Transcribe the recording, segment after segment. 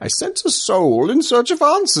I sense a soul in search of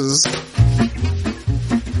answers.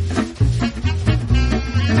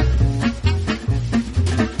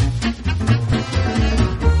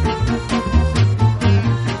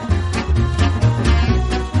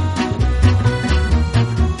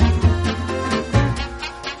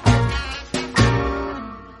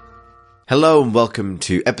 Hello and welcome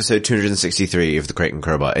to episode 263 of the Crate and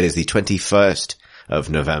Crowbar. It is the 21st of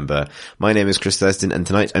November. My name is Chris Thurston and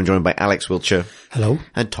tonight I'm joined by Alex Wiltshire. Hello.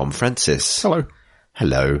 And Tom Francis. Hello.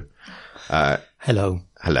 Hello. Hello.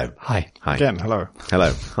 Hello. Hi. Hi. Again, hello.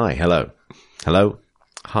 Hello. Hi. Hello. Hello.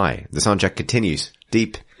 Hi. The sound check continues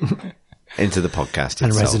deep into the podcast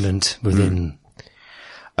And itself. resonant within.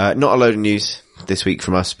 Not a load of news this week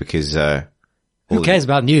from us because, Who cares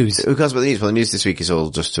about news? who cares about the news? Well, the news this week is all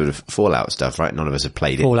just sort of Fallout stuff, right? None of us have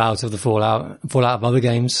played it. Fallout of the Fallout of other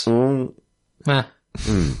games.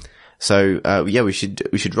 So, yeah, we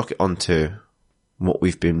should rocket on to what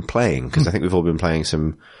we've been playing, because I think we've all been playing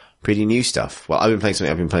some pretty new stuff. Well, I've been playing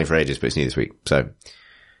something I've been playing for ages, but it's new this week. So,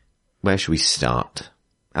 where should we start?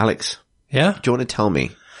 Alex, Yeah? do you want to tell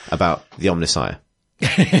me about the Omnissiah?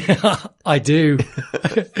 I do.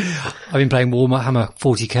 I've been playing Warhammer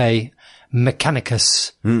 40k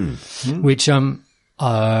Mechanicus, which,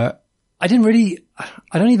 I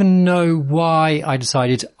don't even know why I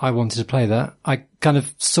decided I wanted to play that. I kind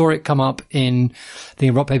of saw it come up in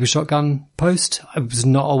the Rock Paper Shotgun post. I was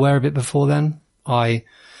not aware of it before then. I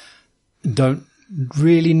don't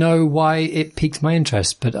really know why it piqued my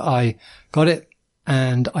interest, but I got it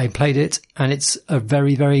and I played it, and it's a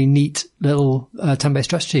very, very neat little turn-based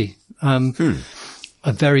strategy. A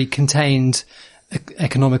very contained,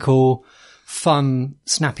 economical, fun,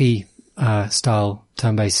 snappy style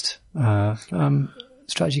turn-based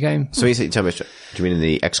strategy game. So when you say turn-based, do you mean in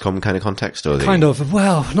the XCOM kind of context, or Kind of.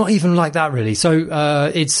 Well, not even like that really.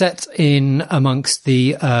 So it's set in amongst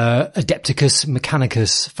the Adepticus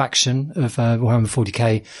Mechanicus faction of Warhammer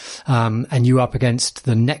 40k, and you up against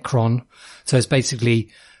the Necron. So it's basically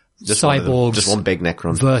just cyborgs, just one big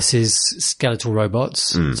Necron versus skeletal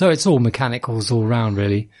robots. So it's all mechanicals all round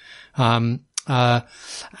really. And the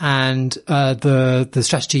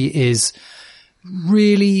strategy is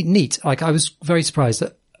really neat. Like, I was very surprised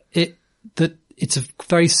that it's a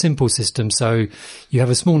very simple system. So you have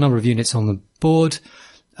a small number of units on the board.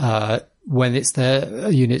 When it's their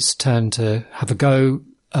unit's turn to have a go,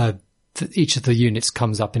 each of the units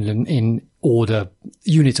comes up in order,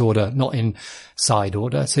 unit order, not in side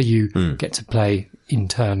order. So you get to play in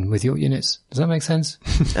turn with your units. Does that make sense?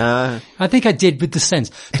 I think I did with the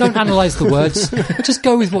sense. Don't analyze the words. Just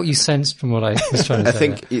go with what you sensed from what I was trying to say.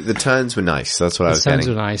 I think the turns were nice. That's what I was getting. The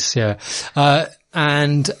turns were nice, yeah.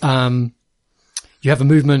 And you have a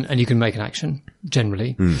movement and you can make an action,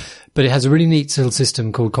 generally. But it has a really neat little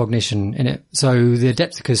system called Cognition in it. So the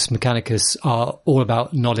Adepticus Mechanicus are all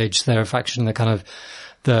about knowledge. They're a faction that kind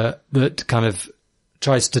of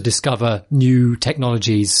tries to discover new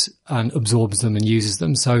technologies and absorbs them and uses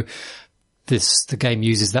them. So the game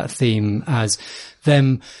uses that theme as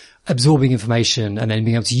them absorbing information and then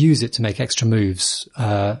being able to use it to make extra moves.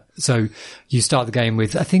 So you start the game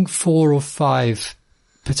with, I think, 4 or 5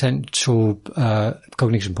 potential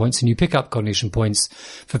cognition points, and you pick up cognition points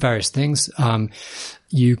for various things.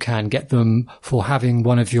 You can get them for having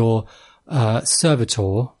one of your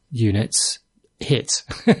servitor units hit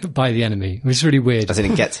by the enemy, which is really weird. As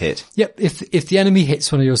in it gets hit. Yep. If the enemy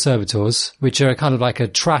hits one of your servitors, which are kind of like a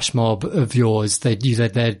trash mob of yours,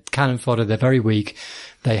 they're cannon fodder, they're very weak,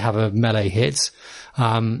 they have a melee hit.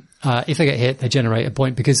 If they get hit, they generate a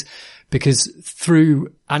point because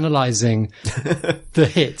through analyzing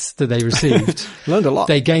the hits that they received, learned a lot.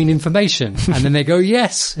 They gain information, and then they go,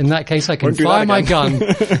 yes, in that case I can fire my gun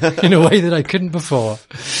in a way that I couldn't before.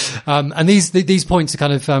 And these points are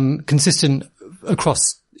kind of consistent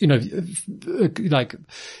across, like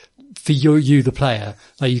for you the player,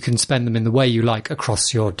 like you can spend them in the way you like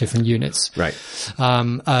across your different units. Right.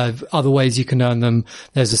 Other ways you can earn them.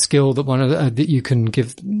 There's a skill that that you can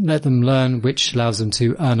let them learn, which allows them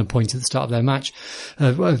to earn a point at the start of their match,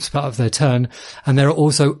 as part of their turn. And there are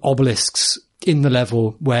also obelisks in the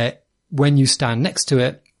level where when you stand next to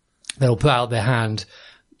it, they'll put out their hand,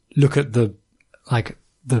 look at the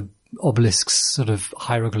obelisk's sort of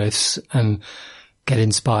hieroglyphs and get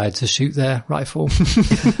inspired to shoot their rifle.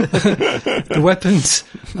 The weapons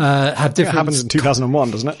have different... It happens in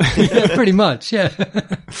 2001, doesn't it? Yeah, pretty much, yeah.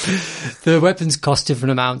 The weapons cost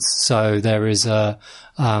different amounts, so there's a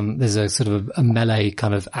sort of a melee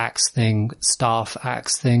kind of axe thing, staff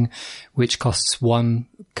axe thing, which costs 1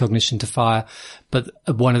 cognition to fire, but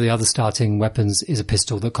one of the other starting weapons is a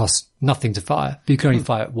pistol that costs nothing to fire. You can only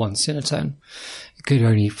fire it once in a turn. could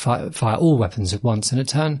only fire all weapons at once in a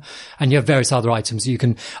turn. And you have various other items you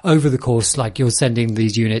can, over the course, like you're sending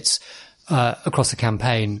these units across the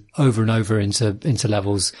campaign over and over into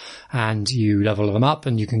levels, and you level them up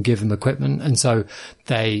and you can give them equipment. And so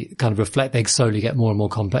they kind of reflect, they slowly get more and more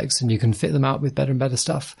complex, and you can fit them out with better and better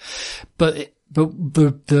stuff. But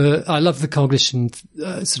I love the cognition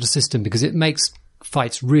sort of system because it makes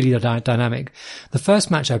fights really dynamic. The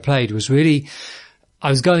first match I played was really, I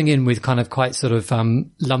was going in with kind of quite sort of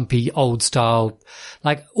lumpy old style,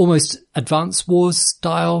 like almost Advance Wars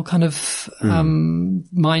style kind of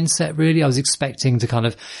mindset really. I was expecting to kind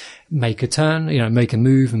of make a turn, make a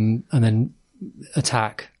move and then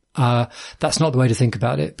attack. That's not the way to think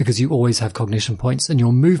about it, because you always have cognition points and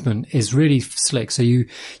your movement is really slick. So you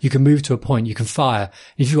can move to a point, you can fire.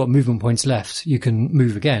 If you've got movement points left, you can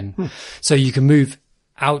move again. So you can move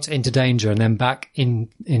out into danger and then back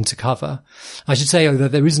into cover. I should say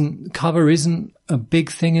that cover isn't a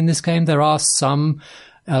big thing in this game. There are some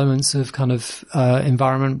elements of kind of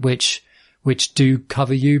environment which do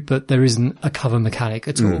cover you, but there isn't a cover mechanic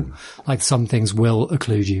at all. Like some things will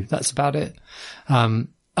occlude you. That's about it. And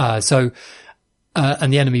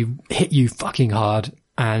the enemy hit you fucking hard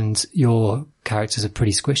and your characters are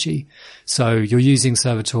pretty squishy. So you're using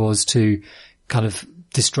servitors to kind of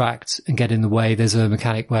distract and get in the way. There's a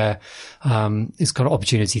mechanic where it's got an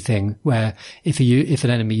opportunity thing where if an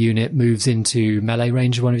enemy unit moves into melee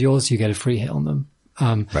range of one of yours, you get a free hit on them.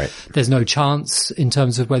 Right. There's no chance in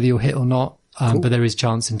terms of whether you'll hit or not, but there is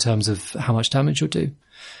chance in terms of how much damage you'll do.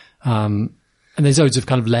 And there's loads of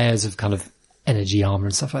kind of layers of kind of energy armor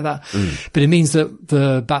and stuff like that. But it means that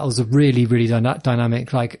the battles are really, really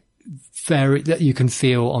dynamic, like that you can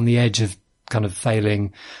feel on the edge of kind of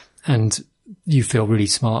failing, and you feel really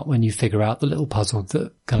smart when you figure out the little puzzle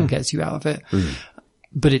that kind of gets you out of it.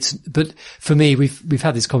 But for me, we've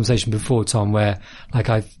had this conversation before, Tom, where like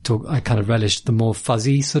I kind of relished the more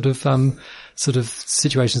fuzzy sort of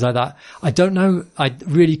situations like that. I don't know. I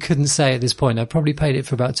really couldn't say at this point. I probably played it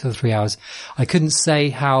for about 2 or 3 hours. I couldn't say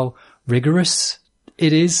how rigorous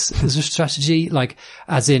it is as a strategy, like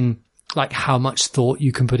as in like how much thought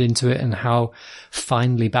you can put into it and how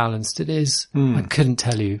finely balanced it is. I couldn't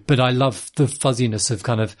tell you, but I love the fuzziness of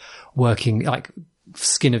kind of working like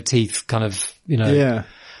skin of teeth kind of, Yeah.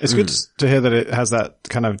 It's good to hear that it has that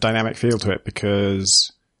kind of dynamic feel to it,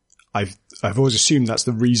 because I've always assumed that's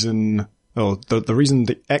the reason, or the reason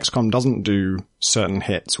the XCOM doesn't do certain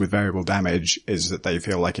hits with variable damage is that they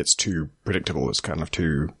feel like it's too predictable. It's kind of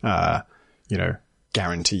too,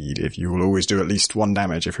 guaranteed. If you will always do at least 1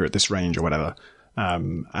 damage if you're at this range or whatever.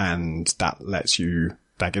 And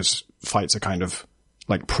that gives fights a kind of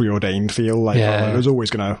like preordained feel, like, I was always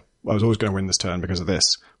going to win this turn because of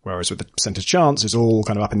this. Whereas with the percentage chance, it's all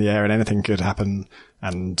kind of up in the air and anything could happen.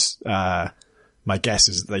 And, my guess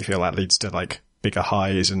is that they feel that leads to like bigger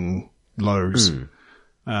highs and lows.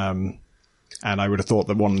 And I would have thought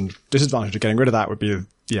that one disadvantage of getting rid of that would be,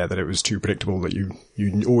 that it was too predictable, that you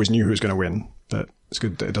always knew who was going to win. But it's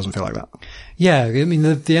good that it doesn't feel like that. Yeah. I mean,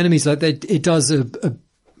 the enemies, like it does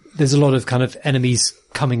there's a lot of kind of enemies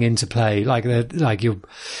coming into play. Like you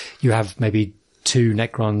have maybe 2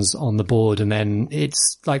 Necrons on the board, and then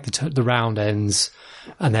it's like the round ends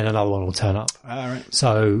and then another one will turn up. Right.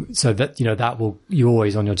 So that, you're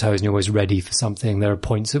always on your toes and you're always ready for something. There are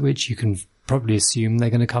points at which you can probably assume they're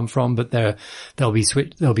going to come from, but they'll be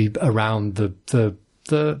around the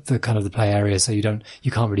kind of the play area. So you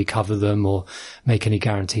can't really cover them or make any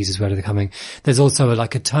guarantees as where they're coming. There's also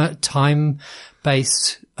like a time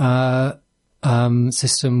based,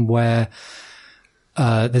 system where,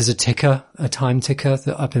 there's a time ticker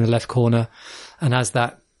up in the left corner. And as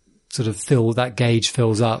that sort of that gauge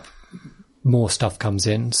fills up, more stuff comes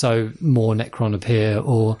in. So more Necron appear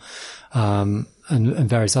or, and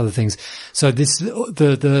various other things. So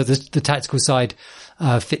the tactical side,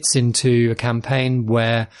 fits into a campaign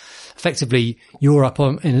where effectively you're up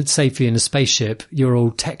safely in a spaceship. You're all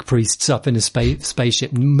tech priests up in a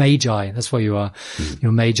spaceship. Magi, that's what you are.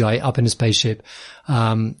 You're magi up in a spaceship,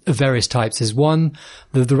 of various types. There's one,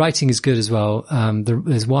 the writing is good as well.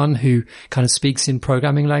 There's one who kind of speaks in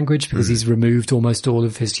programming language because he's removed almost all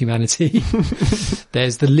of his humanity.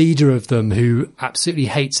 There's the leader of them who absolutely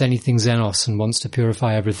hates anything Xenos and wants to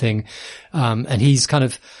purify everything. And he's kind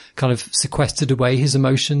of sequestered away his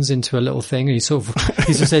emotions into a little thing. And he sort of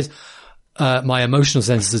says, my emotional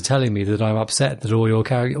senses are telling me that I'm upset that all your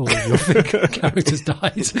characters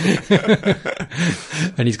died.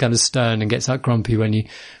 And he's kind of stern and gets out grumpy when you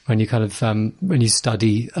when you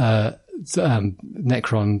study,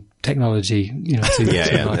 Necron technology,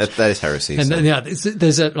 that is heresy. And then,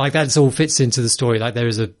 there's that's all fits into the story. Like there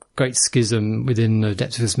is a great schism within the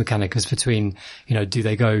Adepticus Mechanicus between, do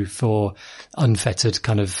they go for unfettered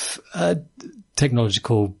kind of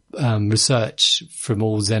technological research from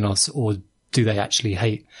all Xenos, or do they actually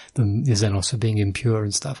hate the Xenos for being impure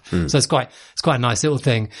and stuff? So it's quite a nice little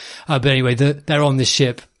thing. But anyway, they're on this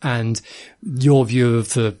ship, and your view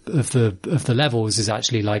of the levels is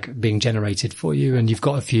actually like being generated for you. And you've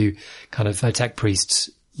got a few kind of tech priests,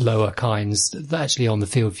 lower kinds, that are actually on the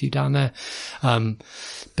field view down there.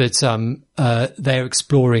 But they're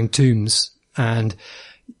exploring tombs, and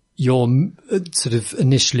you're sort of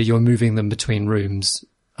initially you're moving them between rooms,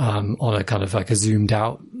 on a kind of like a zoomed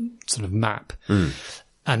out sort of map.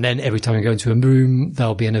 And then every time you go into a room,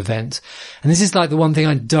 there'll be an event. And this is like the one thing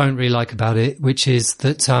I don't really like about it, which is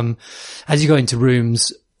that, as you go into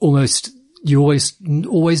rooms, you always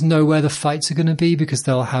know where the fights are going to be, because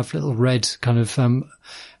they'll have little red kind of,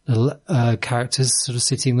 little, characters sort of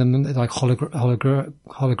sitting them like hologram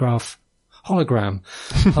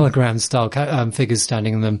style figures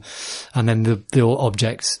standing in them, and then the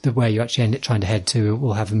objects where you actually end up trying to head to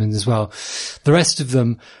will have them in as well. The rest of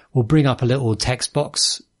them will bring up a little text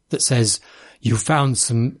box that says, "You found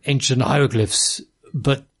some ancient hieroglyphs,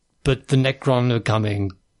 but the Necron are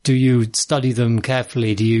coming. Do you study them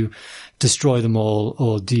carefully? Do you destroy them all,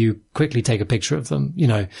 or do you quickly take a picture of them?"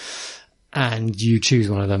 And you choose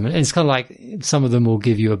one of them. And it's kind of like some of them will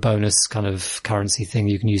give you a bonus kind of currency thing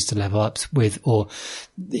you can use to level up with, or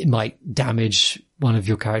it might damage one of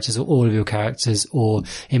your characters or all of your characters, or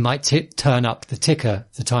it might turn up the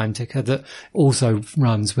time ticker that also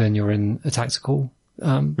runs when you're in a tactical,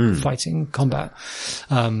 fighting combat.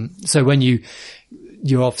 So when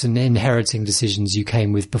you're often inheriting decisions you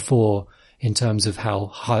came with before, in terms of how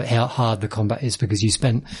hard the combat is, because you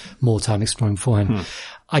spent more time exploring beforehand.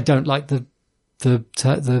 I don't like the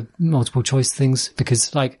multiple choice things,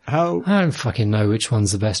 because I don't fucking know which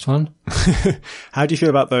one's the best one. How do you feel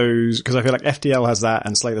about those? Because I feel like FTL has that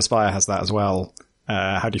and Slay the Spire has that as well.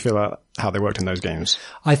 How do you feel about how they worked in those games?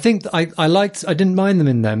 I think I didn't mind them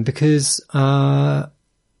in them, because, Slay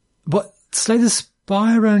the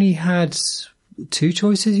Spire only had 2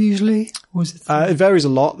 choices usually? Or was it 3? It varies a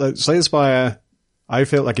lot. Slay the Spire, I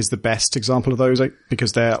feel like, is the best example of those,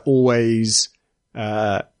 because they're always,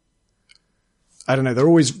 I don't know, they're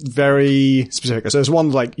always very specific. So there's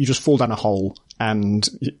one like you just fall down a hole, and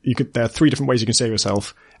there are 3 different ways you can save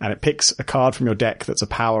yourself, and it picks a card from your deck that's a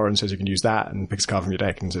power and says you can use that, and picks a card from your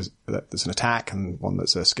deck and says that's an attack, and one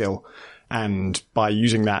that's a skill. And by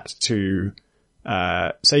using that to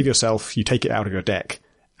save yourself, you take it out of your deck.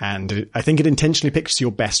 And I think it intentionally picks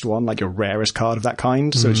your best one, like your rarest card of that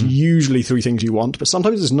kind. So it's usually 3 things you want, but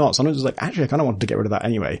sometimes it's not. Sometimes it's like, actually, I kind of want to get rid of that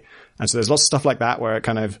anyway. And so there's lots of stuff like that where it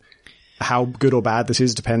kind of, how good or bad this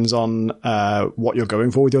is depends on what you're going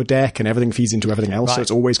for with your deck, and everything feeds into everything else. Right. So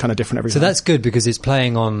it's always kind of different every time. So that's good, because it's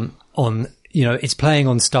playing on it's playing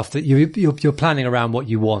on stuff that you're planning around what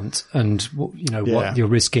you want, and what you're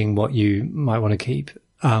risking, what you might want to keep.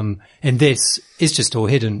 And this is just all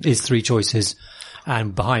hidden. It's 3 choices,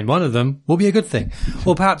 and behind one of them will be a good thing.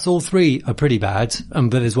 Or perhaps all 3 are pretty bad,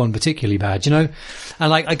 but there's one particularly bad, And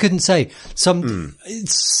I couldn't say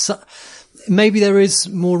maybe there is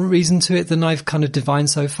more reason to it than I've kind of divined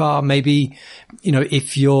so far. Maybe,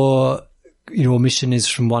 if your mission is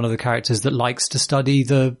from one of the characters that likes to study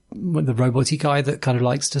the roboty guy that kind of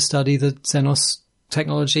likes to study the Xenos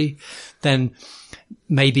technology, then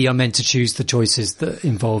maybe I'm meant to choose the choices that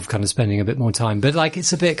involve kind of spending a bit more time. But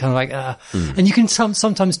it's a bit kind of like, and you can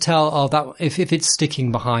sometimes tell, that if it's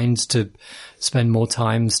sticking behind to spend more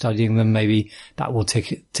time studying them, maybe that will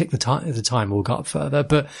tick the time will go up further.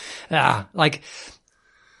 But,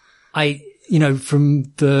 from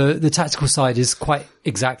the tactical side is quite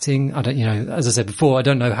exacting. I don't, as I said before, I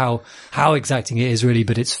don't know how exacting it is really,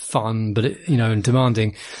 but it's fun, but and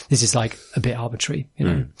demanding. This is like a bit arbitrary,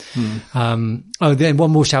 then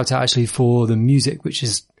one more shout out actually for the music, which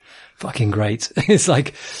is fucking great. It's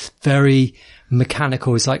like very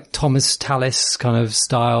mechanical. It's like Thomas Tallis kind of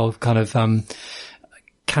style, kind of,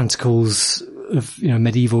 canticles of,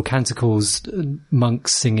 medieval canticles,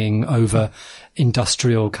 monks singing over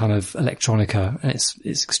industrial kind of electronica. And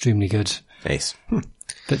it's extremely good. Nice. But,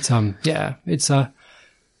 it's,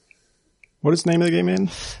 what is the name of the game in?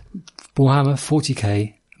 Warhammer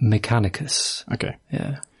 40k Mechanicus. Okay.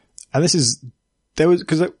 Yeah. And there was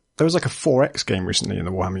like a 4X game recently in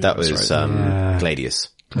the Warhammer universe, that was, right? Gladius.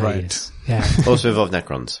 Right. Yeah. Also involved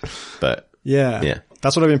Necrons, but. Yeah.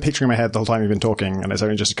 That's what I've been picturing in my head the whole time you've been talking, and it's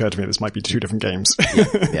only just occurred to me this might be 2 different games.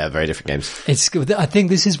 Yeah, very different games. I think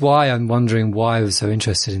this is why I'm wondering why I was so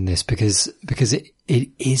interested in this, because it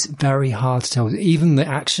is very hard to tell. Even the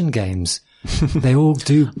action games they all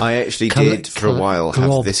do. I actually did for a while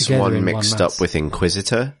have this one mixed up with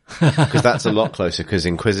Inquisitor, because that's a lot closer, because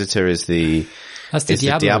Inquisitor is the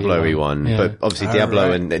Diablo-y one. Yeah. But obviously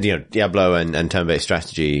Diablo and turn-based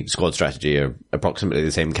strategy, squad strategy are approximately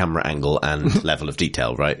the same camera angle and level of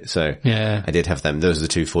detail, right? So yeah, I did have them. Those are the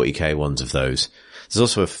two 40k ones of those. There's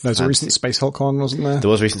also a recent Space Hulk one, wasn't there? There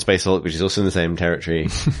was a recent Space Hulk, which is also in the same territory.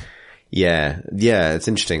 Yeah, it's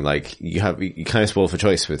interesting. Like, you kind of spoil for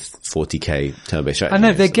choice with 40k turn-based strategy. I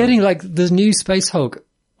know, they're getting, like, the new Space Hulk,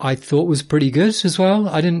 I thought was pretty good as well.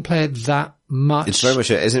 I didn't play it that much.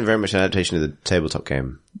 Isn't it very much an adaptation of the tabletop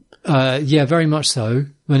game? Yeah, very much so.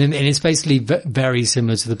 And it's basically very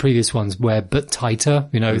similar to the previous ones, but tighter,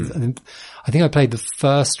 you know. I think I played the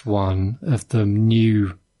first one of the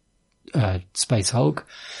new, Space Hulk.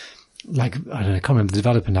 Like, I don't know, I can't remember the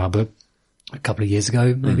developer now, but a couple of years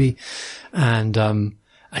ago, maybe. And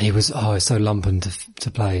he was, so lumpen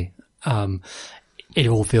to play. It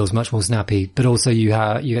all feels much more snappy, but also you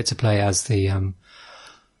get to play as the,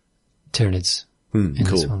 Tyranids. In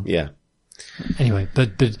cool. This one. Yeah. Anyway,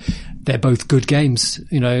 but they're both good games,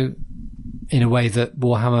 you know, in a way that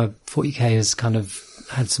Warhammer 40k has kind of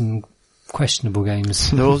had some questionable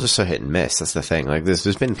games. They're all just so hit and miss. That's the thing. Like,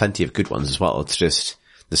 there's been plenty of good ones as well. It's just,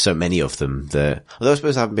 there's so many of them that, although I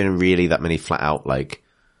suppose there haven't been really that many flat out, like,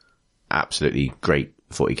 absolutely great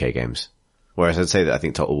 40k games. Whereas I'd say that I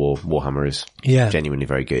think Total War Warhammer is genuinely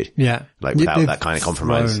very good. Yeah. Like, without that kind of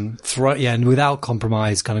compromise. And without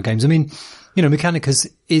compromise kind of games. I mean, you know, Mechanicus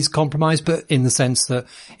is compromised, but in the sense that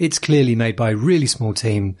it's clearly made by a really small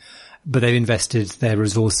team, but they've invested their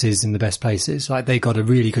resources in the best places. Like, they got a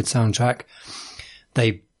really good soundtrack.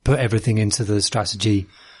 They put everything into the strategy.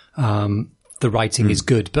 The writing is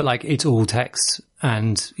good, but like, it's all text,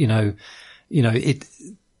 and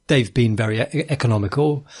they've been very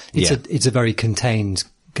economical. It's a very contained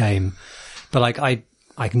game, but like, I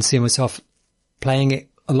can see myself playing it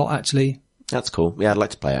a lot, actually. That's cool. Yeah, I'd like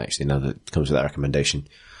to play it, actually, now that it comes with that recommendation.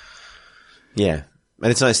 Yeah.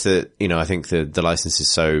 And it's nice that, you know, I think the license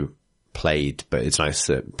is so played, but it's nice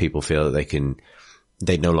that people feel that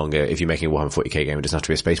they no longer, if you're making a Warhammer 40k game, it doesn't have to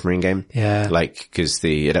be a Space Marine game. Yeah. Like, cause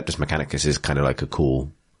the Adeptus Mechanicus is kind of like a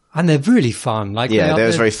cool. And they're really fun. Like, yeah,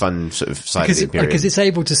 there's very fun sort of side of the Imperium. Because it's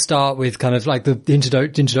able to start with kind of like the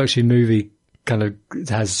introductory movie kind of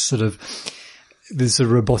has sort of this sort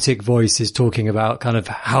of robotic voice is talking about kind of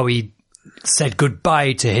how he said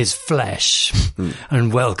goodbye to his flesh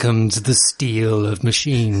and welcomed the steel of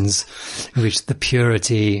machines, in which the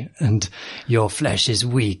purity and your flesh is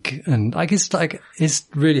weak. And it's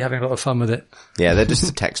really having a lot of fun with it. Yeah, they're just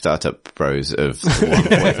the tech startup bros of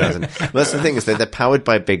 40,000. Well, that's the thing, is that they're powered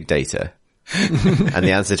by big data. And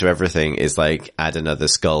the answer to everything is like, add another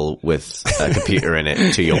skull with a computer in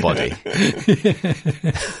it to your body.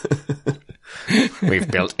 We've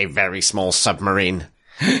built a very small submarine.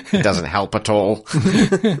 It doesn't help at all.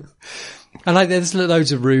 And like, there's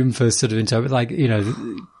loads of room for sort of like, you know,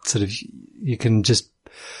 sort of, you can just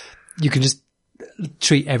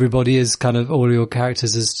treat everybody as kind of, all your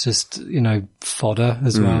characters as just, you know, fodder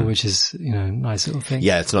as well, which is, you know, nice little thing.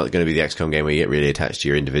 Yeah, it's not going to be the XCOM game where you get really attached to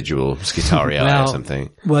your individual Skitarii or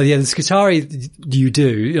something. Well, yeah, the Skitarii you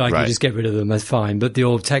do, like, you just get rid of them, that's fine. But the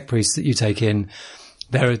old tech priests that you take in,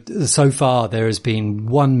 so far there has been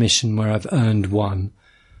one mission where I've earned one.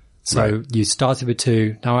 So you started with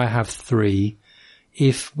 2, now I have 3.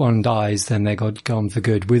 If one dies, then they're gone for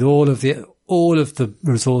good. With all of the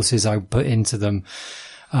resources I put into them.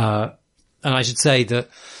 And I should say that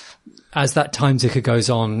as that time ticker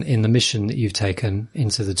goes on in the mission that you've taken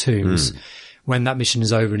into the tombs, when that mission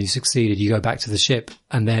is over and you succeeded, you go back to the ship,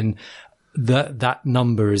 and then that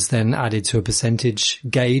number is then added to a percentage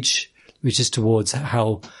gauge, which is towards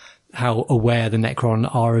how aware the Necron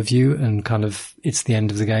are of you, and kind of, it's the end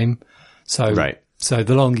of the game. So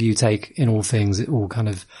the longer you take in all things, it all kind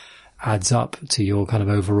of adds up to your kind of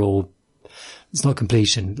overall, it's not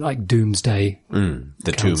completion, like Doomsday.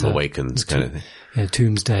 The Tomb Awakens kind of thing. Yeah,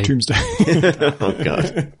 Doomsday. Oh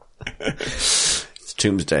god. It's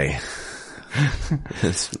Doomsday.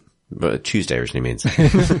 That's what Tuesday originally means.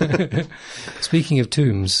 Speaking of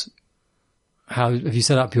tombs, how have you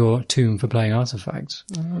set up your tomb for playing Artifact?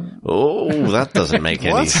 Oh, that doesn't make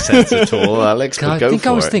any sense at all, Alex. I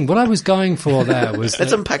was thinking what I was going for there was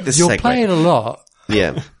let's unpack this. You're playing a lot.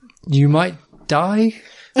 Yeah. You might die.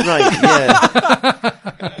 Right.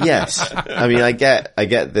 Yeah. Yes. I mean, I get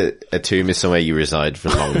that a tomb is somewhere you reside for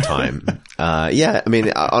a long time. Yeah. I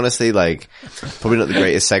mean, honestly, like, probably not the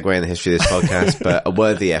greatest segue in the history of this podcast, but a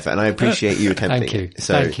worthy effort, and I appreciate you attempting. Thank you.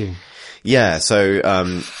 So, Thank you. Yeah.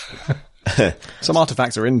 So, Some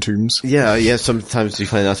artifacts are in tombs. Yeah. Sometimes you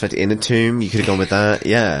find an artifact in a tomb. You could have gone with that.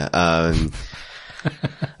 Yeah.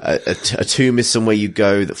 A tomb is somewhere you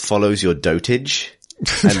go that follows your dotage.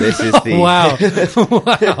 And this is the Wow.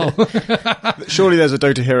 Surely there's a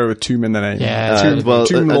Dota hero with tomb in the name. Yeah.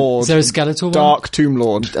 Tomb Lord. Is there a skeletal one? Dark Tomb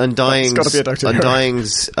Lord. Undying's, It's gotta be a Dota hero.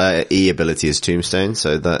 Undying's E ability is Tombstone,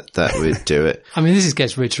 so that would do it. I mean, this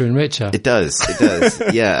gets richer and richer. It does.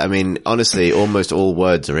 Yeah, I mean, honestly, almost all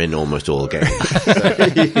words are in almost all games.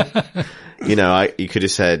 So, you could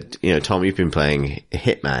have said, Tom, you've been playing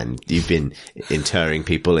Hitman. You've been interring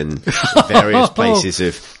people in various places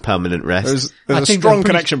of permanent rest. There's a strong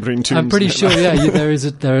connection between tombs. I'm pretty sure, there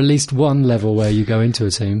are at least one level where you go into a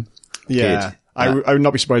tomb. Yeah. I would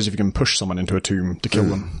not be surprised if you can push someone into a tomb to kill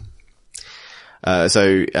them.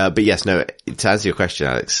 But yes, no, to answer your question,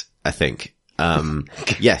 Alex, I think,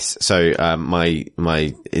 yes. So,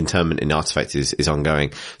 my interment in Artifact is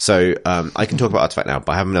ongoing. So, I can talk about Artifact now,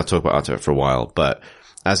 but I haven't been able to talk about Artifact for a while. But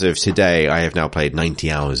as of today, I have now played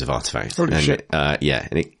 90 hours of Artifact. Holy shit.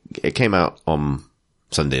 And it came out on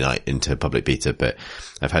Sunday night into public beta, but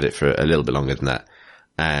I've had it for a little bit longer than that.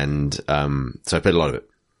 And, so I played a lot of it.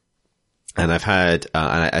 And I've had,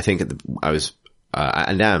 and I think I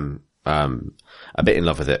am, a bit in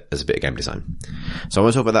love with it as a bit of game design. So I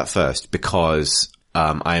want to talk about that first because,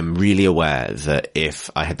 I'm really aware that if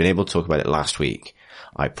I had been able to talk about it last week,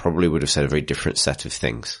 I probably would have said a very different set of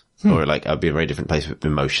things or I'd be in a very different place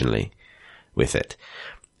emotionally with it.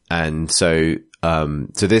 And so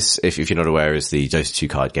this, if you're not aware, is the Dota 2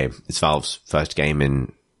 card game. It's Valve's first game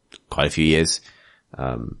in quite a few years,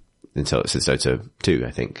 since Dota 2,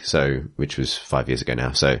 I think. So, which was 5 years ago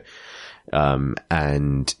now. So,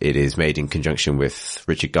 and it is made in conjunction with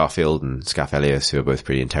Richard Garfield and Scaff Elias, who are both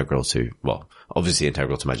pretty obviously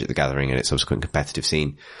integral to Magic the Gathering and its subsequent competitive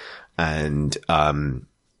scene. And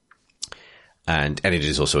it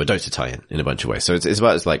is also a Dota tie-in in a bunch of ways. So it's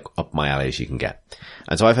about as like up my alley as you can get.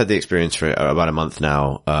 And so I've had the experience for about a month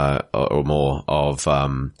now, or more of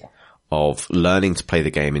learning to play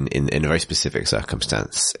the game in a very specific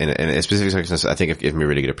circumstance. In a specific circumstance, I think have given me a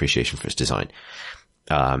really good appreciation for its design.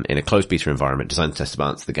 In a closed beta environment designed to test the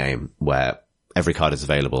balance of the game where every card is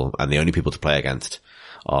available and the only people to play against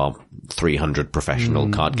are 300 professional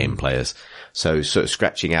card game players. So sort of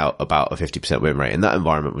scratching out about a 50% win rate in that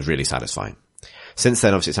environment was really satisfying. Since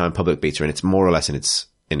then, obviously it's now in public beta and it's more or less in its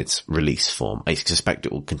release form. I suspect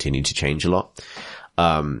it will continue to change a lot.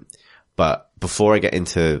 But before I get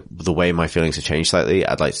into the way my feelings have changed slightly,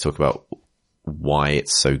 I'd like to talk about why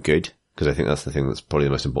it's so good. Because I think that's the thing that's probably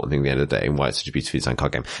the most important thing at the end of the day and why it's such a beautifully designed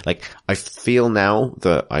card game. Like, I feel now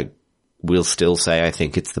that I will still say I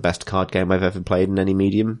think it's the best card game I've ever played in any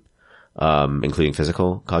medium, including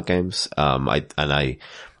physical card games. And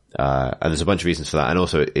there's a bunch of reasons for that. And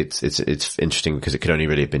also it's interesting because it could only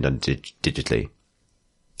really have been done digitally.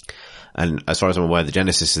 And as far as I'm aware, the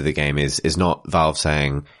genesis of the game is not Valve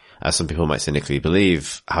saying, as some people might cynically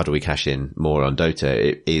believe, how do we cash in more on Dota?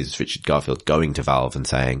 It is Richard Garfield going to Valve and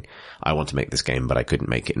saying, I want to make this game, but I couldn't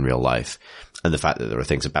make it in real life. And the fact that there are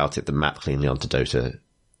things about it that map cleanly onto Dota,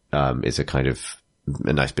 is a kind of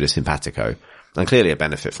a nice bit of simpatico. And clearly a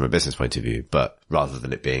benefit from a business point of view, but rather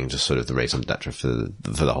than it being just sort of the raison d'etre for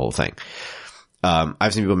the whole thing.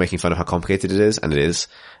 I've seen people making fun of how complicated it is, and it is.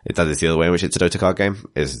 That is the other way in which it's a Dota card game.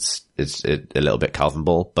 It's a little bit Calvin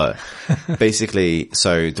Ball, but basically,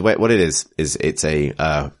 so what it is it's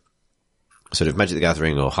a, sort of Magic the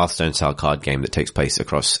Gathering or Hearthstone style card game that takes place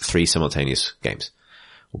across 3 simultaneous games,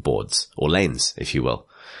 or boards, or lanes, if you will.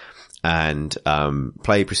 And,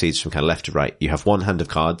 play proceeds from kind of left to right. You have one hand of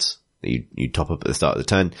cards that you top up at the start of the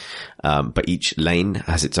turn, but each lane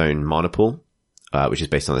has its own mana pool, which is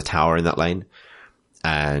based on the tower in that lane.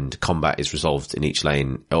 And combat is resolved in each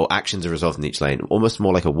lane, or actions are resolved in each lane, almost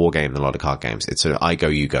more like a war game than a lot of card games. It's sort of I go,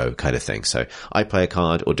 you go kind of thing. So I play a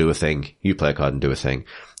card or do a thing, you play a card and do a thing.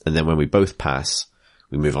 And then when we both pass,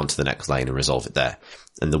 we move on to the next lane and resolve it there.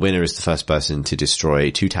 And the winner is the first person to destroy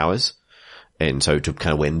 2 towers. And so to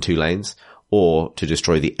kind of win 2 lanes, or to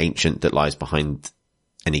destroy the ancient that lies behind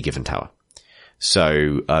any given tower.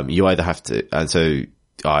 So, you either have to, and so,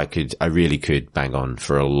 I really could bang on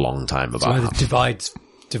for a long time about so either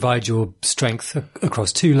divide your strength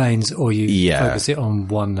across 2 lanes or you focus it on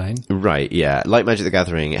 1 lane. Right, yeah. Like Magic the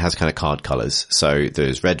Gathering, it has kind of card colours. So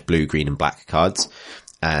there's red, blue, green and black cards.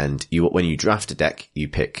 And when you draft a deck, you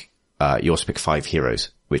also pick 5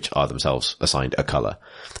 heroes, which are themselves assigned a colour.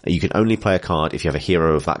 You can only play a card if you have a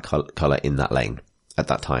hero of that colour in that lane at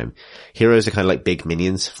that time. Heroes are kind of like big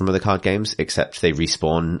minions from other card games, except they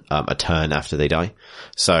respawn a turn after they die.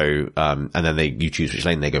 So, and then you choose which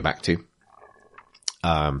lane they go back to.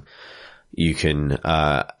 You can,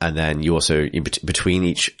 and then you also, between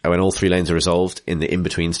each, when all 3 lanes are resolved, in the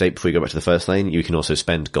in-between state before you go back to the first lane, you can also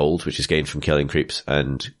spend gold, which is gained from killing creeps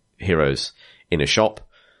and heroes in a shop,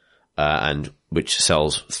 and which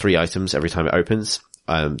sells 3 items every time it opens.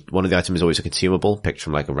 One of the items is always a consumable, picked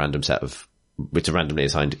from like a random set of, which are randomly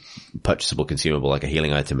assigned purchasable consumable, like a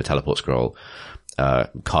healing item, a teleport scroll,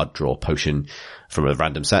 card draw potion from a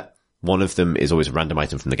random set. One of them is always a random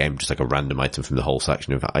item from the game, just like a random item from the whole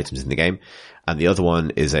section of items in the game. And the other one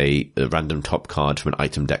is a random top card from an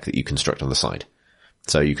item deck that you construct on the side.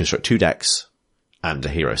 So you construct 2 decks and a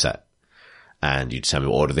hero set. And you determine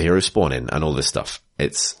what order the heroes spawn in and all this stuff.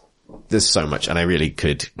 There's so much, and I really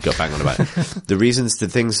could go bang on about it. The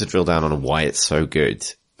things to drill down on why it's so good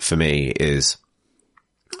for me is,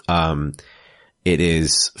 it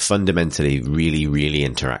is fundamentally really, really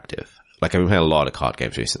interactive. Like, I've been playing a lot of card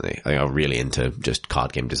games recently. I think I'm really into just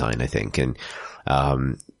card game design, I think. And,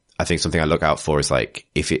 I think something I look out for is like,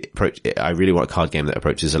 I really want a card game that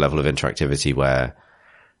approaches a level of interactivity where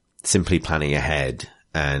simply planning ahead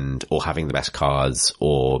or having the best cards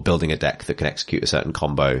or building a deck that can execute a certain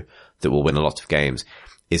combo that will win a lot of games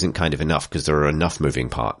isn't kind of enough, because there are enough moving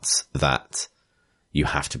parts that you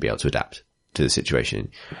have to be able to adapt to the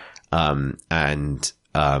situation.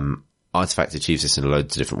 Artifact achieves this in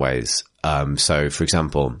loads of different ways. So for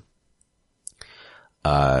example,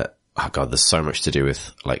 there's so much to do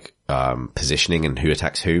with like, positioning and who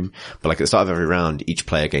attacks whom. But like at the start of every round, each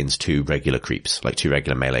player gains 2 regular creeps, like 2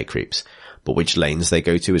 regular melee creeps. But which lanes they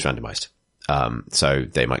go to is randomized. So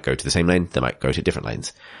they might go to the same lane, they might go to different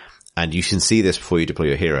lanes. And you can see this before you deploy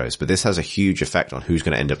your heroes, but this has a huge effect on who's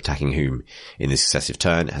going to end up attacking whom in the successive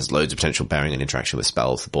turn. It has loads of potential bearing and interaction with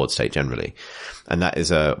spells, the board state generally. And that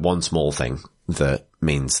is one small thing that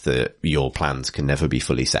means that your plans can never be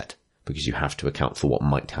fully set, because you have to account for what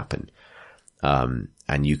might happen. And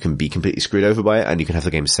you can be completely screwed over by it, and you can have the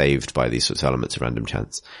game saved by these sorts of elements of random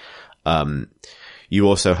chance. You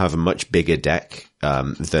also have a much bigger deck,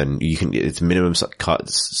 than you can, it's minimum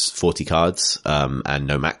cards, 40 cards, and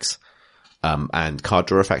no max. And card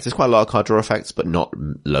draw effects. There's quite a lot of card draw effects, but not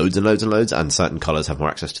loads and loads and loads, and certain colors have more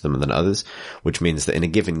access to them than others, which means that in a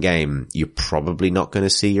given game, you're probably not going to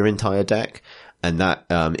see your entire deck. And that,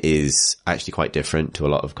 is actually quite different to a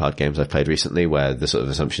lot of card games I've played recently, where the sort of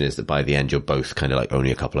assumption is that by the end, you're both kind of like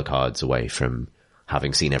only a couple of cards away from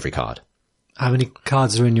having seen every card. How many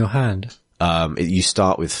cards are in your hand? You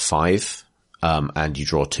start with 5, and you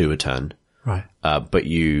draw 2 a turn. Right. But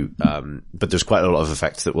there's quite a lot of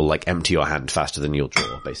effects that will like empty your hand faster than you'll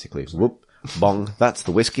draw, basically. Whoop, bong, that's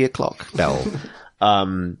the whiskey o'clock bell.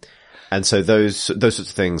 And so those sorts of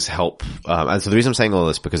things help. And so the reason I'm saying all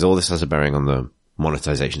this, because all this has a bearing on the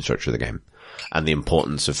monetization structure of the game and the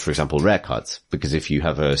importance of, for example, rare cards. Because if you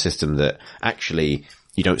have a system that actually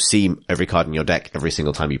you don't see every card in your deck every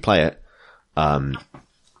single time you play it,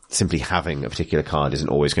 simply having a particular card isn't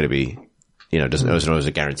always going to be, isn't always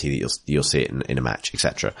a guarantee that you'll see it in a match,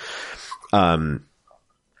 etc.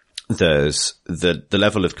 There's the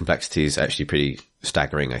level of complexity is actually pretty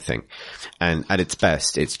staggering, I think. And at its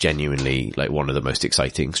best, it's genuinely like one of the most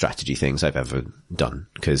exciting strategy things I've ever done.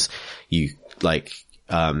 Cause you like,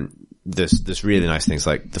 there's really nice things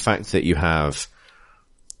like the fact that you have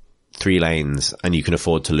 3 lanes and you can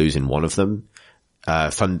afford to lose in one of them.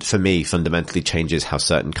 For me, fundamentally changes how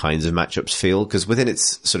certain kinds of matchups feel. Cause within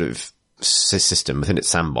its sort of system, within its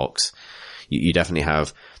sandbox, you definitely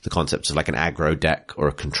have the concepts of like an aggro deck or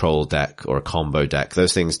a control deck or a combo deck.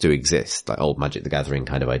 Those things do exist, like old Magic the Gathering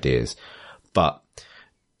kind of ideas. But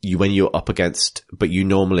when you're up against, you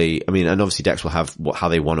normally, and obviously decks will have how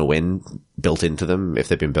they want to win built into them if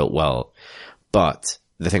they've been built well. But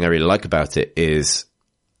the thing I really like about it is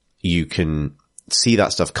you can see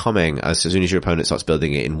that stuff coming as soon as your opponent starts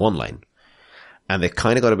building it in one lane. And they've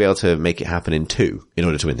kind of got to be able to make it happen in 2 in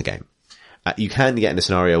order to win the game. You can get in a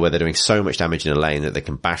scenario where they're doing so much damage in a lane that they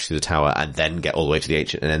can bash through the tower and then get all the way to the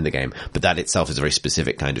ancient and end the game. But that itself is a very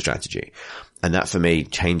specific kind of strategy. And that for me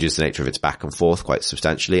changes the nature of its back and forth quite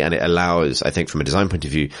substantially. And it allows, I think from a design point of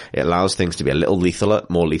view, it allows things to be a little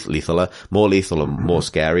more lethal and more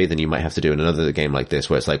scary than you might have to do in another game like this,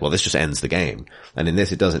 where it's like, well, this just ends the game. And in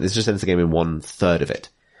this, it doesn't. This just ends the game in 1/3 of it.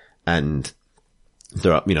 And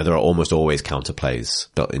there are almost always counterplays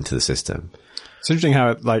built into the system. It's interesting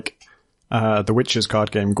how the Witcher's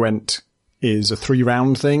card game, Gwent, is a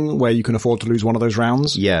 3-round thing where you can afford to lose one of those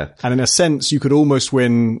rounds. Yeah. And in a sense, you could almost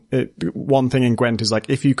win one thing in Gwent is like,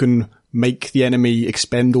 if you can make the enemy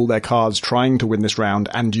expend all their cards trying to win this round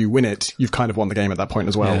and you win it, you've kind of won the game at that point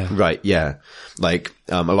as well. Yeah. Right, yeah. Like,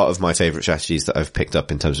 a lot of my favorite strategies that I've picked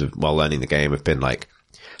up in terms of while learning the game have been like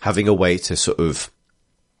having a way to sort of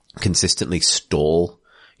consistently stall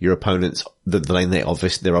your opponents, the lane they're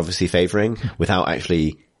obviously favoring, without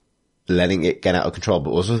actually letting it get out of control, but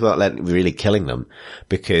also without really killing them,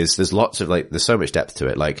 because there's lots of there's so much depth to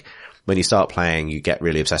it. Like, when you start playing, you get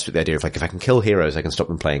really obsessed with the idea of if I can kill heroes, I can stop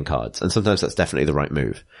them playing cards. And sometimes that's definitely the right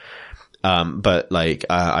move. But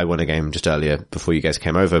I won a game just earlier before you guys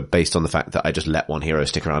came over based on the fact that I just let one hero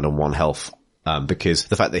stick around on 1 health. Because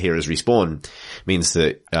the fact that heroes respawn means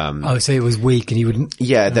that, so it was weak and you wouldn't?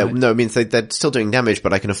 Yeah, no, it means they're still doing damage,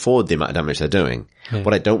 but I can afford the amount of damage they're doing. Yeah.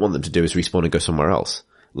 What I don't want them to do is respawn and go somewhere else.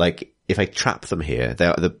 Like, if I trap them here,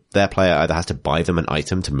 their player either has to buy them an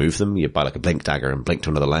item to move them. You buy a blink dagger and blink to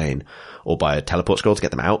another lane, or buy a teleport scroll to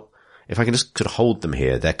get them out. If I can just sort of hold them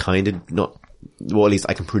here, they're kind of not, well, at least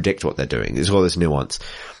I can predict what they're doing. There's all this nuance.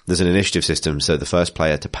 There's an initiative system, so the first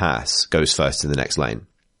player to pass goes first in the next lane.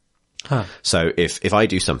 Huh. So if I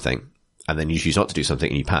do something, and then you choose not to do something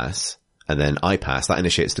and you pass, and then I pass, that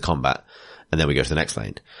initiates the combat, and then we go to the next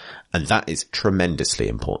lane. And that is tremendously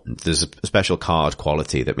important. There's a special card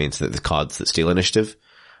quality that means that the cards that steal initiative,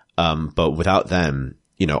 but without them,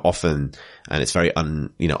 often, and it's very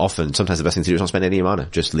often, sometimes the best thing to do is not spend any mana.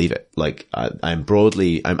 Just leave it. Like,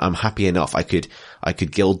 I'm happy enough. I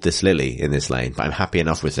could gild this Lily in this lane, but I'm happy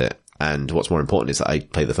enough with it. And what's more important is that I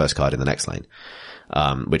play the first card in the next lane.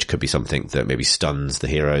 Which could be something that maybe stuns the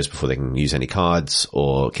heroes before they can use any cards,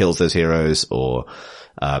 or kills those heroes, or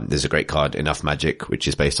there's a great card, Enough Magic, which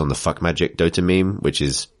is based on the Fuck Magic Dota meme, which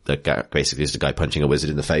is basically just a guy punching a wizard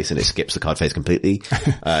in the face and it skips the card phase completely.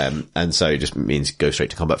 And so it just means go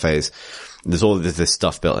straight to combat phase. There's all of this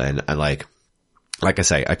stuff built in, and like I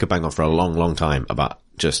say, I could bang on for a long, long time about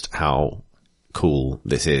just how cool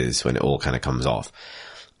this is when it all kind of comes off.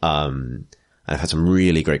 And I've had some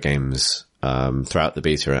really great games throughout the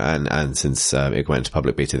beta and since it went to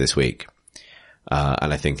public beta this week.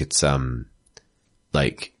 And I think it's I'm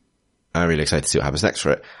really excited to see what happens next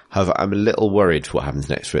for it. However, I'm a little worried for what happens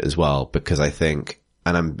next for it as well, because I think,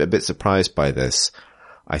 and I'm a bit surprised by this,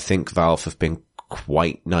 I think Valve have been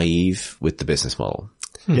quite naive with the business model.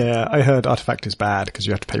 Yeah, I heard Artifact is bad because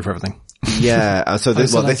you have to pay for everything. Yeah, so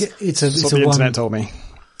this, it's what the internet told me.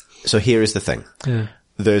 So here is the thing. Yeah.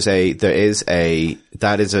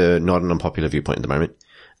 That is not an unpopular viewpoint at the moment,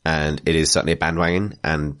 and it is certainly a bandwagon,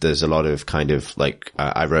 and there's a lot of kind of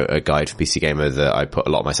I wrote a guide for PC Gamer that I put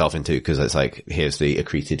a lot of myself into, because it's here's the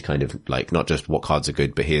accreted kind of not just what cards are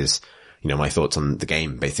good, but here's, my thoughts on the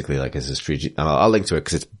game, basically, as a strategy. I'll link to it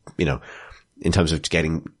because it's, in terms of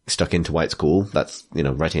getting stuck into why it's cool, that's,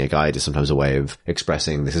 writing a guide is sometimes a way of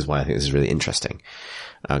expressing this is why I think this is really interesting.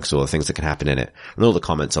 Cause all the things that can happen in it, and all the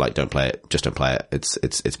comments are don't play it, just don't play it.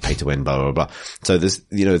 It's pay to win, blah, blah, blah. So there's,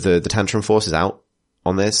 the Tantrum Force is out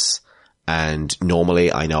on this, and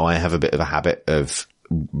normally I know I have a bit of a habit of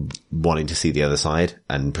wanting to see the other side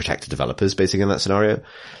and protect the developers basically in that scenario.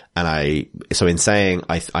 And so in saying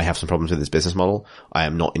I have some problems with this business model, I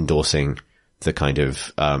am not endorsing the kind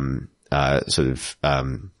of,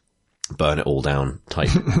 burn it all down type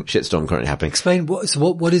shitstorm currently happening. Explain what is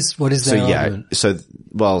their argument? So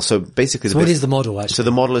basically what is the model actually? So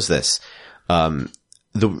the model is this. I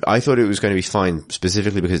thought it was going to be fine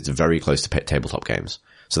specifically because it's very close to tabletop games.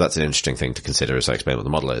 So that's an interesting thing to consider as I explain what the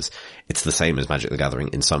model is. It's the same as Magic the Gathering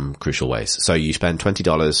in some crucial ways. So you spend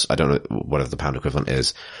 $20, I don't know whatever the pound equivalent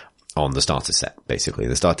is, on the starter set, basically.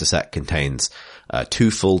 The starter set contains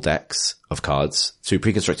 2 full decks of cards, 2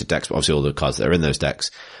 pre-constructed decks, but obviously all the cards that are in those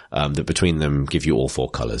decks, that between them give you all 4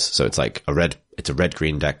 colors. So it's it's a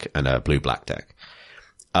red-green deck and a blue-black deck.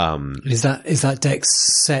 Is that deck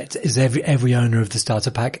set, is every owner of the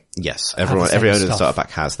starter pack? Yes, every owner of the starter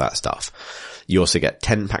pack has that stuff. You also get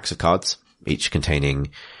 10 packs of cards, each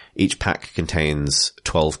pack contains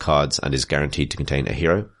 12 cards and is guaranteed to contain a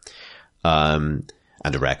hero, and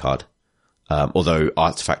a rare card. Although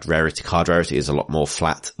Artifact card rarity is a lot more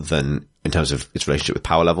flat than, in terms of its relationship with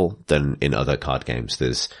power level, than in other card games.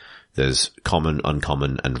 There's common,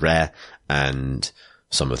 uncommon, and rare, and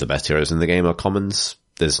some of the best heroes in the game are commons.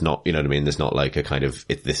 There's not, you know what I mean? There's not a kind of,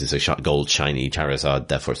 this is a gold shiny Charizard,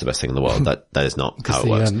 therefore it's the best thing in the world. That is not how it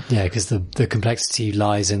works. Because the complexity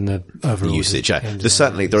lies in the overall usage. Yeah. There are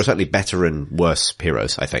certainly better and worse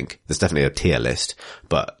heroes, I think. There's definitely a tier list,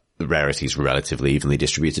 but the rarity is relatively evenly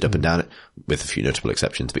distributed up and down, with a few notable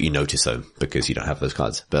exceptions, but you notice them because you don't have those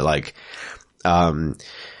cards. But and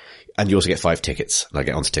you also get 5 tickets. And I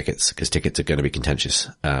get onto tickets because tickets are going to be contentious,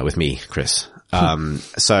 with me, Chris.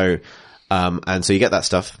 So you get that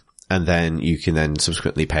stuff, and then you can then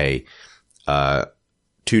subsequently pay,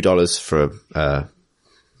 $2 for,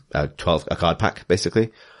 a card pack,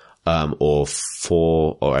 basically. Or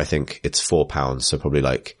I think it's £4, so probably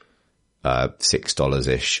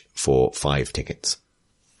 $6-ish for 5 tickets.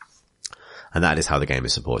 And that is how the game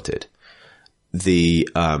is supported. So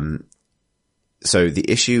the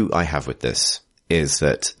issue I have with this is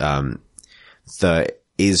that, there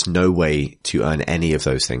is no way to earn any of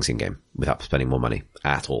those things in game without spending more money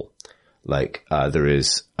at all. Like, there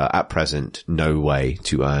is, at present, no way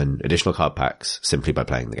to earn additional card packs simply by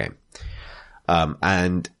playing the game.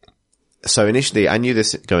 And so initially I knew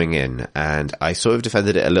this going in, and I sort of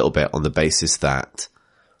defended it a little bit on the basis that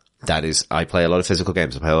I play a lot of physical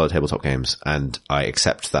games, I play a lot of tabletop games, and I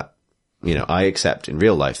accept that, I accept in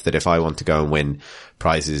real life that if I want to go and win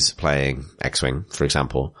prizes playing X-Wing, for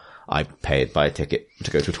example, I buy a ticket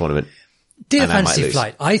to go to a tournament. Dear Fantasy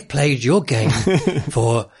Flight, I've played your game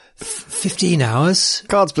for 15 hours.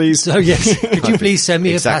 Cards, please. So yes, could you please send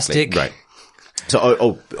me Exactly, a plastic? right.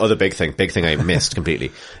 So, other big thing I missed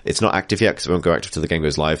completely. It's not active yet because it won't go active till the game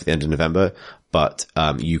goes live at the end of November, but,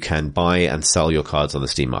 you can buy and sell your cards on the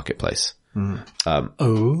Steam marketplace.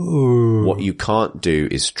 What you can't do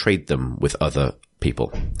is trade them with other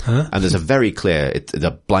people. And there's a very clear,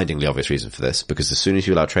 the blindingly obvious reason for this, because as soon as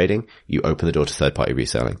you allow trading, you open the door to third party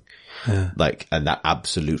reselling. And that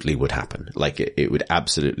absolutely would happen. Like it would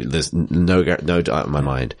absolutely, there's no doubt in my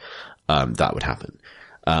mind, that would happen.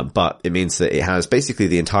 But it means that it has basically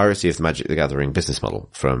the entirety of the Magic the Gathering business model,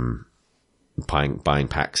 from buying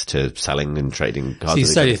packs to selling and trading cards. So you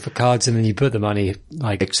sell it for cards and then you put the money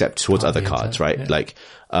except towards other cards, right? Yeah. Like,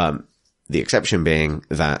 the exception being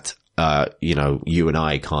that, you and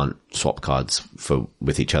I can't swap cards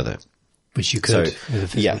with each other. Which you could.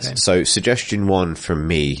 So, yes. Game. So suggestion 1 from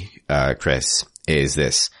me, Chris, is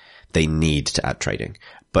this. They need to add trading,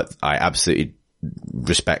 but I absolutely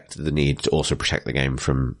respect the need to also protect the game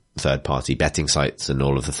from third-party betting sites and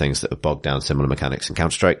all of the things that have bogged down similar mechanics in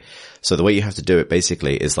Counter-Strike. So the way you have to do it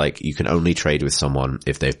basically is like you can only trade with someone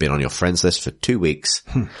if they've been on your friends list for 2 weeks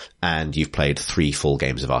and you've played 3 full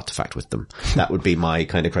games of Artifact with them. That would be my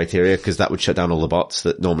kind of criteria, because that would shut down all the bots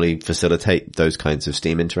that normally facilitate those kinds of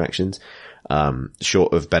Steam interactions.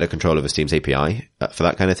 Short of better control over Steam's API for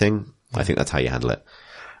that kind of thing, I think that's how you handle it.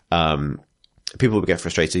 People would get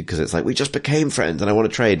frustrated because it's like, we just became friends and I want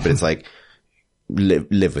to trade, but it's like,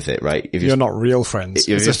 live with it, right? If you're not real friends.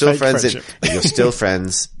 If you're still friends if you're still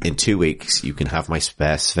friends in 2 weeks, you can have my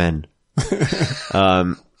spare Sven.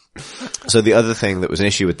 So the other thing that was an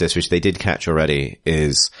issue with this, which they did catch already,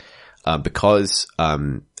 is, because,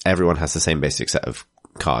 everyone has the same basic set of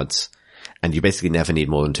cards and you basically never need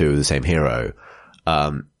more than 2 of the same hero.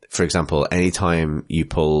 For example, anytime you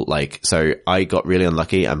pull so I got really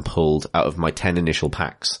unlucky and pulled out of my 10 initial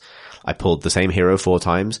packs, I pulled the same hero 4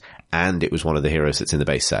 times and it was one of the heroes that's in the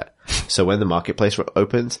base set. So when the marketplace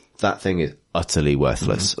opens, that thing is utterly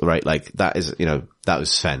worthless, right? Like that is, that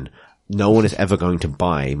was Sven. No one is ever going to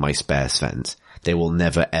buy my spare Svens. They will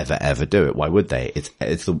never, ever, ever do it. Why would they?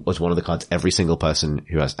 It's one of the cards every single person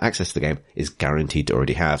who has access to the game is guaranteed to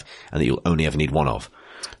already have, and that you'll only ever need one of.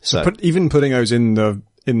 So even putting those in the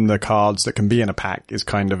cards that can be in a pack is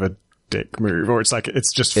kind of a dick move, or it's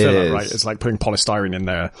just filler, right? It's like putting polystyrene in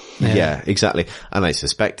there. Yeah, exactly. And I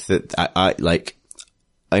suspect that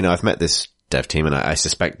I've met this dev team and I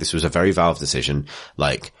suspect this was a very Valve decision.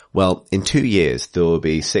 In 2 years, there will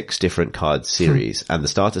be 6 different card series and the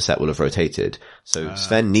starter set will have rotated. So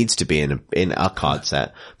Sven needs to be in a card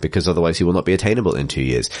set because otherwise he will not be attainable in 2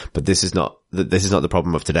 years. But this is not the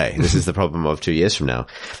problem of today. This is the problem of 2 years from now.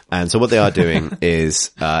 And so what they are doing is,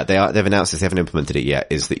 they've announced this, they haven't implemented it yet,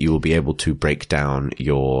 is that you will be able to break down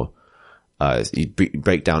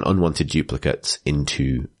unwanted duplicates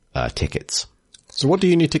into, tickets. So what do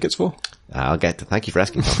you need tickets for? Thank you for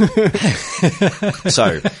asking, Tom.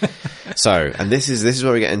 And this is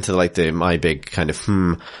where we get into my big kind of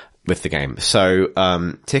with the game. So,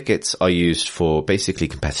 tickets are used for basically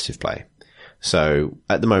competitive play. So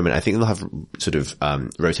at the moment, I think they'll have sort of,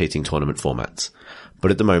 rotating tournament formats,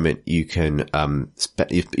 but at the moment you can,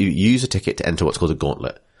 you use a ticket to enter what's called a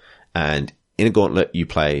gauntlet. And in a gauntlet, you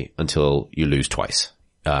play until you lose twice.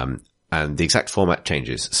 And the exact format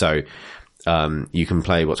changes. So, you can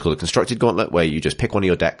play what's called a constructed gauntlet, where you just pick one of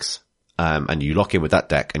your decks, and you lock in with that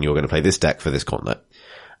deck and you're going to play this deck for this gauntlet.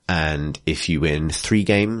 And if you win 3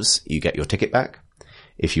 games, you get your ticket back.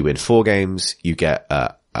 If you win 4 games, you get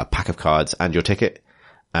a pack of cards and your ticket.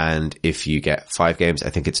 And if you get 5 games, I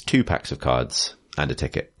think it's 2 packs of cards and a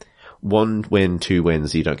ticket. 1 win, 2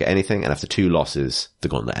 wins, you don't get anything. And after 2 losses, the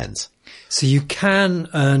gauntlet ends. So you can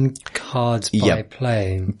earn cards by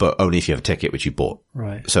playing. But only if you have a ticket which you bought.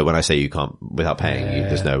 Right. So when I say you can't without paying,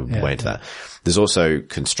 there's no way into that. There's also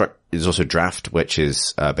draft, which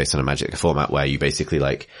is based on a Magic format where you basically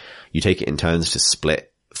you take it in turns to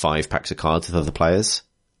split 5 packs of cards with other players.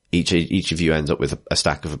 Each of you ends up with a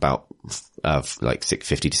stack of about, like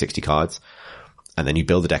 50 to 60 cards. And then you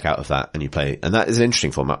build a deck out of that and you play. And that is an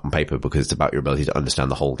interesting format on paper because it's about your ability to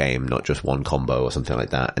understand the whole game, not just one combo or something like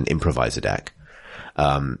that, and improvise a deck.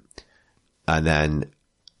 And then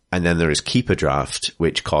there is Keeper Draft,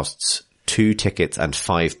 which costs 2 tickets and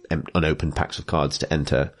 5 unopened packs of cards to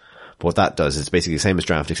enter. But what that does is basically the same as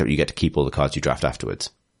draft, except you get to keep all the cards you draft afterwards.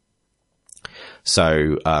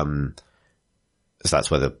 So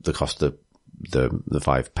that's where the cost of the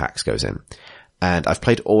 5 packs goes in. And I've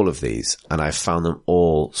played all of these and I've found them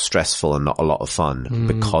all stressful and not a lot of fun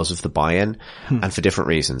because of the buy-in and for different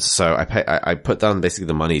reasons. So I put down basically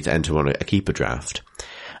the money to enter on a Keeper Draft,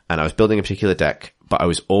 and I was building a particular deck, but I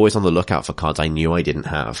was always on the lookout for cards I knew I didn't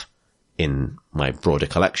have in my broader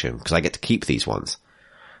collection because I get to keep these ones.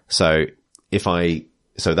 So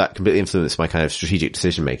that completely influenced my kind of strategic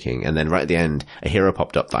decision making. And then right at the end, a hero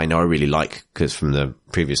popped up that I know I really like because from the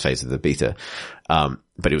previous phase of the beta. But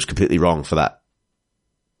it was completely wrong for that,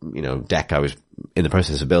 deck I was in the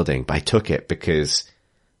process of building, but I took it because,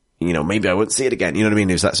 maybe I wouldn't see it again. You know what I mean?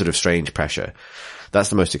 It was that sort of strange pressure. That's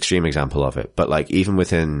the most extreme example of it. But like even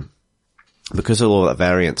within, because of all that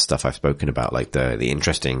variant stuff I've spoken about, like the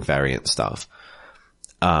interesting variant stuff,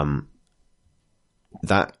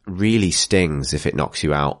 that really stings if it knocks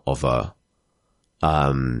you out of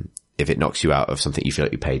something you feel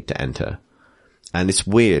like you paid to enter. And it's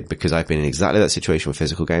weird because I've been in exactly that situation with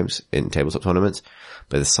physical games in tabletop tournaments,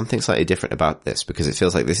 but there's something slightly different about this because it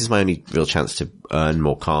feels like this is my only real chance to earn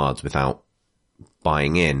more cards without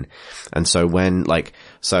buying in. And so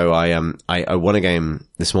I won a game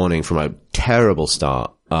this morning from a terrible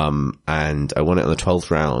start, and I won it on the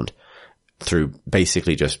 12th round through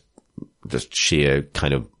basically just sheer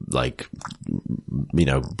kind of like,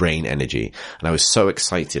 brain energy. And I was so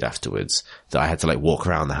excited afterwards that I had to like walk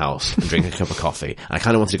around the house and drink a cup of coffee. And I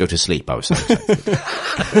kind of wanted to go to sleep. I was so excited.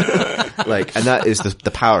 And that is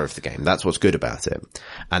the power of the game. That's what's good about it.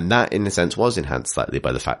 And that in a sense was enhanced slightly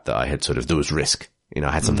by the fact that I had there was risk.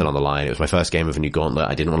 I had something on the line. It was my first game of a new gauntlet.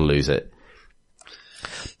 I didn't want to lose it.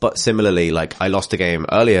 But similarly, like I lost a game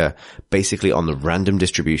earlier basically on the random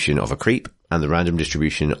distribution of a creep and the random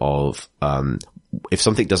distribution of, if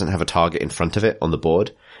something doesn't have a target in front of it on the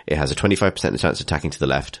board, it has a 25% chance of attacking to the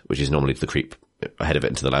left, which is normally the creep ahead of it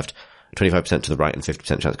and to the left, 25% to the right and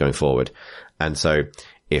 50% chance going forward. And so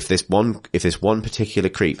if this one particular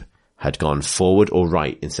creep had gone forward or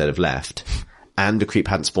right instead of left, and the creep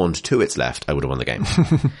hadn't spawned to its left, I would have won the game.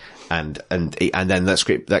 And then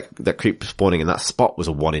that creep spawning in that spot was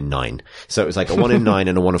a 1 in 9. So it was like a 1 in 9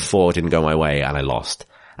 and a 1 of 4 didn't go my way and I lost.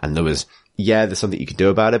 And there's something you could do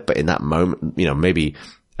about it, but in that moment, maybe,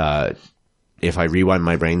 if I rewind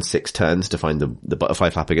my brain 6 turns to find the butterfly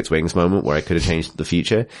flapping its wings moment where I could have changed the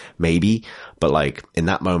future, maybe. But like, in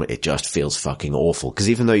that moment, it just feels fucking awful. Cause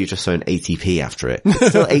even though you just saw an ATP after it, it's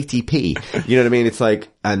still ATP. You know what I mean? It's like,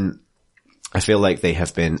 and I feel like they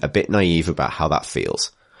have been a bit naive about how that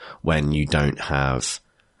feels when you don't have,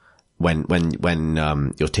 when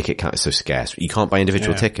your ticket count is so scarce. You can't buy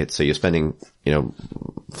individual tickets, so you're spending,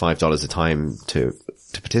 $5 a time to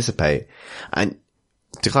participate. And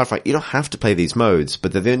to clarify, you don't have to play these modes,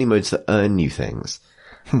 but they're the only modes that earn you things.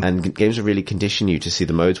 And games will really condition you to see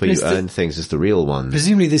the modes where you earn things as the real ones.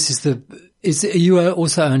 Presumably are you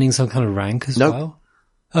also earning some kind of rank as well?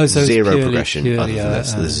 Oh, so zero progression.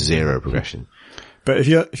 There's zero progression. But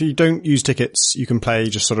if you don't use tickets, you can play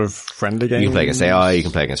just sort of friendly games. You can play against AI, you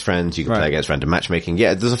can play against friends, you can play against random matchmaking.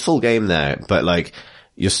 Yeah, there's a full game there, but like,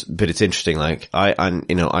 but it's interesting. Like, I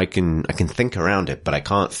can think around it, but I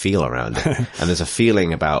can't feel around it. And there's a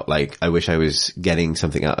feeling about like, I wish I was getting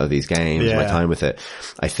something out of these games, my time with it.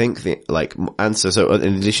 I think so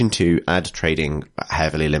in addition to ad trading,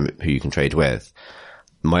 heavily limit who you can trade with,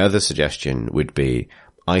 my other suggestion would be,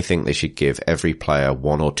 I think they should give every player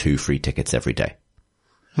 1 or 2 free tickets every day.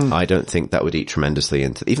 I don't think that would eat tremendously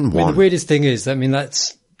into even one. The weirdest thing is,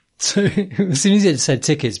 that's so, as soon as it said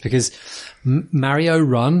tickets, because Mario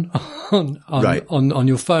Run on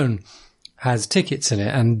your phone has tickets in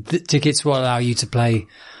it, and the tickets will allow you to play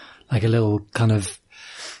like a little kind of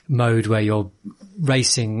mode where you're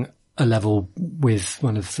racing a level with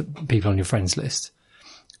one of the people on your friends list.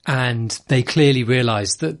 And they clearly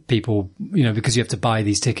realized that people, because you have to buy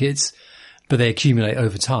these tickets, but they accumulate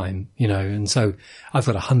over time, and so I've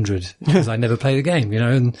got 100 because I never play the game,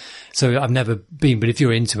 and so I've never been, but if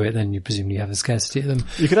you're into it, then you presumably have a scarcity of them.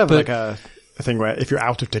 You could have like a thing where if you're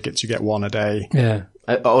out of tickets, you get 1 a day. Yeah.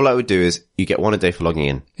 All I would do is you get 1 a day for logging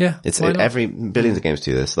in. Yeah. It's every billions of games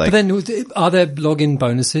do this. Like, but then are there login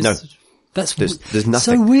bonuses? No. There's nothing.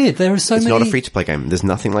 So weird. There are so it's many. It's not a free-to-play game. There's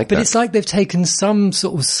nothing like that. But it's like they've taken some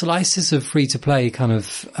sort of slices of free-to-play kind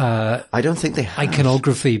of, I don't think they have.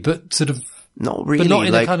 Iconography, but sort of, not really. But not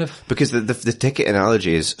in like, a kind of, because the ticket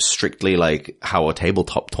analogy is strictly like how a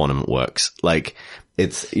tabletop tournament works. Like,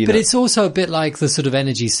 it's, you know. But it's also a bit like the sort of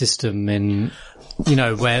energy system in, you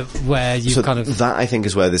know, where you so kind of. That I think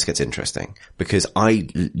is where this gets interesting, because I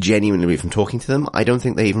genuinely, from talking to them, I don't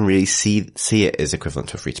think they even really see it as equivalent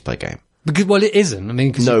to a free-to-play game. Because, well, it isn't. I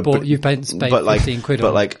mean, because you've paid 15 quid on.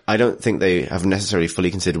 But like, I don't think they have necessarily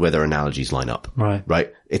fully considered where their analogies line up. Right.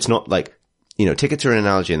 Right? It's not like, you know, tickets are an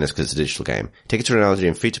analogy in this because it's a digital game. Tickets are an analogy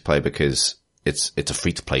in free-to-play because it's a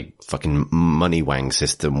free-to-play fucking money wang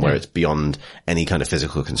system where it's beyond any kind of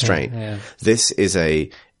physical constraint. Yeah. This is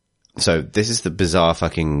this is the bizarre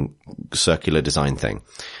fucking circular design thing.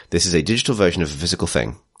 This is a digital version of a physical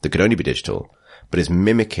thing that could only be digital, but is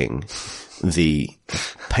mimicking the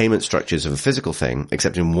payment structures of a physical thing,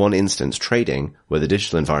 except in one instance, trading, where the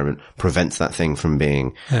digital environment prevents that thing from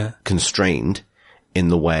being constrained in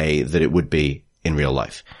the way that it would be in real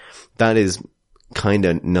life. That is kind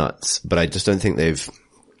of nuts, but I just don't think they've.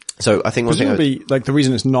 So I think one thing like the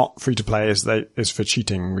reason it's not free to play is for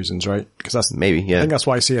cheating reasons, right? Because that's maybe, yeah. I think that's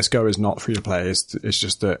why CS:GO is not free to play. It's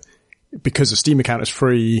just that because the Steam account is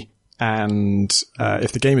free. And,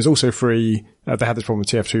 if the game is also free, they had this problem with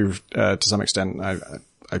TF2, to some extent. I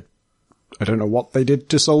don't know what they did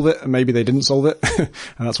to solve it. Maybe they didn't solve it.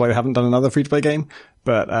 And that's why they haven't done another free to play game.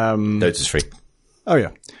 But, no, it's free. Oh yeah.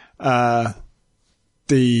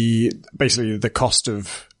 Basically the cost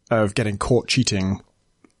of getting caught cheating,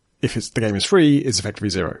 if the game is free, is effectively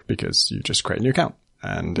zero because you just create a new account.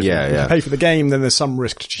 And if you pay for the game, then there's some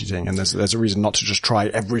risk to cheating, and there's a reason not to just try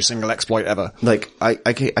every single exploit ever. Like, I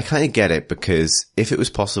kind of get it, because if it was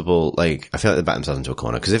possible, like, I feel like they back themselves into a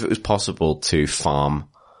corner, because if it was possible to farm,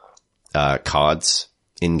 cards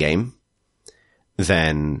in-game,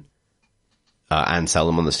 then, and sell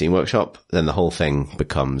them on the Steam Workshop, then the whole thing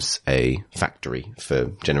becomes a factory for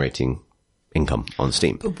generating income on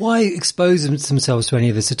Steam. But why expose themselves to any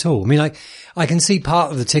of this at all? I mean, like, I can see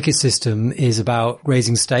part of the ticket system is about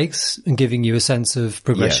raising stakes and giving you a sense of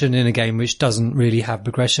progression in a game which doesn't really have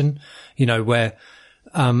progression, you know, where,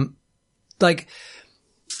 like,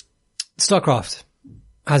 StarCraft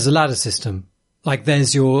has a ladder system. Like,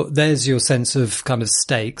 there's your sense of kind of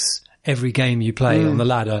stakes. Every game you play on the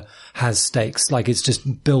ladder has stakes. Like, it's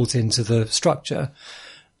just built into the structure.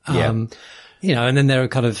 You know, and then there are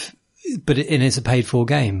kind of, but it's a paid for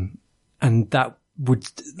game, and that would,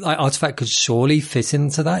 like, Artifact could surely fit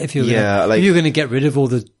into that if you're going to get rid of all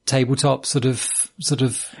the tabletop sort of.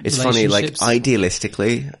 It's funny, like,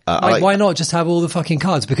 idealistically, why not just have all the fucking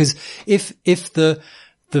cards? Because if the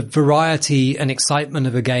variety and excitement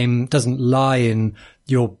of a game doesn't lie in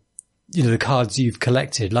your, you know, the cards you've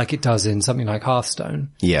collected, like it does in something like Hearthstone.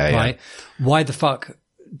 Right? Why the fuck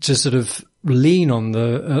just sort of lean on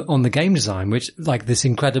the game design, which, like, this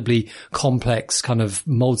incredibly complex kind of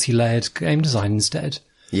multi-layered game design instead?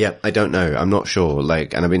 Yeah, I don't know. I'm not sure.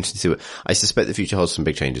 Like, and I'm interested to see what, I suspect the future holds some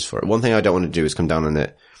big changes for it. One thing I don't want to do is come down on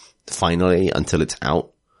it finally until it's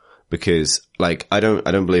out, because, like, I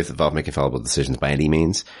don't believe that Valve make infallible decisions by any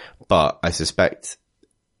means, but I suspect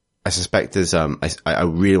there's, I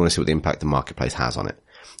really want to see what the impact the marketplace has on it,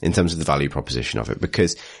 in terms of the value proposition of it.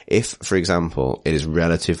 Because if, for example, it is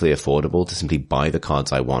relatively affordable to simply buy the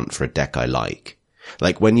cards I want for a deck I like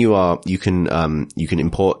when you can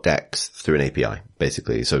import decks through an API,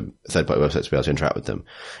 basically. So third-party websites will be able to interact with them.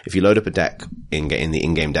 If you load up a deck in the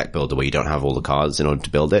in-game deck builder where you don't have all the cards in order to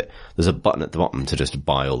build it, there's a button at the bottom to just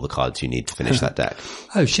buy all the cards you need to finish that deck.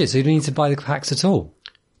 Oh shit, so you don't need to buy the packs at all?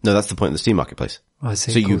 No, that's the point of the Steam Marketplace. I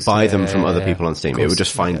see. So you buy them from other people on Steam. It would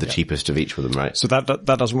just find the cheapest of each of them, right? So that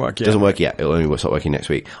doesn't work yet. It doesn't work yet. It'll only start working next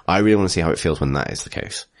week. I really want to see how it feels when that is the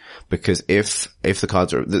case. Because if the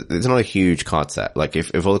cards are, there's not a huge card set. Like,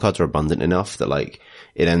 if all the cards are abundant enough that, like,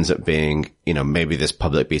 it ends up being, you know, maybe this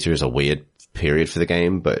public beta is a weird period for the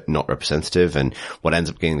game, but not representative. And what ends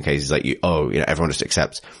up being the case is like, everyone just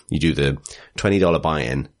accepts, you do the $20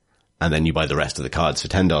 buy-in, and then you buy the rest of the cards for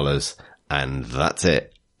 $10, and that's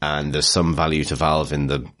it. And there's some value to Valve in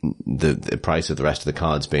the price of the rest of the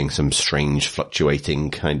cards being some strange fluctuating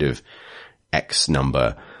kind of X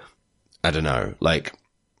number. I don't know. Like,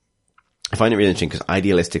 I find it really interesting because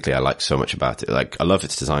idealistically I like so much about it. Like, I love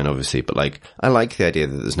its design, obviously, but, like, I like the idea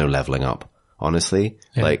that there's no leveling up. Honestly,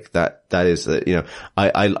 like, that is, you know,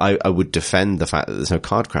 I would defend the fact that there's no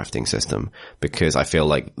card crafting system, because I feel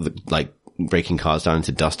like breaking cards down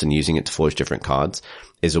into dust and using it to forge different cards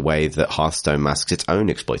is a way that Hearthstone masks its own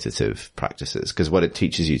exploitative practices. Because what it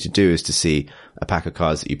teaches you to do is to see a pack of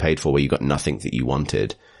cards that you paid for where you got nothing that you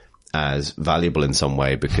wanted as valuable in some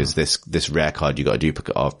way because this rare card you got a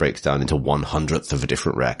duplicate of breaks down into 1/100th of a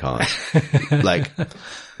different rare card. Like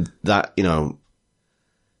that, you know,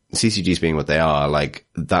 CCGs being what they are, like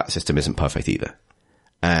that system isn't perfect either.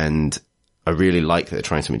 And I really like that they're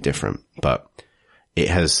trying something different, but it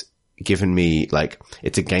has given me, like,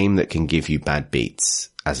 it's a game that can give you bad beats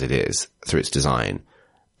as it is through its design.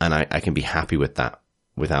 And I can be happy with that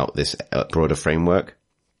without this broader framework.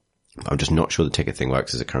 I'm just not sure the ticket thing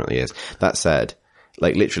works as it currently is. That said,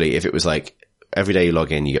 like literally, if it was like every day you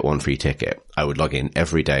log in, you get one free ticket, I would log in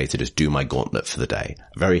every day to just do my gauntlet for the day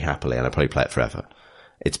very happily, and I'd probably play it forever.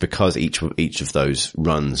 It's because each of those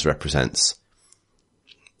runs represents,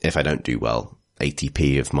 if I don't do well,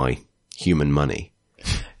 ATP of my human money.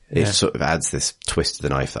 It sort of adds this twist to the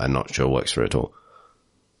knife that I'm not sure works for it at all.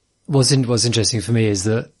 What's interesting for me is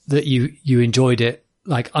that you enjoyed it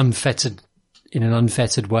like unfettered, in an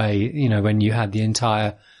unfettered way, you know, when you had the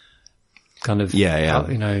entire kind of, you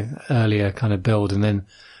know, earlier kind of build. And then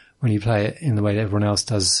when you play it in the way that everyone else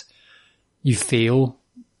does, you feel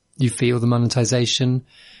the monetization,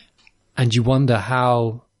 and you wonder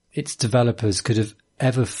how its developers could have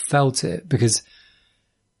ever felt it, because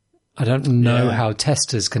I don't know how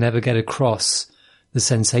testers can ever get across the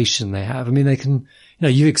sensation they have. I mean, they can, you know,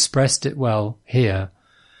 you expressed it well here.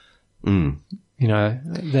 You know,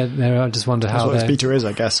 I just wonder how that's what beta is,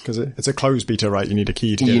 I guess, because it's a closed beta, right? You need a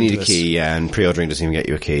key to get into this. Key, yeah, and pre-ordering doesn't even get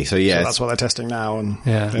you a key. So yeah, so that's what they're testing now, and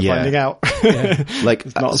they're finding out. Like,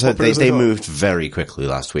 so they moved very quickly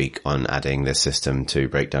last week on adding this system to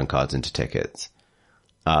break down cards into tickets.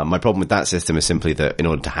 My problem with that system is simply that in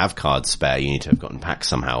order to have cards spare, you need to have gotten packs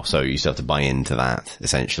somehow. So you still have to buy into that,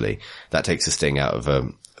 essentially. That takes the sting out of a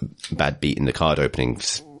bad beat in the card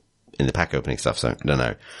openings, in the pack opening stuff. So I don't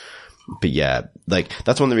know. But yeah, like,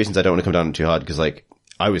 that's one of the reasons I don't want to come down too hard, because like,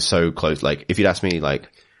 I was so close. Like, if you'd asked me,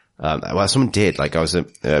 like, well, someone did, like, I was at,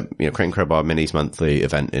 you know, Crane Crowbar Minis monthly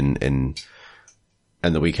event in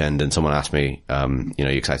the weekend, and someone asked me, you know,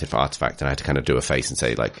 you excited for Artifact? And I had to kind of do a face and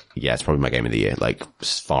say, like, yeah, it's probably my game of the year. Like,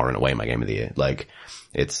 far and away my game of the year. Like,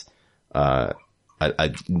 it's, I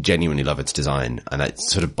genuinely love its design, and it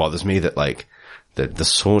sort of bothers me that, like, the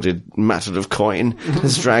sordid matter of coin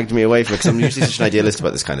has dragged me away from it, because I'm usually such an idealist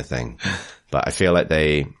about this kind of thing. But I feel like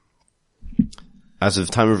they, as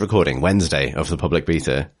of time of recording, Wednesday of the public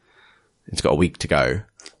beta, it's got a week to go.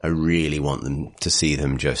 I really want them to see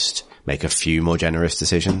them just make a few more generous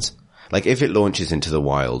decisions. Like, if it launches into the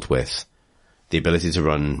wild with the ability to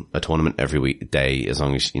run a tournament every day, as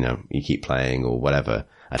long as, you know, you keep playing or whatever,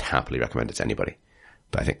 I'd happily recommend it to anybody.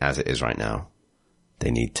 But I think as it is right now,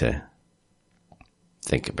 they need to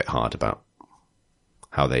think a bit hard about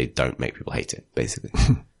how they don't make people hate it, basically.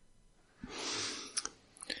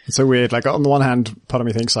 It's so weird. Like, on the one hand, part of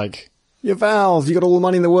me thinks, like, you're Valve, you got all the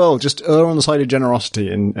money in the world, just err on the side of generosity,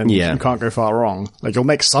 and you can't go far wrong. Like, you'll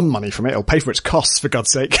make some money from it, it'll pay for its costs, for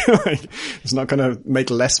God's sake. Like, it's not gonna make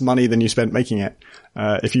less money than you spent making it.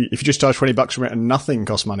 If you just charge $20 from it and nothing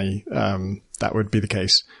costs money, that would be the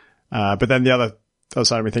case. But then the other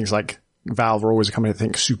side of me thinks, like, Valve are always a company that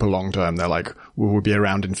thinks super long term. They're like, we'll be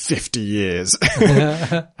around in 50 years.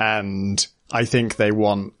 And I think they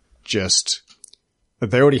want just,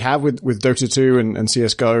 they already have with Dota 2 and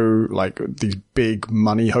CSGO, like, these big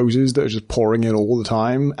money hoses that are just pouring in all the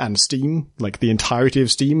time, and Steam, like the entirety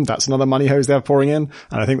of Steam, that's another money hose they're pouring in.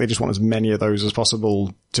 And I think they just want as many of those as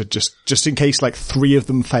possible to just in case, like, 3 of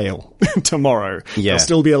them fail tomorrow. They'll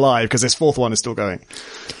still be alive because this 4th one is still going.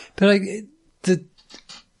 But like,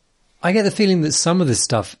 I get the feeling that some of this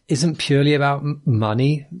stuff isn't purely about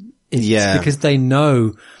money. It's because they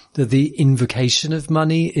know that the invocation of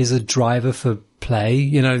money is a driver for play.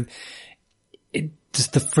 You know,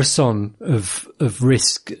 just the frisson of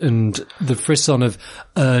risk, and the frisson of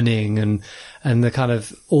earning, and the kind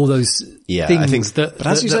of all those things I think,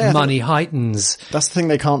 that money heightens. That's the thing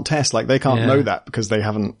they can't test. Like, they can't know that because they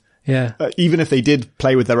haven't. Even if they did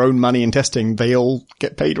play with their own money in testing, they all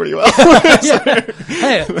get paid really well.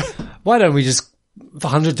 Hey, why don't we just, for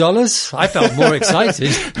 $100? I felt more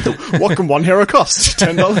excited. What can one hero cost?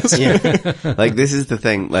 $10? Yeah. Like, this is the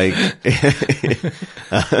thing, like,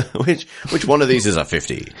 which one of these is a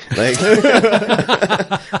 50? Like,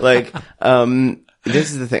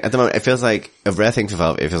 this is the thing. At the moment, it feels like a rare thing for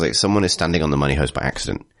Valve. It feels like someone is standing on the money hose by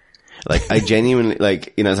accident. Like, I genuinely,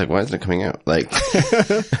 like, you know, it's like, why isn't it coming out? Like,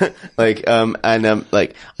 like,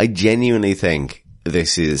 I genuinely think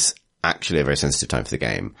this is actually a very sensitive time for the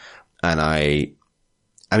game. And I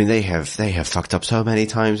mean, they have fucked up so many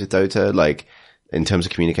times with Dota. Like, in terms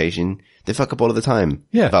of communication, they fuck up all of the time.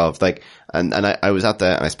 Yeah. Valve, like, and I was out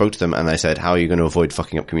there and I spoke to them and I said, how are you going to avoid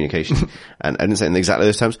fucking up communication? And I didn't say it in exactly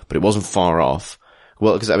those terms, but it wasn't far off.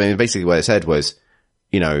 Well, because I mean, basically what I said was,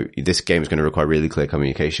 you know, this game is going to require really clear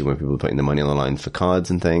communication when people are putting the money on the line for cards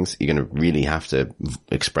and things. You're going to really have to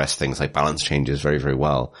express things like balance changes very, very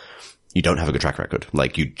well. You don't have a good track record.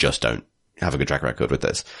 Like, you just don't have a good track record with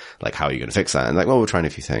this. Like, how are you going to fix that? And like, well, we're trying a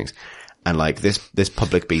few things. And like, this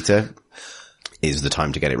public beta is the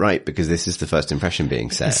time to get it right, because this is the first impression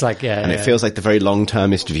being set. It's like, yeah. And it feels like the very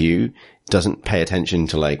long-termist view doesn't pay attention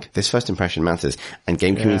to like, this first impression matters. And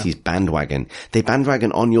game communities bandwagon. They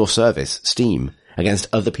bandwagon on your service, Steam, against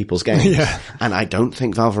other people's games. Yeah. And I don't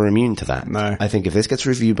think Valve are immune to that. No. I think if this gets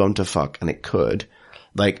review bombed to fuck, and it could,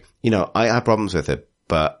 like, you know, I have problems with it,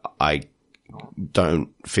 but I don't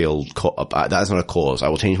feel caught up. That is not a cause. I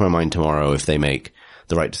will change my mind tomorrow if they make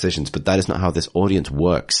the right decisions, but that is not how this audience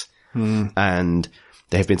works. And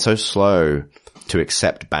they have been so slow to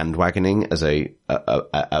accept bandwagoning as a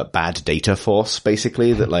bad data force,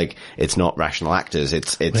 basically, that like, it's not rational actors.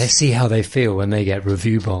 Let's see how they feel when they get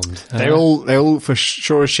review bombed. They all for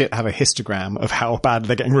sure as shit have a histogram of how bad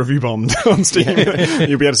they're getting review bombed on Steam.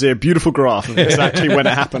 You'll be able to see a beautiful graph of exactly when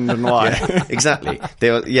it happened and why. Yeah, exactly.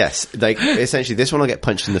 They are, yes, like, essentially this one will get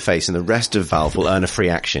punched in the face and the rest of Valve will earn a free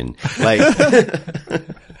action. Like,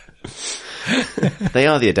 they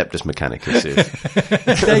are the Adeptus Mechanicus of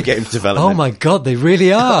game development. Oh my god, they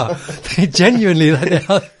really are. They genuinely, they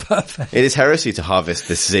are perfect. It is heresy to harvest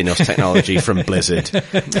this Xenos technology from Blizzard.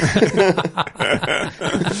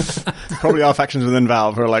 Probably our factions within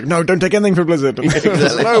Valve who are like, no, don't take anything from Blizzard.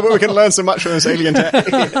 Exactly. No, but we can learn so much from this alien tech.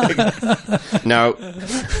 No.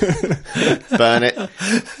 Burn it.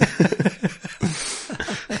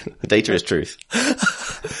 The data is truth.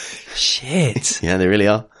 Shit. Yeah, they really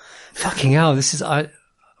are. Fucking hell, this is, my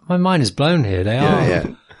mind is blown here. They are. Yeah.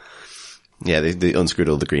 Yeah, they unscrewed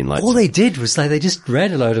all the green lights. All they did was like, they just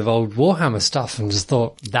read a load of old Warhammer stuff and just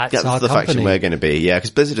thought, that's our the company. faction we're going to be. Yeah,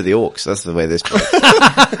 because Blizzard are the orcs. That's the way this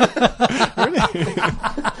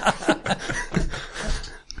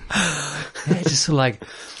Yeah, just sort of like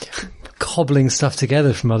cobbling stuff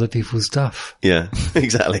together from other people's stuff. Yeah,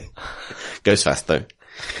 exactly. Goes fast though.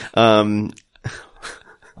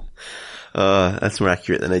 That's more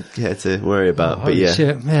accurate than I had to worry about. But Holy yeah.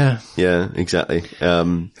 shit, yeah. Yeah, exactly.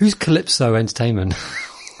 Who's Calypso Entertainment?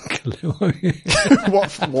 What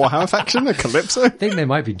Warhammer faction? A Calypso? I think they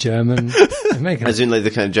might be German. As in like the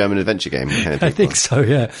kind of German adventure game kind of I think so,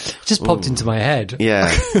 yeah. It just popped into my head. Yeah.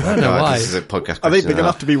 I don't know why. This is a podcast. Are they big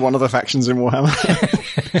enough to be one of the factions in Warhammer?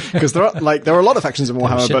 Because there are a lot of factions in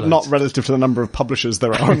Warhammer, but not relative to the number of publishers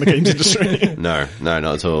there are in the games industry. No, not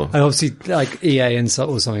at all. And obviously, like EA or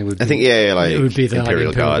something would be. I think like it would be the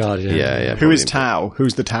Imperial Guard. Yeah. Who is Tau?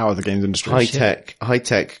 Who's the Tau of the games industry? High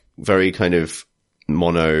tech, very kind of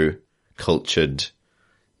mono-cultured,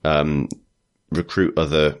 recruit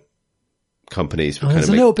other companies. There's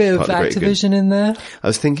a little bit of Activision in there. I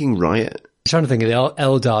was thinking Riot. I'm trying to think of the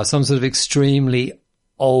Eldar, some sort of extremely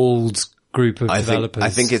old group of developers. I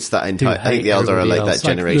think it's that entire. I think the Eldar are like that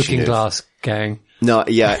generation. Looking Glass gang. No,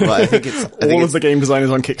 yeah, well, I think it's all of the game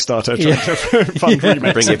designers on Kickstarter trying to fund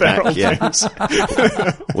remakes. Bring it back, yeah.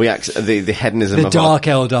 The hedonism of Dark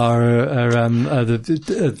Eldar are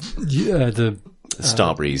the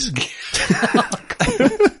Starbreeze.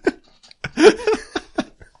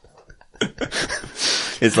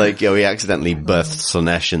 It's like, we accidentally birthed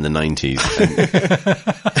Slaanesh in the 90s.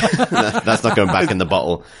 That's not going back in the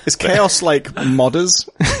bottle. Is Chaos like modders?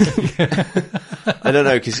 I don't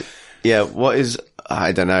know, because, what is,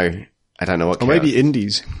 I don't know what Or maybe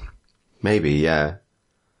indies. Maybe, yeah.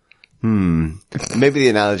 Maybe the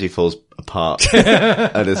analogy falls apart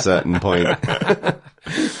at a certain point.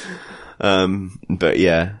 But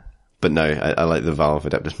yeah. But no, I like the Valve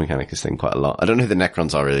Adeptus Mechanicus thing quite a lot. I don't know who the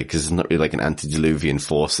Necrons are really, because it's not really like an antediluvian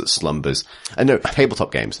force that slumbers. I know,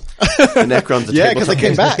 tabletop games. The Necrons are yeah, because they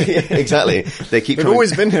came back. Exactly. They've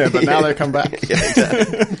always been here, but now they've come back. Yeah,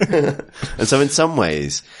 exactly. And so in some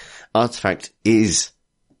ways, Artifact is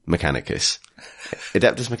Mechanicus.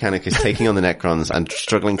 Adeptus Mechanicus taking on the Necrons and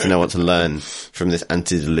struggling to know what to learn from this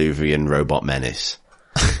antediluvian robot menace.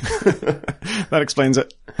 That explains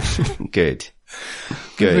it. Good.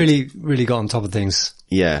 Really, really got on top of things.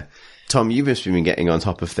 Yeah. Tom, you've been getting on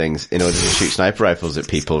top of things in order to shoot sniper rifles at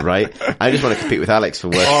people, right? I just want to compete with Alex for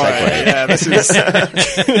worst segue. Right, yeah,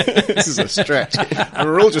 this is a stretch. And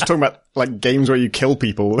we're all just talking about like games where you kill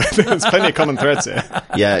people. There's plenty of common threads here.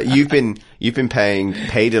 Yeah, you've been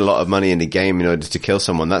paid a lot of money in the game in order to kill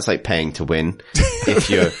someone. That's like paying to win. If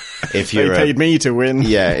you're They paid me to win.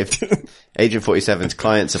 Yeah, Agent 47's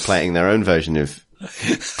clients are playing their own version of...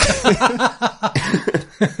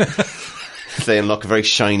 They unlock a very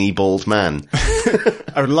shiny, bald man.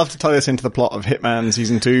 I would love to tie this into the plot of Hitman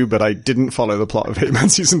Season 2, but I didn't follow the plot of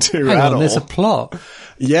Hitman Season 2 at all. There's a plot.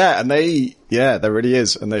 Yeah, and there really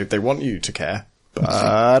is. And they want you to care, but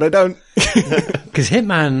I don't. Because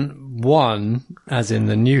Hitman 1, as in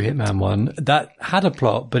the new Hitman 1, that had a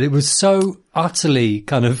plot, but it was so utterly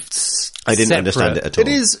kind of I didn't understand it at all. It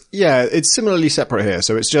is, yeah, it's similarly separate here.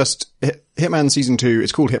 So it's just Hitman Season 2.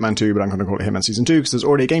 It's called Hitman 2, but I'm going to call it Hitman Season 2 because there's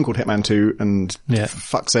already a game called Hitman 2, and for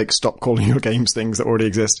fuck's sake, stop calling your games things that already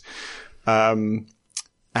exist. And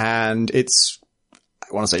it's,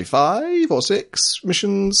 I want to say 5 or 6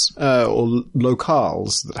 missions, or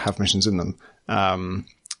locales that have missions in them.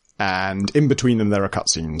 And in between them there are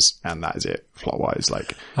cutscenes, and that is it, plot-wise.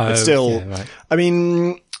 Like, it's still, yeah, right. I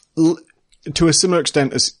mean, to a similar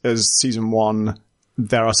extent as Season 1,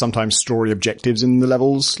 there are sometimes story objectives in the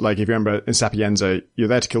levels. Like, if you remember in Sapienza, you're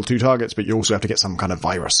there to kill 2 targets, but you also have to get some kind of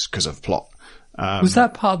virus because of plot. Was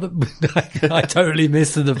that part of the, I totally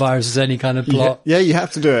missed that the virus was any kind of plot. Yeah, you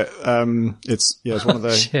have to do it. It's one of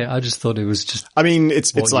the... Shit, I just thought it was just... I mean,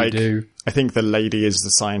 it's like, I think the lady is the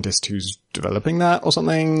scientist who's developing that or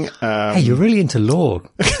something. Hey, you're really into lore.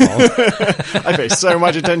 I pay so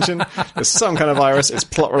much attention. There's some kind of virus. It's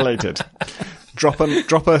plot related. Drop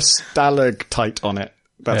a stalactite on it.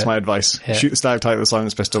 That's my advice. Yeah. Shoot the stalactite with a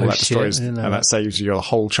silenced pistol. That destroys, and that saves you a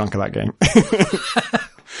whole chunk of that game.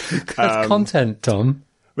 Good content, Tom.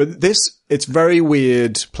 But it's very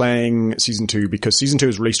weird playing Season 2 because Season 2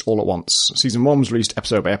 is released all at once. Season 1 was released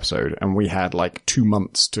episode by episode, and we had like 2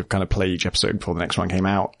 months to kind of play each episode before the next one came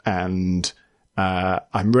out. And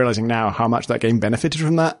I'm realizing now how much that game benefited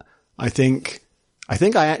from that. I think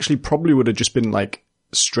I actually probably would have just been like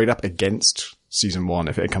straight up against Season 1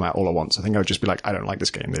 if it had come out all at once. I think I would just be like, I don't like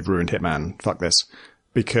this game. They've ruined Hitman. Fuck this.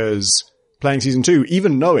 Because playing Season 2,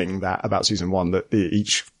 even knowing that about Season 1, that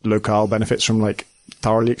each locale benefits from like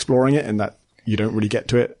thoroughly exploring it and that you don't really get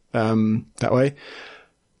to it that way.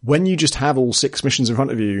 When you just have all 6 missions in front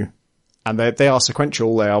of you, and they are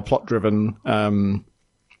sequential, they are plot driven, and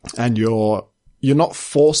you're not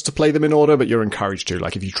forced to play them in order, but you're encouraged to.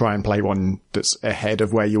 Like, if you try and play one that's ahead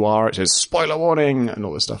of where you are, it says spoiler warning and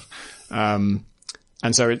all this stuff. And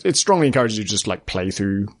so it strongly encourages you to just like play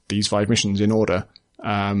through these 5 missions in order.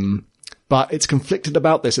 But it's conflicted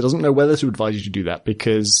about this. It doesn't know whether to advise you to do that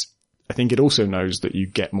because I think it also knows that you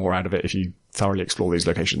get more out of it if you thoroughly explore these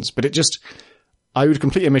locations. But I would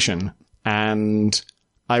complete a mission and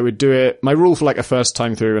I would do it. My rule for like a first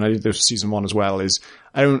time through, and I did this for Season 1 as well, is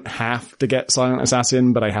I don't have to get Silent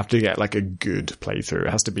Assassin, but I have to get like a good playthrough.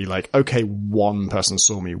 It has to be like, okay, one person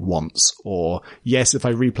saw me once, or yes, if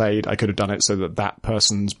I replayed, I could have done it so that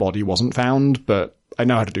person's body wasn't found, but I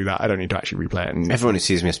know how to do that. I don't need to actually replay it. And everyone who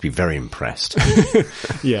sees me has to be very impressed.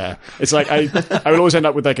 Yeah. It's like, I would always end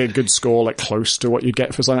up with like a good score, like close to what you'd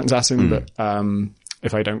get for Silent Assassin. But,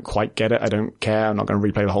 if I don't quite get it, I don't care. I'm not going to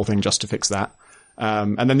replay the whole thing just to fix that.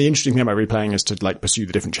 And then the interesting thing about replaying is to like pursue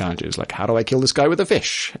the different challenges. Like, how do I kill this guy with a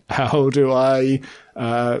fish? How do I,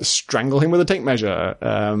 strangle him with a tape measure?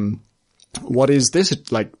 What is this?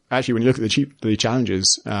 Like, actually, when you look at the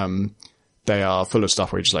challenges, they are full of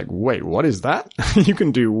stuff where you're just like, wait, what is that? You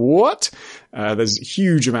can do what? There's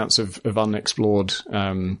huge amounts of unexplored,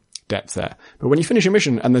 depth there. But when you finish a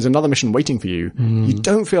mission and there's another mission waiting for you, you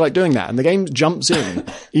don't feel like doing that. And the game jumps in,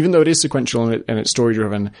 even though it is sequential and it's story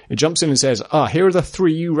driven, it jumps in and says, here are the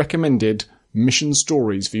 3 recommended mission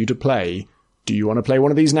stories for you to play. Do you want to play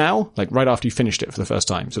one of these now? Like right after you finished it for the first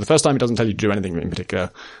time. So the first time it doesn't tell you to do anything in particular.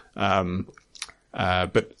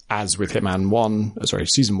 But as with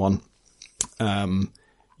Season 1,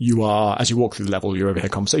 you are, as you walk through the level, you overhear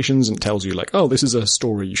conversations and it tells you like, oh, this is a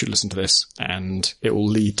story, you should listen to this, and it will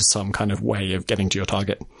lead to some kind of way of getting to your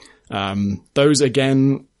target. Those,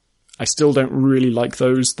 again, I still don't really like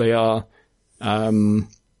those. They are, they're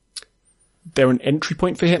an entry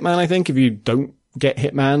point for Hitman, I think. If you don't get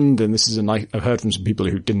Hitman, then this is I've heard from some people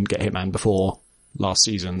who didn't get Hitman before last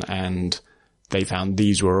season, and they found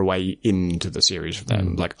these were a way into the series for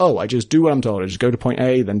them. Like, oh, I just do what I'm told. I just go to point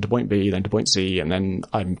A, then to point B, then to point C, and then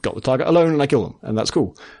I've got the target alone and I kill them. And that's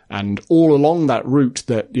cool. And all along that route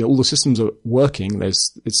that, all the systems are working,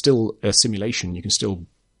 it's still a simulation. You can still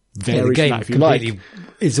vary from that if you like.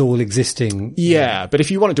 Is all existing. Yeah, but if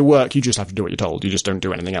you want it to work, you just have to do what you're told. You just don't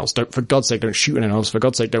do anything else. For God's sake, don't shoot anyone else. For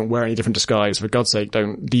God's sake, don't wear any different disguise. For God's sake,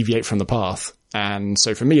 don't deviate from the path. And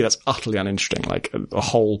so for me, that's utterly uninteresting. Like, the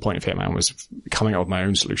whole point of Hitman was coming up with my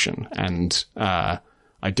own solution. And, I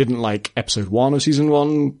didn't like episode 1 of Season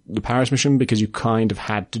 1, the Paris mission, because you kind of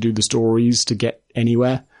had to do the stories to get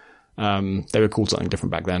anywhere. They were called something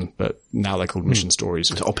different back then, but now they're called mission stories.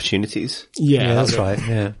 So opportunities? Yeah, that's right.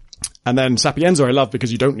 Yeah. And then Sapienza I love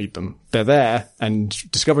because you don't need them. They're there, and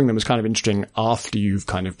discovering them is kind of interesting after you've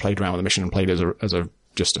kind of played around with the mission and played as a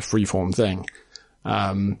just a freeform thing.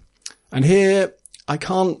 And here, I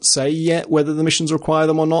can't say yet whether the missions require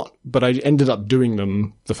them or not, but I ended up doing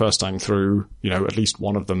them the first time through, at least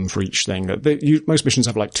one of them for each thing. Most missions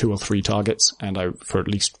have like 2 or 3 targets, and for at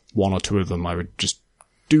least 1 or 2 of them, I would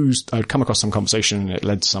come across some conversation and it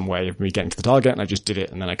led to some way of me getting to the target, and I just did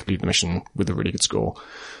it, and then I completed the mission with a really good score.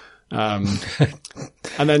 And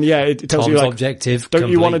then, it tells you like, objective don't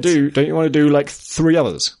you want to do like 3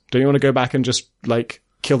 others? Don't you want to go back and just like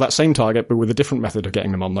kill that same target, but with a different method of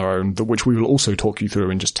getting them on their own, which we will also talk you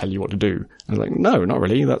through and just tell you what to do? And I was like, no, not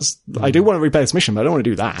really. I do want to replay this mission, but I don't want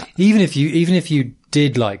to do that. Even if you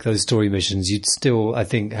did like those story missions, you'd still, I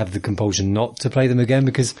think, have the compulsion not to play them again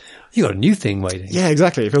because you got a new thing waiting. Yeah,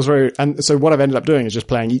 exactly. It feels and so what I've ended up doing is just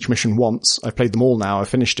playing each mission once. I've played them all now. I've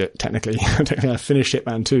finished it, technically. I finished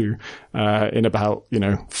Hitman 2, in about,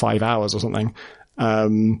 5 hours or something.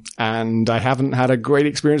 And I haven't had a great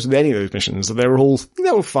experience with any of those missions. They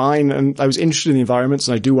were fine, and I was interested in the environments,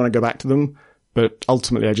 and I do want to go back to them, but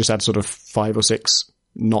ultimately I just had sort of 5 or 6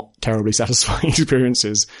 not terribly satisfying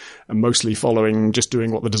experiences, and mostly just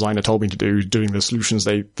doing what the designer told me to do, doing the solutions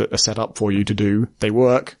that are set up for you to do. They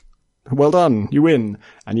work. Well done, you win.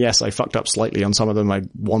 And yes, I fucked up slightly on some of them.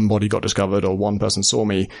 One body got discovered or one person saw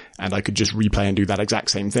me, and I could just replay and do that exact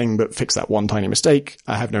same thing, but fix that one tiny mistake.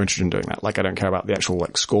 I have no interest in doing that. Like, I don't care about the actual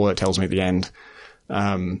score it tells me at the end.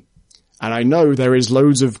 And I know there is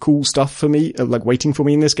loads of cool stuff for me, waiting for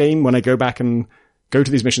me in this game when I go back and go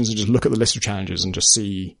to these missions and just look at the list of challenges and just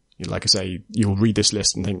see, like I say, you'll read this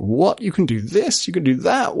list and think, what? You can do this? You can do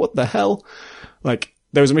that? What the hell? Like,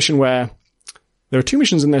 there was a mission where there are 2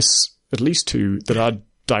 missions in this, at least 2, that are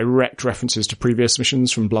direct references to previous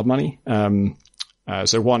missions from Blood Money.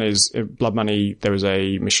 So one is Blood Money. There was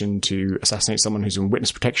a mission to assassinate someone who's in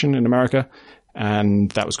witness protection in America,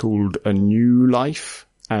 and that was called A New Life.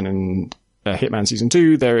 And in Hitman Season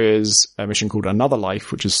 2, there is a mission called Another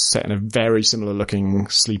Life, which is set in a very similar looking,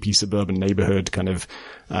 sleepy suburban neighborhood, kind of,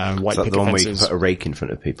 white picket fences. Is that the one where you put a rake in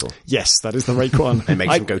front of people? Yes, that is the rake one. It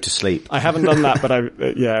makes them go to sleep. I haven't done that, but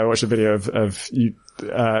I watched a video of you.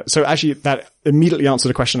 So actually that immediately answered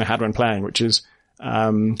a question I had when playing, which is,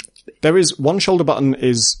 there is one shoulder button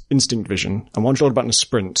is instinct vision and one shoulder button is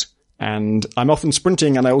sprint. And I'm often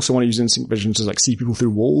sprinting, and I also want to use instinct vision to see people through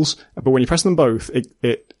walls. But when you press them both,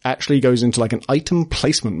 it actually goes into an item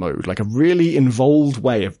placement mode, like a really involved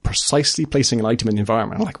way of precisely placing an item in the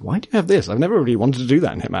environment. I'm like, why do you have this? I've never really wanted to do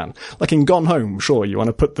that in Hitman. Like in Gone Home, sure, you want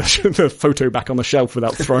to put the photo back on the shelf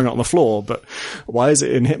without throwing it on the floor, but why is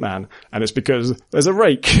it in Hitman? And it's because there's a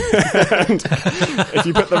rake. And if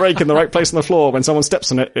you put the rake in the right place on the floor, when someone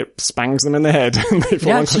steps on it, it spangs them in the head. And they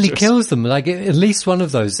fall actually kills them. Like at least one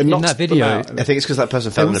of those in that video. I think it's because that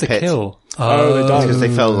person fell in a pit. Kill. Oh, it does. Because they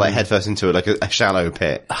fell headfirst into it, a shallow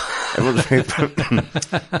pit. Everyone's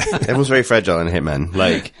very fragile in Hitman.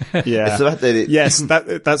 Yeah. It's the fact that yes,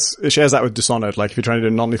 it shares that with Dishonored. Like if you're trying to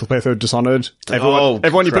do a non-lethal playthrough of Dishonored,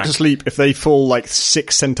 everyone you put to sleep, if they fall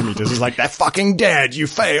 6 centimeters, it's like, they're fucking dead. You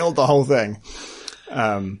failed the whole thing.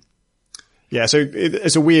 Yeah, so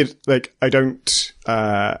it's a weird,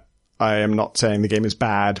 I am not saying the game is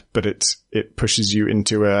bad, but it pushes you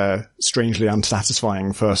into a strangely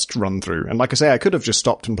unsatisfying first run through. And like I say, I could have just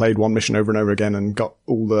stopped and played one mission over and over again and got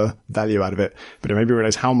all the value out of it. But it made me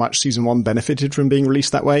realize how much Season 1 benefited from being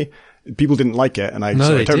released that way. People didn't like it, and I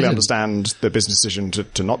totally understand the business decision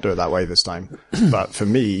to not do it that way this time. But for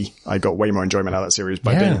me, I got way more enjoyment out of that series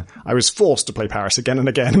by doing. I was forced to play Paris again and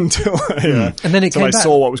again until and then I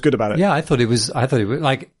saw what was good about it. Yeah, I thought it was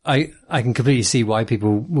like I can completely see why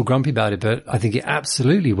people were grumpy about it, but I think it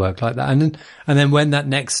absolutely worked like that. And then when that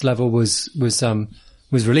next level was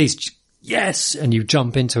released, yes, and you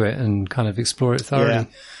jump into it and kind of explore it thoroughly. Yeah.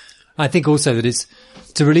 I think also that it's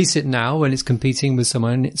to release it now when it's competing with so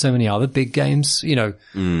many other big games,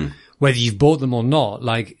 whether you've bought them or not,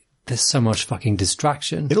 there's so much fucking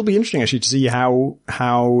distraction. It'll be interesting actually to see how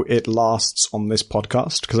it lasts on this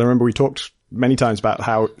podcast, because I remember we talked many times about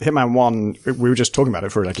how Hitman 1, we were just talking about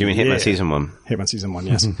it for You mean Hitman Season 1? Hitman Season 1,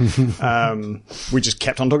 yes. We just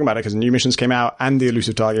kept on talking about it because new missions came out and the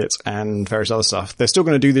elusive targets and various other stuff. They're still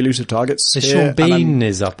going to do the elusive targets. Sean Bean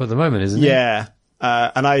is up at the moment, isn't he? Yeah.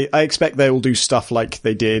 And I expect they will do stuff like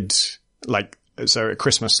they did, so at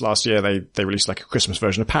Christmas last year, they released a Christmas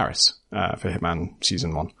version of Paris, for Hitman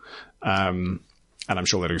Season 1. And I'm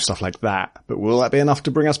sure they'll do stuff like that. But will that be enough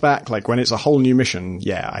to bring us back? When it's a whole new mission,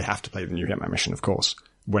 yeah, I have to play the new Hitman mission, of course.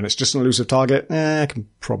 when it's just an elusive target, I can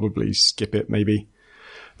probably skip it maybe.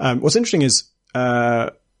 What's interesting is,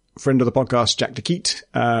 friend of the podcast, Jack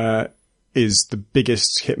DeKeat, is the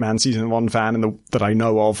biggest Hitman Season 1 fan that I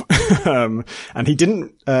know of. And he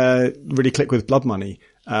didn't, really click with Blood Money.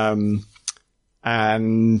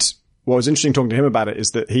 And what was interesting talking to him about it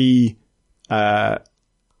is that he,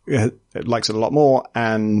 likes it a lot more,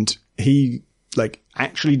 and he, like,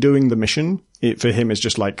 actually doing the mission, for him is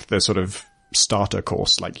just like the sort of starter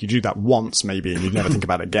course. Like, you do that once maybe and you never think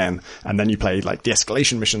about it again, and then you play like the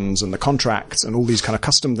escalation missions and the contracts and all these kind of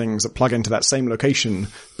custom things that plug into that same location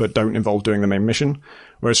but don't involve doing the main mission.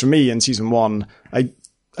 Whereas for me in Season 1, I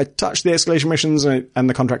touched the escalation missions and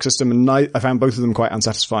the contract system, and I found both of them quite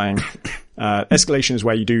unsatisfying. Escalation is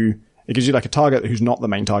where it gives you like a target who's not the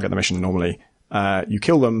main target of the mission normally. You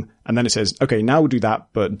kill them, and then it says, okay, now do that,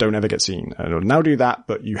 but don't ever get seen. Or now do that,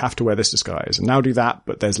 but you have to wear this disguise. And now do that,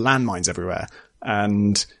 but there's landmines everywhere.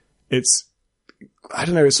 And it's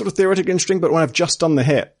sort of theoretically interesting, but when I've just done the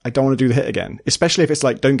hit, I don't want to do the hit again. Especially if it's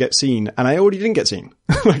like, don't get seen. And I already didn't get seen.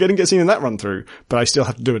 Like, I didn't get seen in that run through, but I still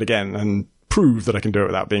have to do it again and prove that I can do it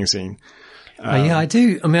without being seen. Yeah, I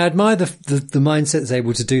do. I mean, I admire the mindset that's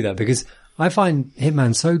able to do that, because I find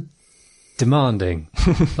Hitman so demanding,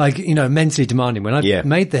 like, mentally demanding. When I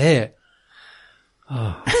made the hit,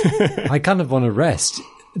 I kind of want to rest.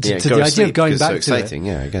 To the idea of going back to it.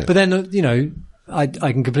 Yeah, I get it. But then, I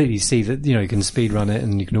can completely see that, you can speed run it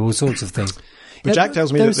and you can do all sorts of things. But Jack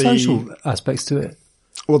tells me there's that social aspects to it.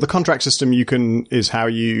 Well, the contract system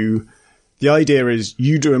the idea is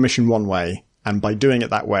you do a mission one way, and by doing it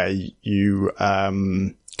that way, you,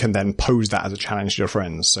 can then pose that as a challenge to your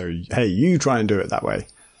friends. So, hey, you try and do it that way.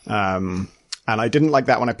 And I didn't like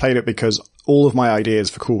that when I played it, because all of my ideas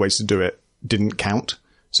for cool ways to do it didn't count.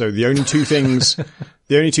 So the only two things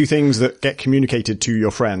that get communicated to your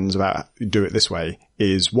friends about do it this way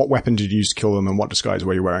is what weapon did you use to kill them and what disguise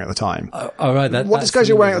were you wearing at the time. All right. What disguise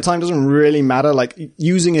you're wearing at the time doesn't really matter. Like,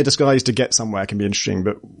 using a disguise to get somewhere can be interesting,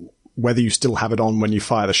 but whether you still have it on when you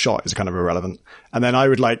fire the shot is kind of irrelevant. And then I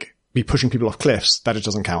would be pushing people off cliffs. That it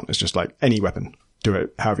doesn't count. It's just like any weapon. Do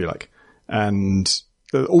it however you like. And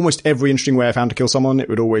almost every interesting way I found to kill someone, it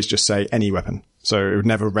would always just say any weapon. So it would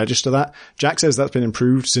never register that. Jack says that's been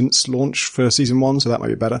improved since launch for Season 1, so that might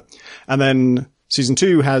be better. And then Season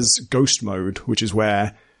 2 has Ghost Mode, which is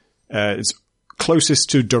where it's closest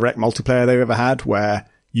to direct multiplayer they've ever had, where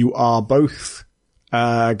you are both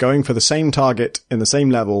going for the same target in the same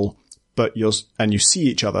level, but you see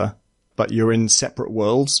each other, but you're in separate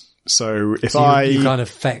worlds. So you kind of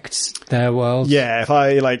affect their world. Yeah, if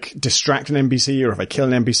I distract an NPC or if I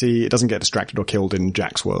kill an NPC, it doesn't get distracted or killed in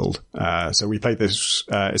Jack's world. So we played this,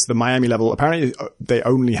 it's the Miami level. Apparently they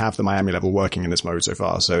only have the Miami level working in this mode so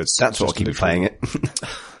far. So that's what keeps playing it.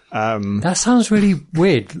 That sounds really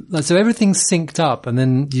weird. So everything's synced up, and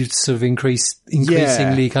then you sort of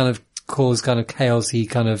increasingly kind of cause kind of chaosy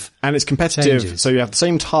kind of, and it's competitive. Changes. So you have the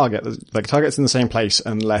same target, like target's in the same place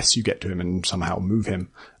unless you get to him and somehow move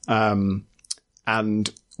him. And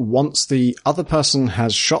once the other person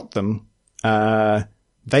has shot them,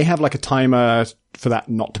 they have like a timer for that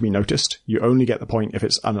not to be noticed. You only get the point if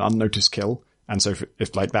it's an unnoticed kill. And so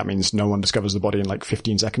if that means no one discovers the body in like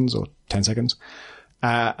 15 seconds or 10 seconds.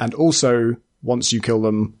 And also once you kill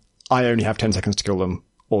them, I only have 10 seconds to kill them,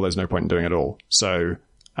 or there's no point in doing it at all. So,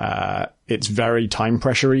 it's very time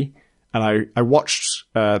pressury. And I watched,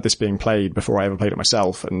 this being played before I ever played it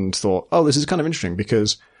myself and thought, oh, this is kind of interesting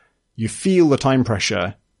because you feel the time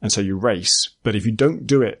pressure and so you race. But if you don't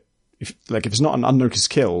do it, if it's not an unnoticed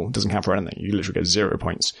kill, it doesn't count for anything. You literally get 0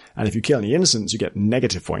 points. And if you kill any innocents, you get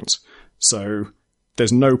negative points. So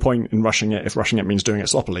there's no point in rushing it. If rushing it means doing it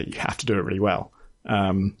sloppily, you have to do it really well.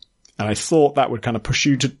 And I thought that would kind of push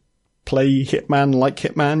you to play Hitman like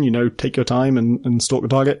Hitman, take your time and stalk the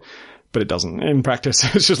target. But it doesn't. In practice,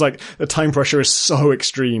 it's just like the time pressure is so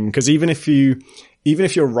extreme. Because even if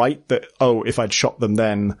you're right that, if I'd shot them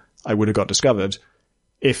then, I would have got discovered.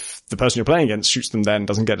 If the person you're playing against shoots them then,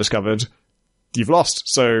 doesn't get discovered, you've lost.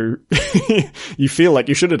 So you feel like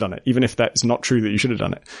you should have done it, even if that's not true that you should have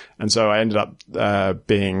done it. And so I ended up,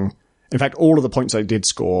 in fact, all of the points I did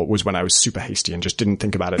score was when I was super hasty and just didn't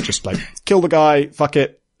think about it. Just kill the guy, fuck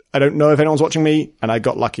it. I don't know if anyone's watching me. And I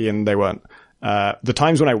got lucky and they weren't. The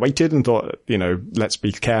times when I waited and thought, let's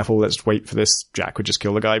be careful, let's wait for this, Jack would just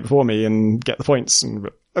kill the guy before me and get the points.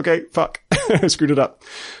 And okay, fuck, I screwed it up.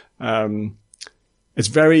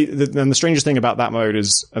 It's and the strangest thing about that mode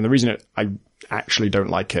is, and the reason I actually don't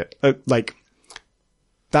like it,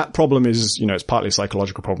 that problem is, it's partly a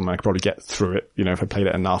psychological problem. I could probably get through it. If I played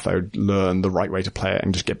it enough, I would learn the right way to play it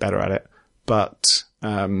and just get better at it. but,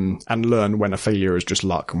 and learn when a failure is just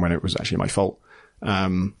luck and when it was actually my fault.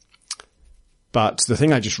 But the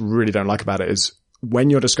thing I just really don't like about it is when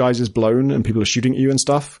your disguise is blown and people are shooting at you and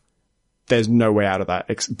stuff, there's no way out of that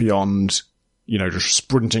beyond, just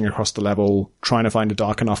sprinting across the level, trying to find a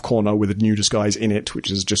dark enough corner with a new disguise in it,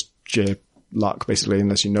 which is just sheer luck, basically,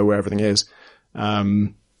 unless you know where everything is.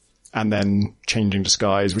 And then changing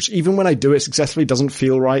disguise, which even when I do it successfully doesn't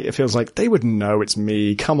feel right. It feels like they would know it's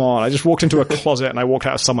me. Come on. I just walked into a closet and I walked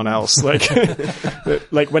out of someone else.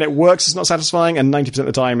 Like when it works, it's not satisfying. And 90% of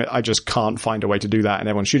the time, I just can't find a way to do that. And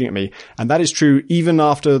everyone's shooting at me. And that is true even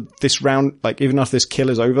after this round, even after this kill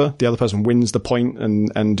is over, the other person wins the point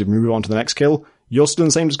and move on to the next kill. You're still in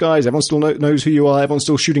the same disguise. Everyone still knows who you are. Everyone's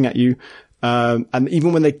still shooting at you. And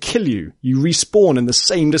even when they kill you, you respawn in the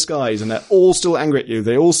same disguise and they're all still angry at you.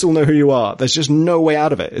 They all still know who you are. There's just no way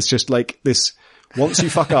out of it. It's just like this, once you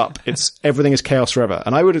fuck up, everything is chaos forever.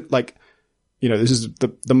 And I would this is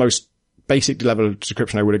the most basic level of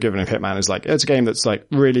description I would have given of Hitman is like, it's a game that's like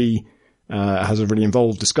really, has a really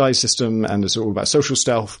involved disguise system and it's all about social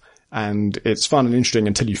stealth and it's fun and interesting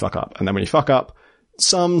until you fuck up. And then when you fuck up,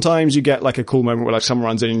 sometimes you get like a cool moment where like someone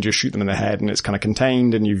runs in and you just shoot them in the head and it's kind of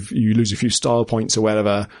contained and you lose a few style points or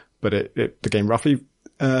whatever, but the game roughly,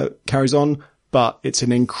 carries on, but it's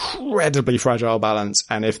an incredibly fragile balance.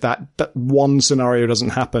 And if that one scenario doesn't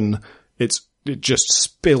happen, it just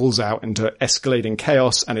spills out into escalating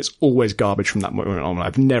chaos and it's always garbage from that moment on.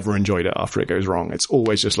 I've never enjoyed it after it goes wrong. It's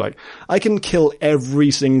always just like, I can kill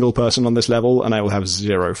every single person on this level and I will have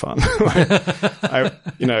zero fun.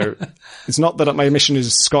 It's not that my mission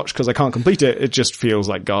is scotched because I can't complete it. It just feels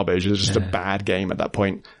like garbage. It's just a bad game at that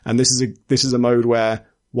point. And this is a mode where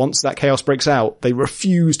once that chaos breaks out, they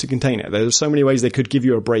refuse to contain it. There's so many ways they could give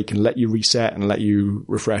you a break and let you reset and let you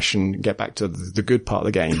refresh and get back to the good part of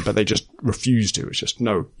the game, but they just refuse to. It's just,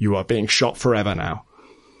 no, you are being shot forever now.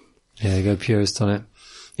 Yeah, they go purist on it.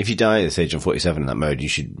 If you die at Agent 47 in that mode, you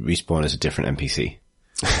should respawn as a different NPC.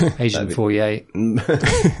 Agent 48.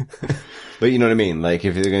 But you know what I mean? Like,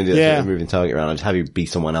 if they're going to do that, moving target around, I'd have you be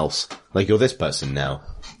someone else. Like, you're this person now.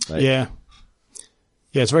 Like, yeah,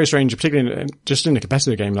 it's very strange, particularly just in a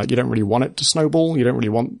competitive game. Like, you don't really want it to snowball. You don't really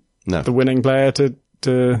want the winning player to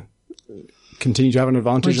continue to have an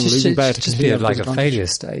advantage and the losing player to continue to have like an a failure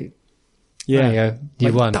state. Yeah. There you go.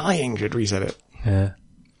 You won. Dying should reset it. Yeah.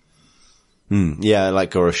 Yeah,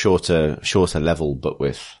 like, or a shorter level, but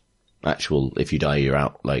with actual, if you die, you're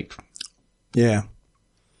out. Like, yeah.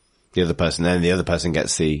 The other person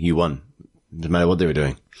gets the, you won. Doesn't matter what they were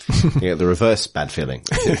doing. You get the reverse bad feeling.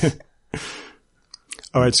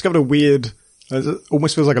 Oh, I discovered a weird, it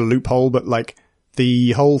almost feels like a loophole, but like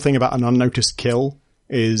the whole thing about an unnoticed kill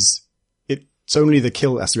is it's only the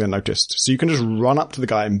kill that has to be unnoticed. So you can just run up to the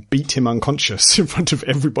guy and beat him unconscious in front of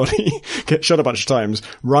everybody, get shot a bunch of times,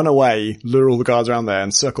 run away, lure all the guards around there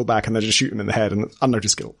and circle back and then just shoot him in the head and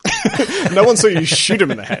unnoticed kill. No one saw you shoot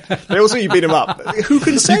him in the head. They all saw you beat him up. Who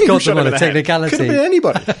can say who shot him in the technicality. Head? Could have been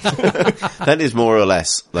anybody. That is more or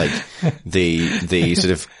less like the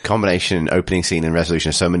sort of combination opening scene and resolution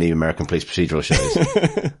of so many American police procedural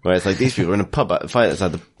shows. Where it's like these people are in a fight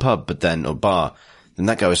outside the pub, or bar. Then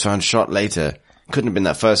that guy was found shot later. Couldn't have been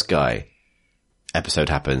that first guy. Episode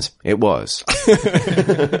happens. It was.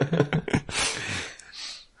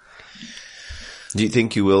 Do you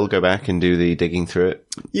think you will go back and do the digging through it?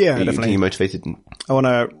 Yeah, definitely. Are you motivated? I want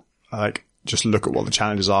to just look at what the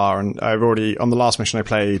challenges are, and I've already on the last mission I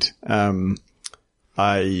played.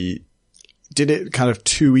 I did it kind of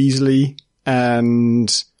too easily,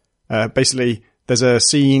 and basically there's a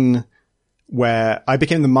scene where I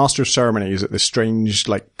became the master of ceremonies at this strange,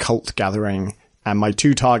 like, cult gathering, and my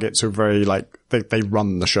two targets are very, like, they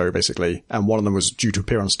run the show, basically, and one of them was due to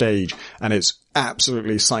appear on stage, and it's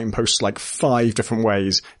absolutely signposts, like, 5 different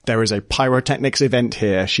ways. There is a pyrotechnics event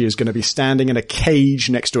here. She is going to be standing in a cage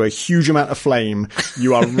next to a huge amount of flame.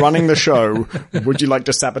 You are running the show. Would you like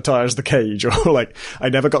to sabotage the cage? Or, like, I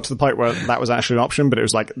never got to the point where that was actually an option, but it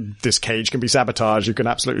was like, this cage can be sabotaged. You can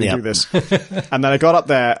absolutely do this. And then I got up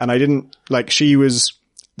there, and I didn't, like,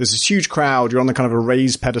 there's this huge crowd. You're on the kind of a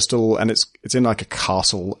raised pedestal, and it's in like a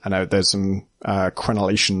castle. And there's some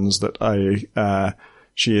crenellations that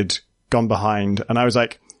she had gone behind. And I was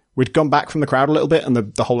like, we'd gone back from the crowd a little bit, and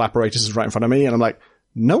the whole apparatus is right in front of me. And I'm like,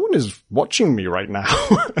 no one is watching me right now.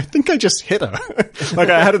 I think I just hit her. Like,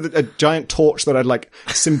 I had a giant torch that I'd like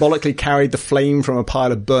symbolically carried the flame from a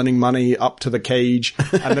pile of burning money up to the cage.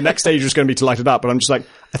 And the next stage was going to be to light it up. But I'm just like,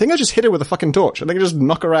 I think I just hit her with a fucking torch. I think I just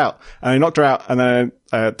knock her out. And I knocked her out. And then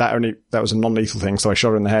that was a non-lethal thing, so I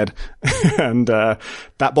shot her in the head. And,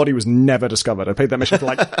 that body was never discovered. I played that mission for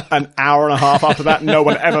like an hour and a half after that. No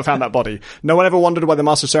one ever found that body. No one ever wondered why the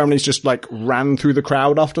Master of Ceremonies just like ran through the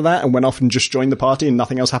crowd after that and went off and just joined the party and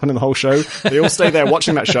nothing else happened in the whole show. They all stayed there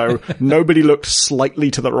watching that show. Nobody looked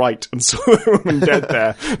slightly to the right and saw the woman dead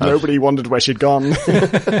there. Nobody wondered where she'd gone. I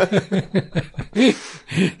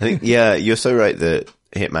think, yeah, you're so right that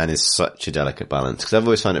Hitman is such a delicate balance, because I've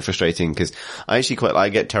always found it frustrating, because I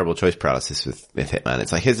get terrible choice paralysis with Hitman.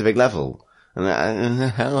 It's like, here's the big level.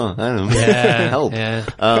 And help. Yeah.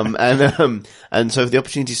 And so the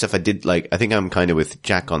opportunity stuff I did, like, I think I'm kind of with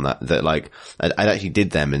Jack on that like, I actually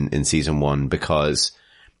did them in season 1 because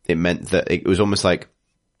it meant that it was almost like,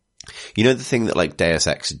 you know, the thing that like Deus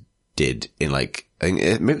Ex did in like, I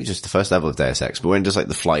think maybe just the first level of Deus Ex, but when just like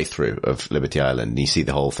the fly through of Liberty Island and you see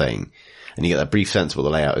the whole thing and you get that brief sense of what the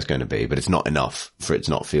layout is going to be, but it's not enough for it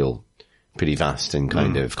to not feel pretty vast and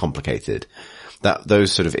kind of complicated.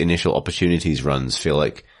 Those sort of initial opportunities runs feel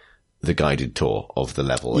like the guided tour of the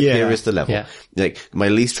level. Like, here is the level. Yeah. Like, my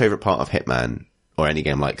least favorite part of Hitman, or any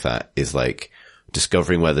game like that, is like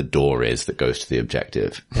discovering where the door is that goes to the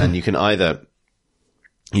objective. And you can either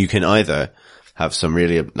have some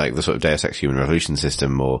really, like the sort of Deus Ex Human Revolution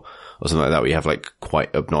system or something like that, where you have like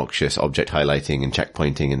quite obnoxious object highlighting and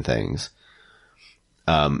checkpointing and things.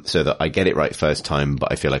 So that I get it right first time,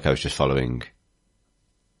 but I feel like I was just following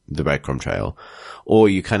the breadcrumb trail. Or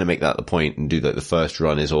you kind of make that the point and do that the first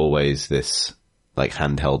run is always this like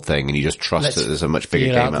handheld thing and you just trust that there's a much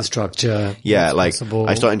bigger game. The structure. Yeah, like possible.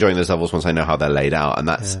 I start enjoying those levels once I know how they're laid out, and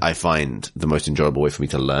that's I find the most enjoyable way for me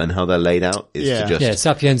to learn how they're laid out is to just... Yeah,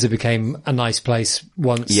 Sapienza became a nice place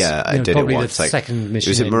once. Yeah, I did probably it once. The second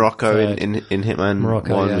mission. Was it Morocco in Hitman?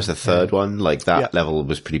 Morocco, 1 was the third one. Like that level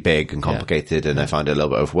was pretty big and complicated and I found it a little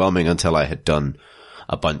bit overwhelming until I had done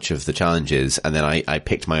a bunch of the challenges, and then I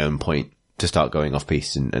picked my own point to start going off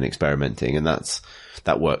piste and experimenting, and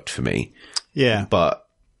that worked for me. Yeah. But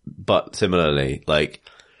similarly, like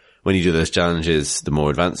when you do those challenges, the more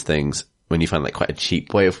advanced things, when you find like quite a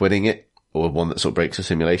cheap way of winning it, or one that sort of breaks the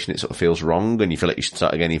simulation, it sort of feels wrong and you feel like you should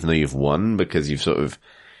start again even though you've won because you've sort of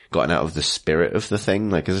gotten out of the spirit of the thing.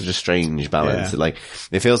 Like it's such a strange balance. Like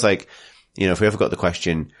it feels like, you know, if we ever got the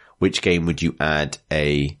question, which game would you add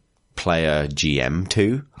a player GM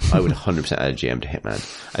to? I would 100% add a GM to Hitman.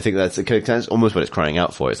 I think that's almost what it's crying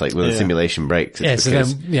out for. It's like when the simulation breaks. It's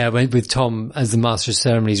with Tom as the Master of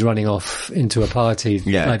Ceremonies running off into a party,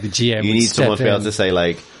 like the GM, you need someone to be able to say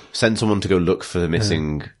like, send someone to go look for the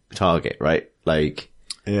missing target, right? Like,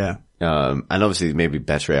 and obviously maybe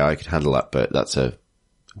better AI could handle that, but that's a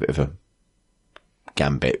bit of a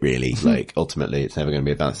gambit, really. Like ultimately, it's never going to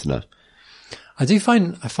be advanced enough. I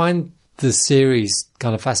find the series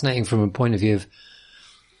kind of fascinating from a point of view of,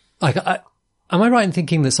 like, am I right in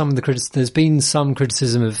thinking that there's been some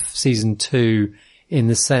criticism of season 2 in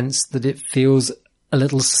the sense that it feels a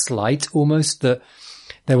little slight almost, that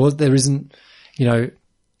there isn't, you know,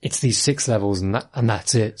 it's these 6 levels and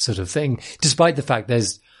that's it sort of thing, despite the fact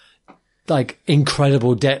there's like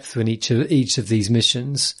incredible depth in each of these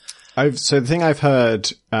missions. So the thing I've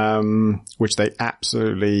heard, which they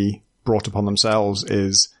absolutely brought upon themselves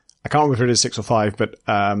is, I can't remember if it is 6 or 5, but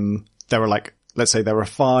there were like, let's say there were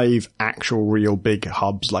 5 actual real big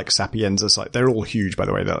hubs like Sapienza. They're all huge, by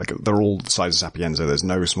the way. They're all the size of Sapienza. There's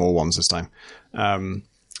no small ones this time.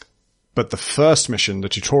 But the first mission, the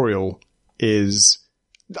tutorial, is,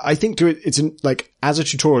 I think as a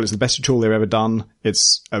tutorial, it's the best tutorial they've ever done.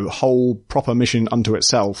 It's a whole proper mission unto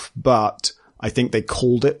itself, but I think they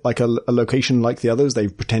called it like a location like the others. They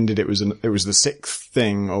pretended it was the 6th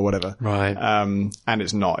thing or whatever. Right. And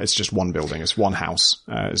it's not. It's just one building. It's one house.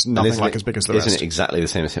 It's nothing like as big as the rest. Isn't it exactly the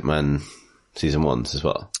same as Hitman season 1s as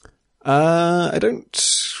well? I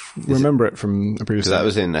don't remember it from a previous. Because that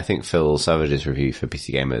was in, I think, Phil Savage's review for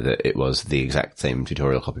PC Gamer, that it was the exact same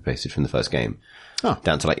tutorial copy pasted from the first game. Oh.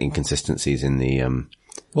 Down to like inconsistencies in the,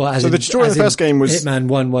 so the tutorial in the first game was Hitman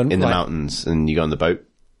 1 in the mountains, and you go on the boat.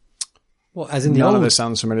 Well, as in the None old of this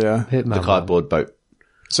sounds familiar. Hitman the cardboard boat.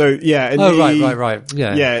 So yeah. Right.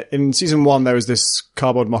 Yeah. Yeah. In season 1, there was this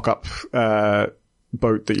cardboard mock-up,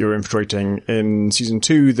 boat that you're infiltrating. In season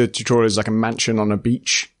 2, the tutorial is like a mansion on a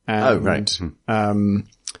beach. And,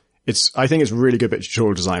 I think it's really good bit of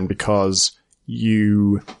tutorial design because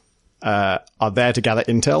you, are there to gather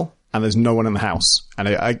intel. And there's no one in the house. And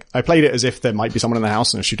I played it as if there might be someone in the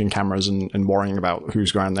house and they're shooting cameras and worrying about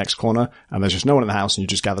who's going around the next corner. And there's just no one in the house and you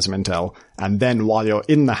just gather some intel. And then while you're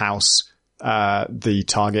in the house, the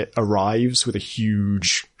target arrives with a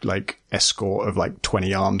huge, like, escort of like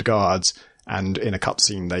 20 armed guards. And in a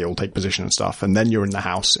cutscene, they all take position and stuff. And then you're in the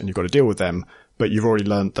house and you've got to deal with them. but you've already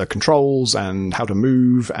learned the controls and how to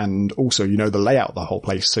move, and also you know the layout of the whole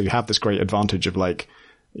place. So you have this great advantage of like,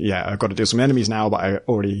 yeah, I've got to deal with some enemies now, but I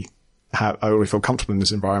already feel comfortable in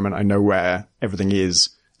this environment. I know where everything is.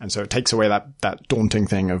 And so it takes away that daunting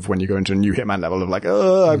thing of when you go into a new Hitman level of like,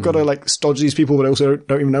 oh, I've got to like stodge these people, but also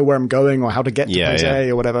don't even know where I'm going or how to get to place A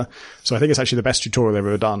or whatever. So I think it's actually the best tutorial they've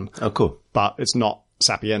ever done. Oh, cool. But it's not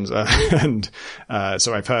Sapienza. And,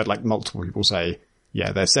 so I've heard like multiple people say,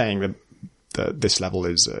 yeah, they're saying that this level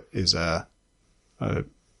is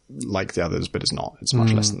like the others, but it's not. It's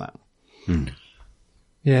much less than that.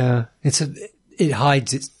 Yeah. It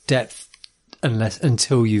hides its depth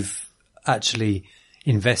until you've actually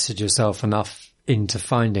invested yourself enough into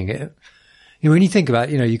finding it. You know, when you think about,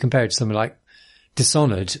 you know, you compare it to something like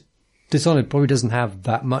Dishonored probably doesn't have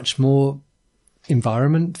that much more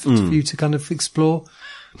environment for you to kind of explore.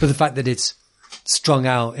 But the fact that it's strung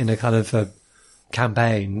out in a kind of a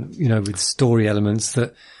campaign, you know, with story elements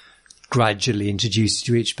that gradually introduce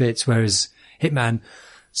you to each bit, whereas Hitman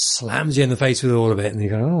slams you in the face with all of it and you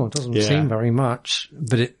go, oh, it doesn't seem very much.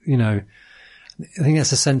 But it, you know, I think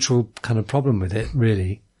that's a central kind of problem with it,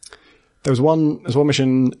 really. There's one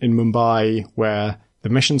mission in Mumbai where the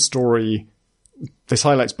mission story, this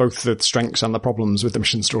highlights both the strengths and the problems with the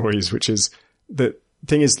mission stories, which is the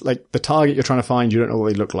thing is like the target you're trying to find, you don't know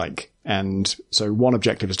what they look like. And so one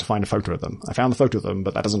objective is to find a photo of them. I found the photo of them,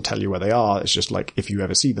 but that doesn't tell you where they are. It's just like, if you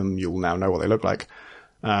ever see them, you'll now know what they look like.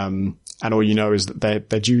 And all you know is that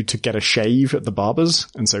they're due to get a shave at the barber's.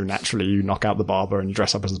 And so naturally you knock out the barber and you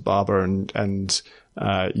dress up as the barber and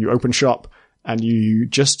you open shop and you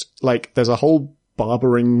just like, there's a whole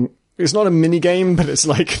barbering. It's not a mini game, but it's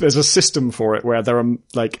like there's a system for it where there are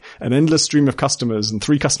like an endless stream of customers and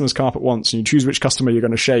 3 customers come up at once and you choose which customer you're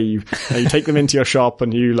going to shave and you take them into your shop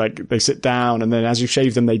and you like, they sit down and then as you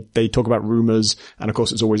shave them, they talk about rumors. And of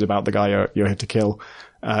course it's always about the guy you're here to kill.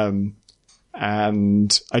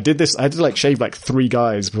 And I did to like shave like 3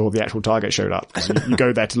 guys before the actual target showed up. So you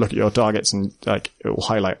go there to look at your targets and like it will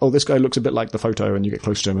highlight, oh, this guy looks a bit like the photo, and you get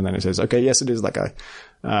close to him and then it says, okay, yes, it is that guy.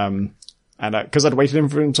 And cause I'd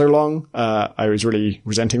waited for him so long, I was really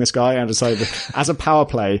resenting this guy and I decided that as a power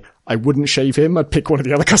play, I wouldn't shave him. I'd pick one of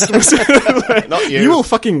the other customers. Like, not you. You will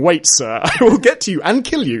fucking wait, sir. I will get to you and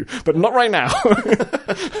kill you, but not right now.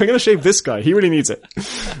 I'm going to shave this guy. He really needs it.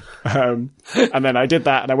 And then I did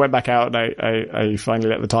that and I went back out and I finally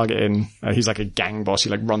let the target in. He's like a gang boss. He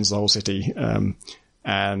like runs the whole city. Did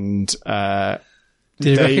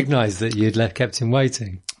he recognize that you'd kept him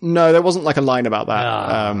waiting? No, there wasn't like a line about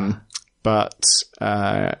that. But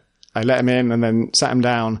I let him in and then sat him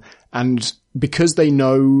down, and because they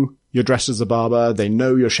know you're dressed as a barber, they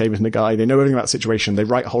know you're shaving the guy, they know everything about the situation, they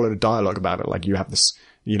write a whole lot of dialogue about it. Like you have this,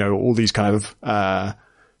 you know, all these kind of,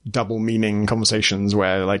 double meaning conversations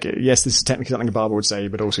where like, yes, this is technically something a barber would say,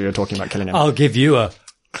 but also you're talking about killing him. I'll give you a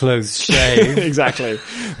close shave. Exactly.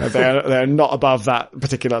 They're not above that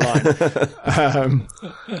particular line.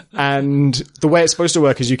 And the way it's supposed to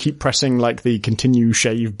work is you keep pressing like the continue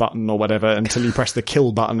shave button or whatever until you press the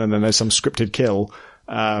kill button and then there's some scripted kill.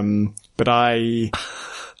 But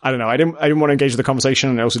I don't know. I didn't want to engage with the conversation,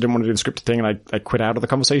 and I also didn't want to do the scripted thing, and I quit out of the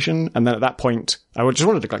conversation. And then at that point, I just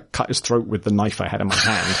wanted to like cut his throat with the knife I had in my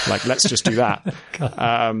hand. Like, let's just do that.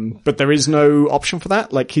 But there is no option for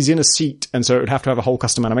that. Like, he's in a seat, and so it would have to have a whole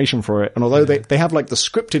custom animation for it. And although they have like the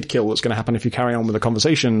scripted kill that's going to happen if you carry on with the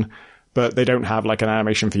conversation, but they don't have like an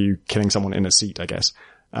animation for you killing someone in a seat, I guess.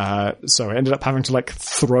 So I ended up having to like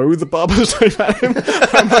throw the barber's knife at him.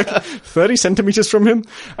 I'm like 30 centimeters from him.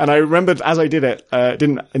 And I remembered as I did it, it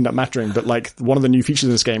didn't end up mattering, but like one of the new features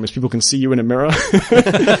in this game is people can see you in a mirror.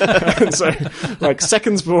 And so like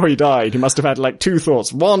seconds before he died, he must have had like 2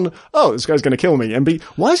 thoughts. 1, oh, this guy's going to kill me. And B,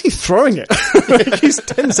 why is he throwing it? Like, he's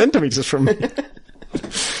 10 centimeters from me.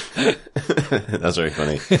 That's very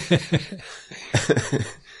funny.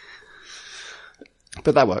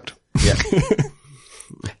 But that worked. Yeah.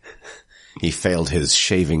 He failed his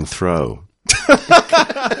shaving throw.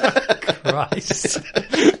 Christ.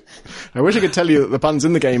 I wish I could tell you that the puns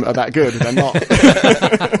in the game are that good. They're not.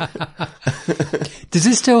 Does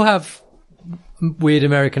it still have weird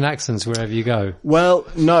American accents wherever you go? Well,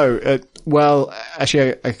 no. Well,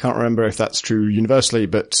 actually, I can't remember if that's true universally,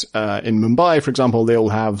 but in Mumbai, for example, they all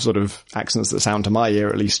have sort of accents that sound to my ear,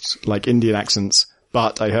 at least like Indian accents.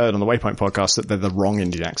 But I heard on the Waypoint podcast that they're the wrong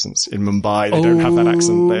Indian accents. In Mumbai, they don't have that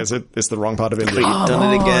accent. It's the wrong part of India. You've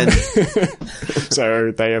done it again.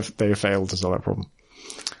 So they have failed to solve that problem.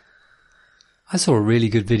 I saw a really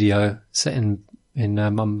good video set in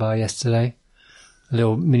Mumbai yesterday. A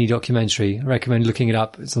little mini documentary. I recommend looking it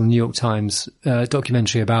up. It's on the New York Times,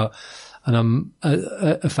 documentary about, and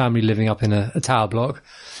a family living up in a tower block,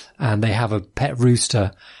 and they have a pet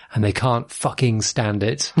rooster, and they can't fucking stand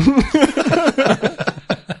it.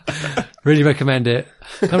 Really recommend it.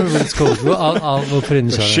 Can't remember what it's called. We'll put it in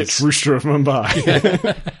the show Shit notes. rooster of Mumbai.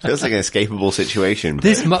 Feels like an escapable situation.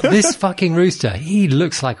 This fucking rooster, he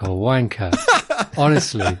looks like a wanker.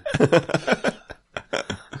 Honestly.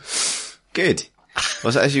 Good.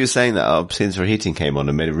 Well, so as you were saying that, our Sins for Heating came on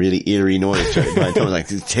and made a really eerie noise during my time.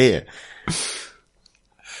 Like, it's here.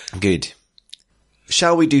 Good.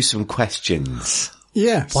 Shall we do some questions?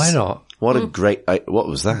 Yes. Why not? What a great... what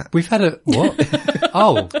was that? We've had what?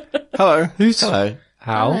 Oh. Hello. Hello.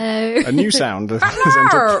 How? A new sound has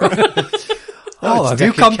entered. Oh, have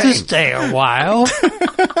you come to stay a while?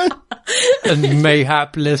 And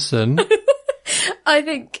mayhap listen. I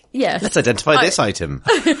think, yes. Let's identify this item.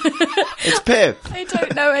 It's Pip. I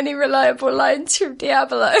don't know any reliable lines from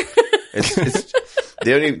Diablo. It's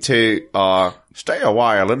the only two are stay a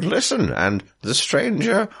while and listen, and the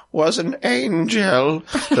stranger was an angel.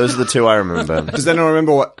 Those are the two I remember. Does anyone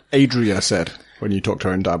remember what Adria said when you talked to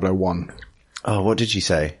her in Diablo 1? Oh, what did she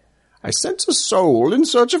say? I sense a soul in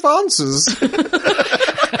search of answers.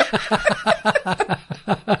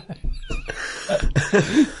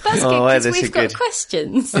 That's good, because we've got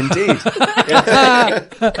questions. Indeed.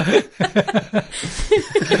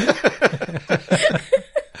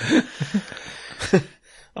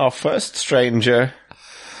 Our first stranger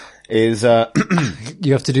is...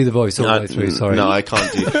 You have to do the voice all the way through, sorry. No, I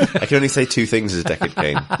can't do... I can only say two things as Deckard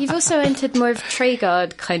Cain. You've also entered more of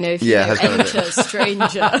Treyguard kind of, enter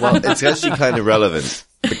stranger. Well, it's actually kind of relevant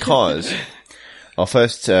because our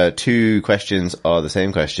first two questions are the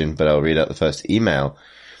same question, but I'll read out the first email,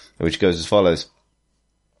 which goes as follows.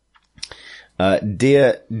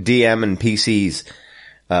 Dear DM and PCs,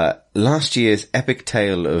 last year's epic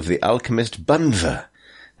tale of the alchemist Bunva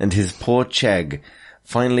and his poor Chegg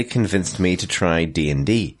finally convinced me to try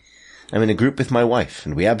D&D. I'm in a group with my wife,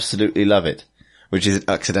 and we absolutely love it. Which is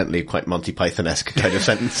accidentally quite Monty Python-esque kind of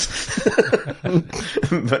sentence.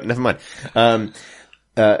 But never mind.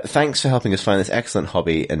 Thanks for helping us find this excellent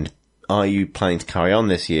hobby, and are you planning to carry on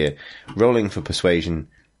this year? Rolling for Persuasion,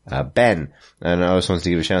 Ben. And I also wanted to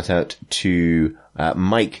give a shout out to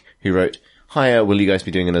Mike, who wrote, Hiya, will you guys be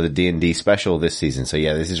doing another D&D special this season? So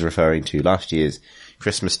yeah, this is referring to last year's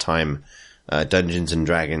Christmas time Dungeons and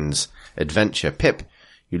Dragons adventure. Pip,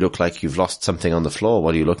 you look like you've lost something on the floor.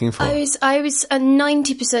 What are you looking for? I was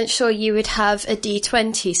 90% sure you would have a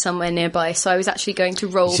D20 somewhere nearby, so I was actually going to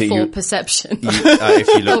roll for perception. If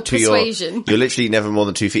you look or to persuasion. you're literally never more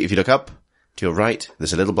than 2 feet. If you look up to your right,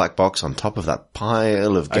 there's a little black box on top of that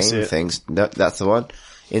pile of game things. No, that's the one.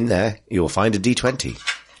 In there, you'll find a D20.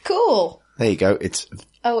 Cool. There you go. It's...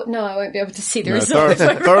 Oh, no, I won't be able to see the Throw result.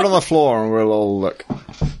 it on the floor and we'll all look.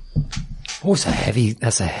 Oh, that's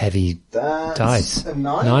a heavy dice. A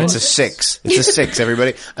 9? 9? It's a 6. It's a 6,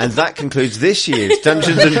 everybody. And that concludes this year's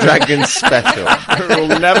Dungeons and Dragons special.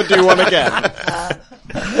 We'll never do one again.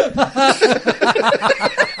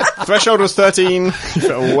 Threshold was 13. You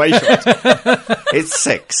fell way short. It's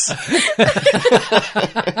 6.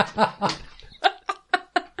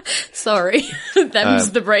 Sorry. Them's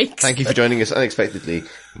the breaks. Thank you for joining us unexpectedly,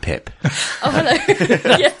 Pip. Oh, hello.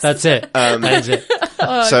 Yes. That's it. That is it.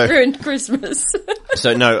 Oh, So- I ruined Christmas.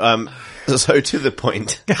 So no, so to the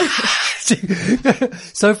point.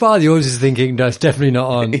 So far, the audience is thinking, no, it's definitely not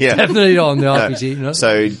on. Yeah. Definitely not on the RPG. No.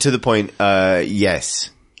 So to the point, yes.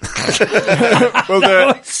 We'll do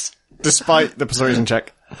it. Despite the persuasion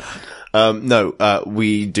check. No,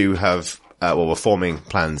 we do have, we're forming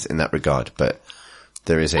plans in that regard, but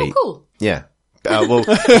there is Oh, cool. yeah. Well,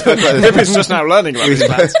 Pip is just now learning about these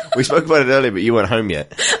plans. we spoke about it earlier, but you weren't home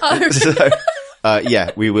yet. So, yeah,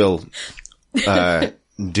 we will,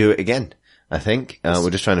 do it again, I think. We're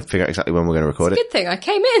just trying to figure out exactly when we're going to record it. Good thing I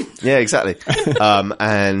came in. Yeah, exactly.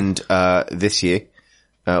 And this year,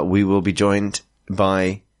 we will be joined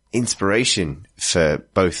by inspiration for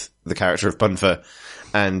both the character of Bunfa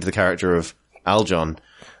and the character of Aljon,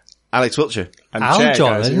 Alex Wiltshire. And Aljon, check,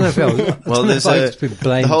 I didn't know if I was, Well, there's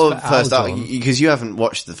the whole first arc, because you haven't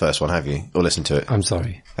watched the first one, have you? Or listened to it? I'm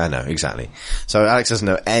sorry. I know, exactly. So Alex doesn't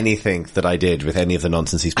know anything that I did with any of the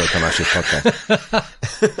nonsense he spoke on last year's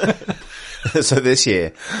podcast. So this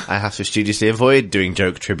year, I have to studiously avoid doing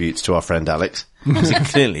joke tributes to our friend Alex, because he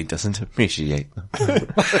clearly doesn't appreciate them.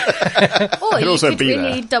 Or you also could be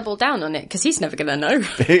really there. double down on it, because he's never going to know.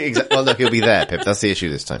 Exactly. Well, no, he'll be there, Pip. That's the issue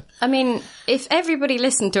this time. I mean, if everybody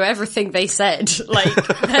listened to everything they said, like,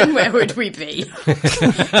 then where would we be?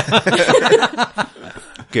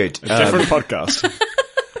 Good. Different podcast.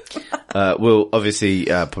 We'll obviously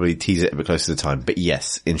probably tease it a bit closer to the time. But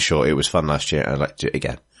yes, in short, it was fun last year and I'd like to do it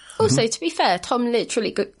again. Also, to be fair, Tom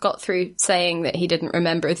literally got through saying that he didn't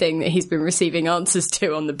remember a thing that he's been receiving answers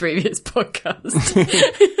to on the previous podcast.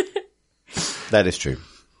 That is true.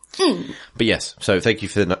 But yes, so thank you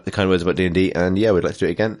for the kind words about D&D, and yeah, we'd like to do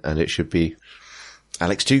it again, and it should be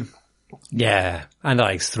Alex 2. Yeah, and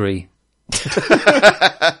Alex 3.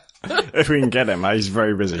 If we can get him, he's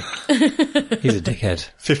very busy. He's a dickhead.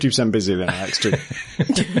 50% busier than Alex 2.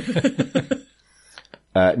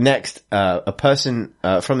 Next, a person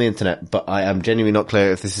from the internet, but I am genuinely not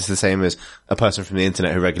clear if this is the same as a person from the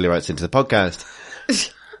internet who regularly writes into the podcast,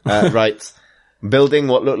 writes, building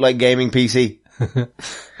what looked like gaming PC.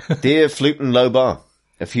 Dear Flute and Low Bar,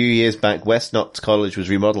 a few years back, West Notts College was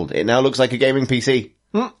remodeled. It now looks like a gaming PC.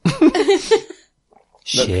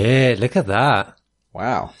 Shit, look at that.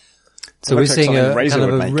 Wow. So we're seeing a kind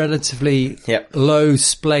of a relatively low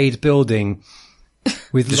splayed building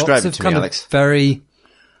with lots of kind of very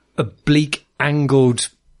oblique angled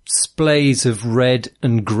splays of red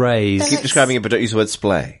and greys. Keep describing it, but don't use the word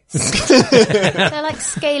splay. They're like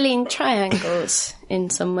scalene triangles in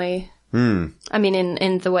some way. I mean,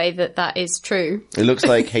 in the way that is true. It looks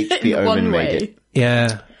like HP Omen made it.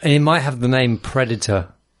 Yeah, and it might have the name Predator.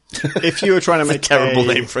 If you were trying to make a terrible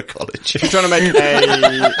name for a college. If you're trying to make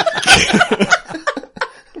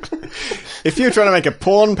if you're trying to make a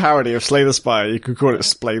porn parody of Slay the Spire, you could call it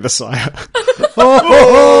Splay the Sire.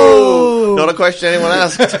 Not a question anyone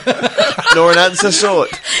asked, nor an answer sought.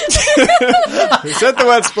 We said the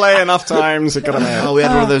word splay enough times, it got him out. Oh, we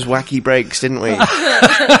had one of those wacky breaks, didn't we?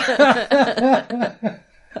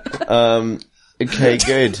 Okay,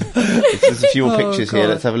 good. There's a few more pictures here.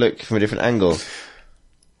 Let's have a look from a different angle.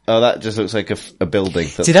 Oh, that just looks like a building.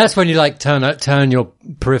 See, that's when you like turn your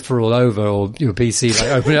peripheral over or your PC, like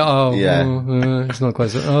open it. Oh, yeah. It's not quite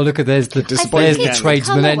so. Oh, look at there's the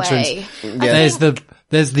tradesman entrance. Yeah.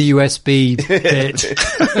 There's the USB bit.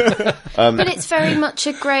 But it's very much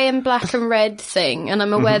a grey and black and red thing, and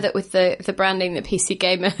I'm aware that with the branding that PC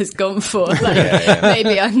Gamer has gone for,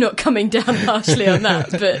 maybe I'm not coming down harshly on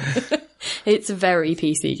that, but it's very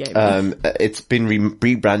PC Gamer. It's been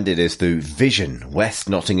rebranded as the Vision West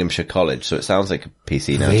Nottinghamshire College, so it sounds like a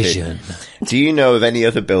PC now Vision. Too. Do you know of any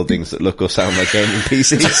other buildings that look or sound like gaming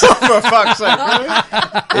PCs? Oh, for fuck's sake, really?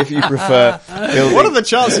 If you prefer buildings... What are the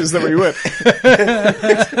chances that we would?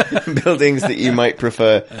 Buildings that you might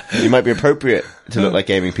prefer, you might be appropriate to look like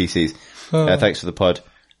gaming PCs. Thanks for the pod.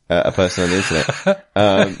 A person on the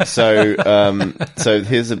internet. So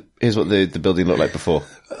here's what the building looked like before.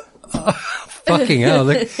 Fucking hell.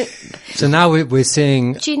 Look. So now we're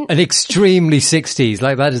seeing an extremely 60s,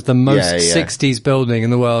 like that is the most 60s building in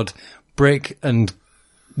the world. Brick and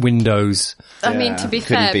windows. I mean, to be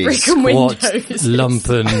fair, brick and windows.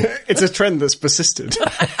 Lumpen. It's a trend that's persisted.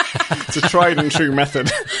 It's a tried and true method.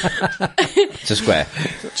 It's a square.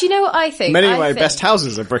 Do you know what I think? Many of my best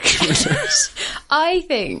houses are brick and windows. I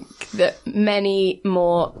think that many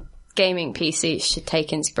more gaming PCs should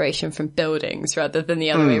take inspiration from buildings rather than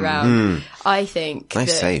the other way around. I think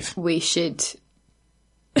we should...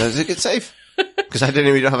 That's a good save. Because I don't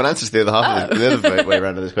have an answer to the other half of the other way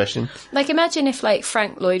around of this question. Like, imagine if, like,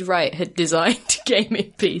 Frank Lloyd Wright had designed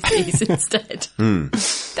gaming PCs instead.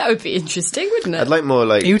 That would be interesting, wouldn't it? I'd like more,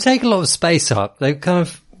 like... He would take a lot of space up. They kind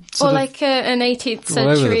of... Or like an 18th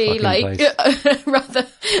century, like, rather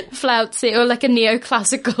flouncy, or like a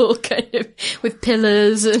neoclassical kind of, with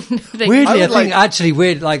pillars and things. Weirdly, I think actually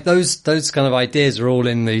weird, like those kind of ideas are all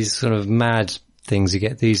in these sort of mad things you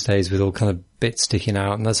get these days with all kind of bits sticking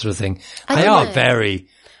out and that sort of thing. They are very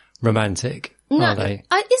romantic, aren't they? Isn't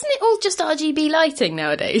it all just RGB lighting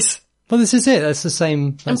nowadays? Well, this is it. That's the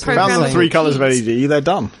same. Found the 3 colours of LED, they're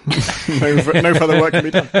done. No further work can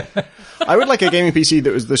be done. I would like a gaming PC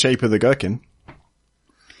that was the shape of the gherkin.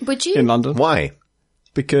 Would you? In London. Why?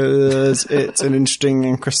 Because it's an interesting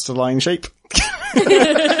and crystalline shape.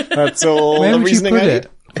 That's all the reasoning I need.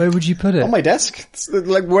 Where would you put it? On my desk. It's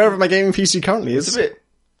like wherever my gaming PC currently is. It's a bit,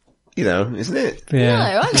 isn't it? Yeah.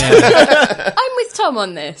 No, I'm with Tom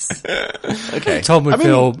on this. Okay. Tom would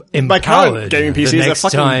feel empowered. My current gaming PC is a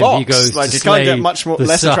fucking box. He goes like, it can't get much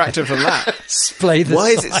less attractive than that. Why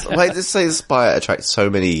does Slay the Spire attract so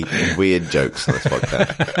many weird jokes on this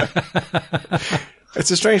podcast?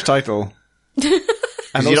 It's a strange title.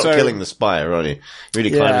 And you're not killing the spire, are you? You're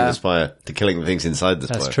really climbing the spire to killing the things inside the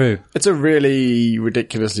spire. That's true. It's a really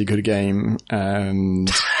ridiculously good game,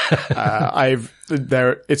 and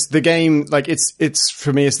it's the game, like, it's,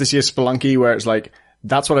 for me, it's this year's Spelunky, where it's like,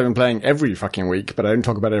 that's what I've been playing every fucking week, but I don't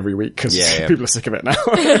talk about it every week, because people are sick of it now.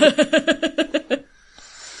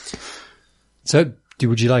 So,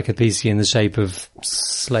 would you like a PC in the shape of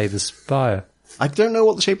Slay the Spire? I don't know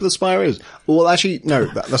what the shape of the spire is. Well, actually, no,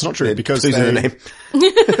 that's not true because Clues in the name.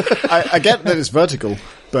 I get that it's vertical,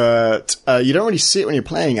 but you don't really see it when you're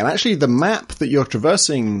playing. And actually, the map that you're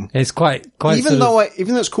traversing, It's quite even though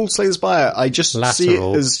it's called Slay the Spire, I just see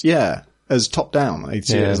lateral. it as top down. I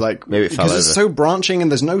see it as like Maybe it fell because it's over. so branching and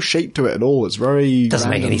there's no shape to it at all. It's very doesn't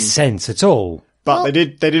make random. any sense at all. But they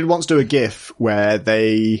did once do a GIF where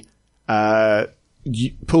they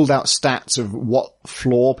pulled out stats of what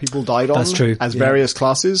floor people died on That's true, as yeah. various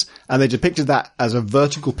classes, and they depicted that as a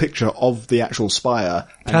vertical picture of the actual spire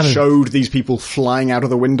and Canon. showed these people flying out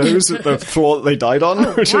of the windows at the floor that they died on,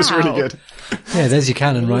 which was really good. Yeah, there's your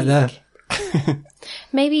cannon right there.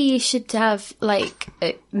 Maybe you should have, like,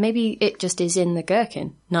 maybe it just is in the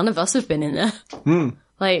gherkin. None of us have been in there.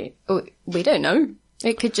 Like, we don't know.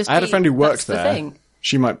 It could just I had a friend who worked that's the there. thing.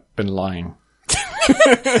 She might have been lying. Or,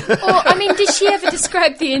 I mean, did she ever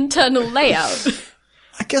describe the internal layout?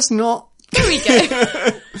 I guess not. There we go.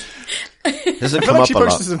 Does it I feel come like up she a lot?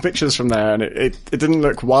 posted some pictures from there, and it didn't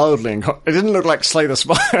look wildly. It didn't look like Slay the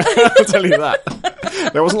Spire. I'll tell you that.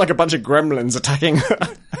 There wasn't like a bunch of gremlins attacking her.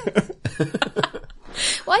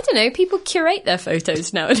 Well, I don't know. People curate their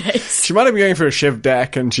photos nowadays. She might have been going for a Shiv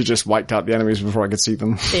deck, and she just wiped out the enemies before I could see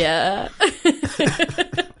them. Yeah.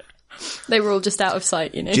 They were all just out of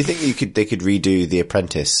sight, you know. Do you think they could redo The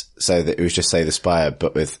Apprentice so that it was just Slay the Spire,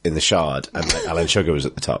 but in the Shard, and like, Alan Sugar was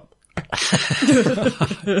at the top?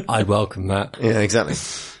 I'd welcome that. Yeah, exactly.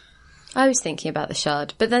 I was thinking about the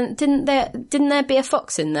Shard, but then didn't there be a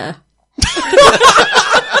fox in there?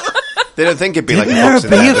 They don't think it'd be like a There fox in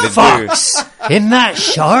be there, a but it fox in that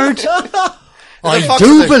shard? I fox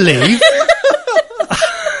do in believe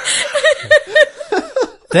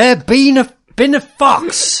there been a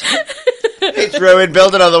fox. It's ruined,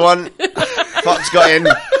 build another one. Fox got in.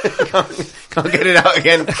 Can't get it out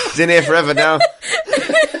again. It's in here forever now.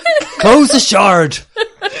 Close the shard.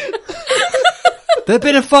 There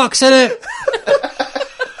been a fox in it.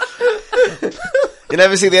 You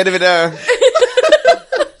never see the end of it now.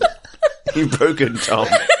 You've broken, Tom.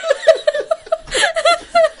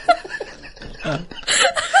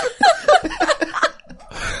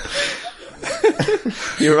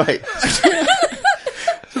 You're right.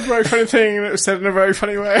 It's a very funny thing, and it was said in a very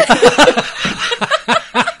funny way.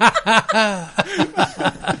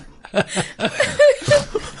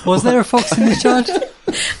 Was there a fox in the shard?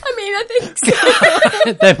 I mean, I think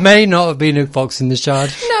so. There may not have been a fox in the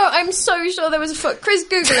shard. No, I'm so sure there was a fox. Chris,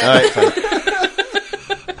 Google it. All right, fine.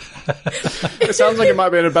 It sounds like it might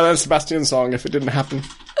be in a Belle and Sebastian song if it didn't happen.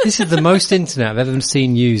 This is the most internet I've ever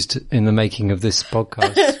seen used in the making of this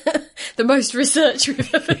podcast. The most research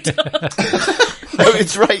we've ever done. No,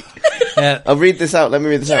 it's right. Yeah. I'll read this out. Let me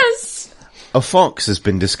read this out. Yes. A fox has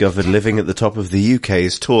been discovered living at the top of the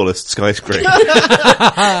UK's tallest skyscraper.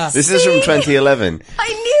 This is from 2011. I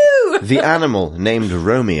knew. The animal, named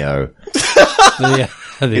Romeo, The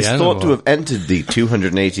is animal. thought to have entered the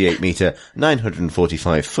 288-metre,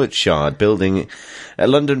 945-foot shard building at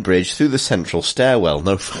London Bridge through the central stairwell.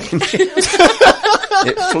 No fucking shit.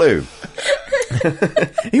 It flew.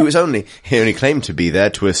 He only claimed to be there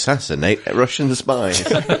to assassinate Russian spies.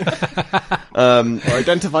 Or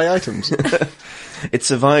identify items. It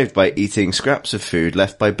survived by eating scraps of food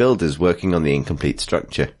left by builders working on the incomplete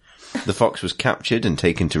structure. The fox was captured and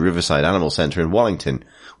taken to Riverside Animal Centre in Wallington,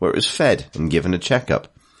 where it was fed and given a checkup.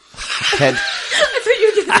 Ted, I thought you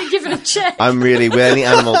were going to be given a check. I'm really,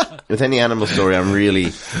 with any animal story, I'm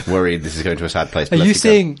really worried this is going to a sad place. Are but you let's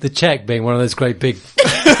keep seeing the check being one of those great big,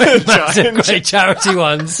 massive, great charity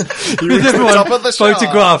ones? With everyone top of the shard.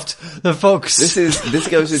 photographed the fox going. This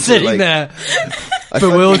goes into sitting like, there, I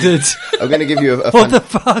bewildered. I'm going to give you What the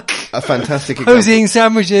fuck? a fantastic I example. was eating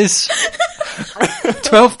sandwiches.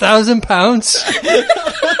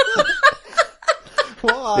 £12,000.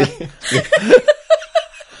 Why?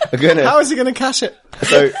 How How is he going to cash it?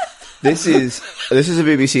 So this is a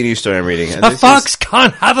BBC News story I'm reading. And A this fox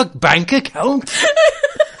can't have a bank account.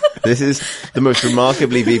 This is the most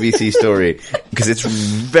remarkably BBC story because it's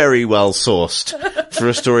very well sourced for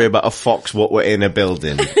a story about a fox what were in a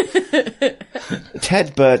building.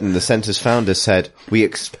 Ted Burton, the centre's founder, said, "We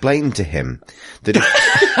explained to him that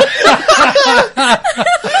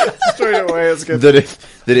Straight away, it's good.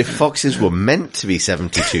 if foxes were meant to be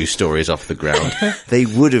 72 stories off the ground, they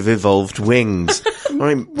would have evolved wings." I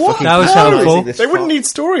mean, fucking That was patronising helpful. this They wouldn't fox. need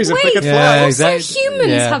stories if they Wait, could Yeah, fly. also exactly. humans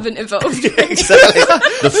Yeah. haven't evolved. Exactly.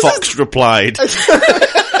 The fox replied.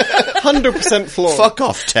 100% flawed. Fuck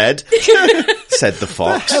off, Ted, said the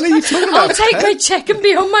fox. What are you talking I'll about? take my check and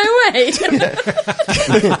be on my way.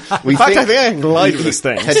 We In fact, I think I can glide with this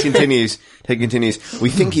thing. Ted continues. We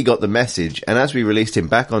think he got the message, and as we released him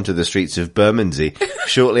back onto the streets of Bermondsey,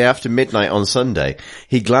 shortly after midnight on Sunday,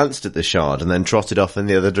 he glanced at the shard and then trotted off in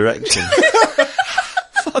the other direction.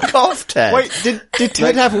 Fuck off, Ted. Wait, did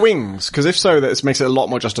Ted have wings? Because if so, this makes it a lot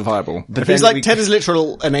more justifiable. But if then he's like, we- Ted is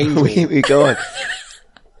literal an angel. we go on.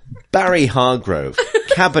 Barry Hargrove,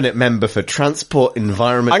 cabinet member for transport,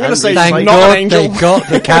 environment, I'm gonna and say recycling. Thank not God an angel. they got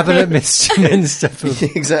the cabinet minister for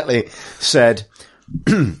Exactly. Said,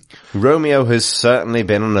 Romeo has certainly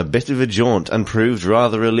been on a bit of a jaunt and proved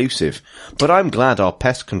rather elusive, but I'm glad our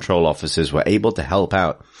pest control officers were able to help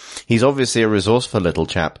out. He's obviously a resourceful little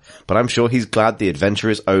chap, but I'm sure he's glad the adventure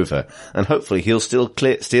is over, and hopefully he'll still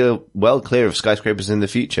steer well clear of skyscrapers in the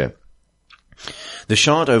future. The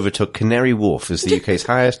Shard overtook Canary Wharf as the UK's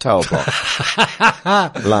highest tower block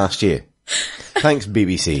last year. Thanks,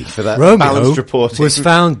 BBC, for that Romeo balanced reporting. was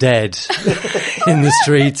found dead in the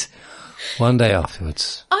street one day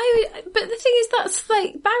afterwards. But the thing is, that's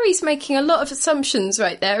like, Barry's making a lot of assumptions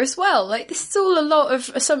right there as well. Like, this is all a lot of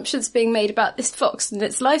assumptions being made about this fox and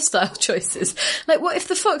its lifestyle choices. Like, what if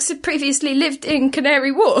the fox had previously lived in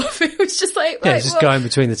Canary Wharf? It was just like, Yeah, right, it's just well, going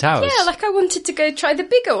between the towers. yeah, like I wanted to go try the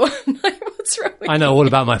bigger one. Like, what's wrong with I know all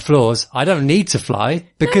about my flaws. I don't need to fly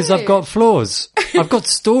because No. I've got flaws. I've got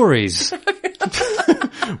stories.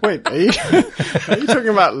 Wait, are you talking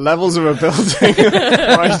about levels of a building?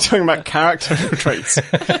 Or are you talking about character traits?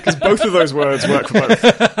 Because both of those words work for both.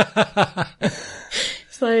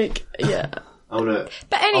 It's like, yeah. But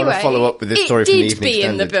But anyway, follow up with this story it from the did Evening be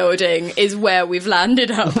in the Standard. building is where we've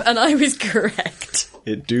landed up, and I was correct.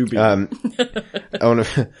 It do be. A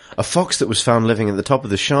fox that was found living at the top of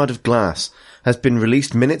the Shard of Glass has been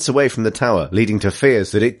released minutes away from the tower, leading to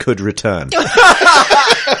fears that it could return.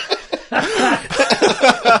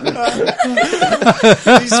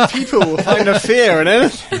 These people will find a fear in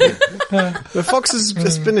anything. The fox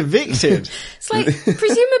has been evicted. It's like,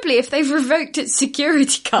 presumably, if they've revoked its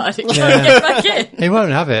security card, it can't get back in. He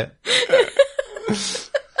won't have it.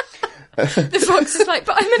 The fox is like,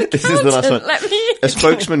 but I'm an This is the last accountant, one. let me in. A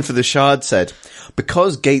spokesman for the Shard said,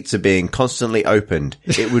 because gates are being constantly opened,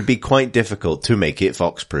 it would be quite difficult to make it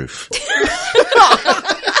fox-proof.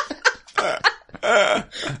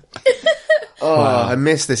 I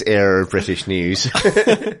miss this era of British news.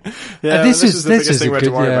 Yeah, This is the biggest is thing a we have to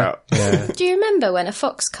good- worry yeah. about. Yeah. Do you remember when a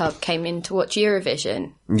fox cub came in to watch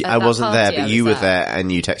Eurovision? At I that wasn't there, party I but was you were at? there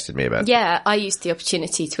and you texted me about it. Yeah, I used the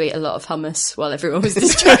opportunity to eat a lot of hummus while everyone was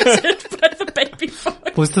distracted by the baby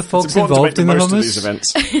fox. Was the fox It's important to make involved the in the most of these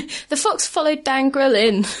hummus? events. The fox followed Dan Grill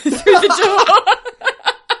in through the door.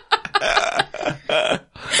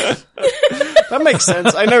 That makes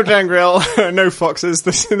sense. I know Dan Grill, no foxes.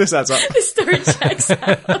 This adds up. The story checks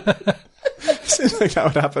out. Seems like that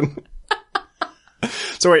would happen.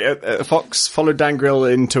 So wait, a fox followed Dan Grill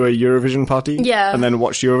into a Eurovision party? Yeah. And then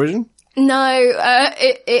watched Eurovision? No,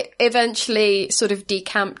 it eventually sort of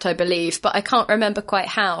decamped, I believe, but I can't remember quite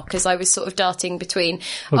how, because I was sort of darting between,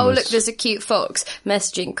 oh look, there's a cute fox,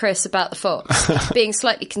 messaging Chris about the fox, being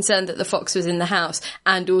slightly concerned that the fox was in the house,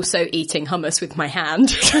 and also eating hummus with my hand.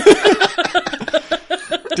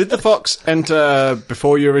 Did the fox enter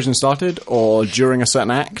before Eurovision started or during a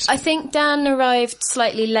certain act? I think Dan arrived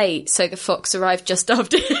slightly late, so the fox arrived just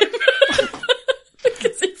after him.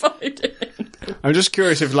 Because he followed him. I'm just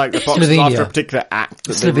curious if, like, the fox was Slovenia. after a particular act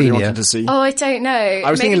that they really Slovenia. wanted to see. Oh, I don't know. I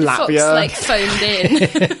was Maybe thinking the fox, Latvia. like, phoned in.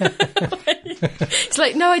 It's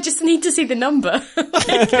like, no, I just need to see the number.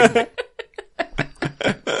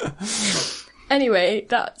 Anyway,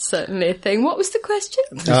 that's certainly a thing. What was the question?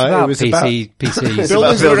 It's about it was about- PCs. Buildings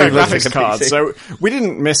about with building a like a graphics card, PC. so we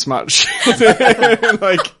didn't miss much.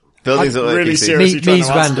 Like, Buildings I'm that look really PC. seriously trying Mies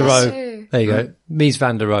to van answer der this. Rohe. There you go. Mies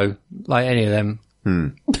van der Rohe. Like any of them.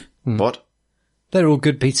 What? They're all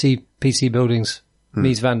good PC buildings.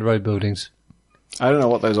 Mies van der Rohe buildings. I don't know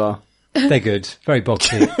what those are. They're good. Very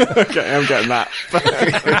boxy. Okay, I'm getting that.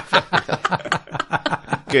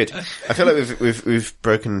 Good. I feel like we've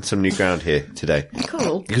broken some new ground here today.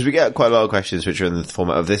 Cool. Because we get quite a lot of questions which are in the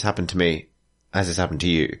format of this happened to me, has this happened to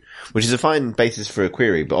you? Which is a fine basis for a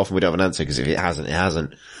query, but often we don't have an answer because if it hasn't, it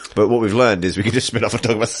hasn't. But what we've learned is we can just spin off and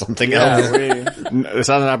talk about something else. This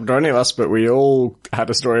hasn't happened to any of us, but we all had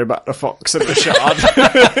a story about a fox and the shard.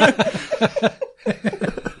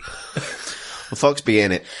 A fox be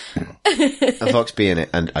in it. A fox be in it,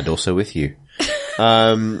 and also with you.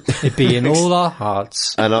 It'd be in all our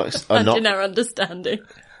hearts. And And in our understanding.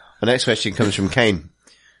 the next question comes from Kane,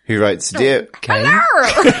 who writes, Dear... Kane?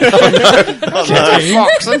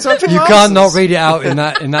 Fox and such a You can't not read it out in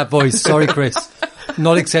that voice. Sorry, Chris.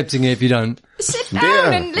 Not accepting it if you don't. Sit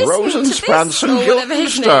down and listen Rosencrantz to this, or whatever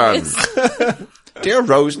his name is. Dear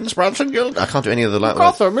Rosencrantz and Guildenstern. I can't do any of the Latin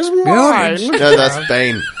words. Gotham is mine. No, that's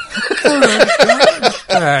Bane.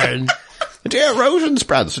 And Dear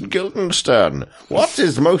Rosencrantz and Guildenstern, what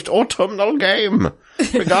is the most autumnal game?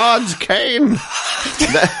 Regards, Kane.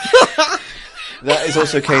 That is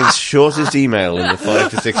also Kane's shortest email in the 5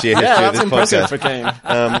 to 6 year history of That's this impressive podcast. for Kane.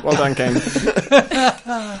 Well done, Kane.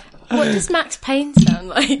 What does Max Payne sound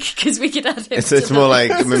like? Because we could add him It's to more the like,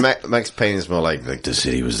 list. I mean, Max Payne is more like the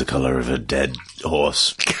city was the colour of a dead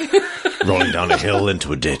horse rolling down a hill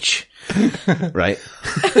into a ditch. Right?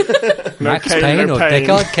 Max Kane, Payne no or pain.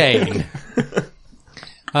 Deckard Kane?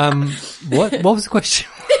 What was the question?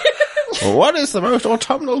 What is the most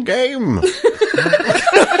autumnal game?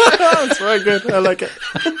 That's very good. I like it.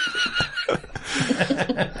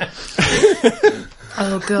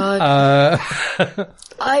 Oh god.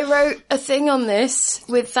 I wrote a thing on this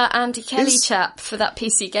with that Andy Kelly chap for that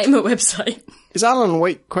PC Gamer website. Is Alan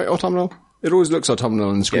Wake quite autumnal? It always looks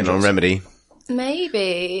autumnal in the Getting on screenshots. Remedy.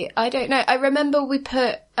 Maybe. I don't know. I remember we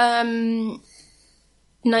put Night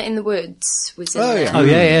in the Woods was in Oh, there. yeah. Oh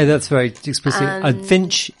yeah, that's very explicit. And-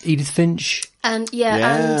 Finch, Edith Finch. And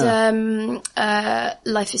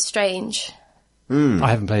Life is Strange. I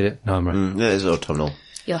haven't played it. No, I'm right. Yeah, it's autumnal.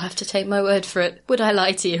 You'll have to take my word for it. Would I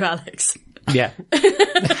lie to you, Alex? Yeah. It's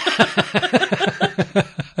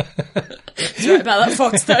right about that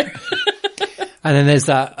fox though. And then there's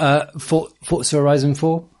that Forza Horizon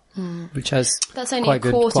 4, which has That's only quite a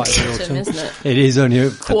good, quarter quite good autumn, autumn. isn't it? It is only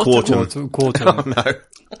a Quartum. quarter.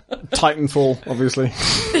 Titanfall, obviously.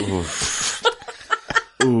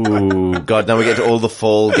 Ooh, God, now we get to all the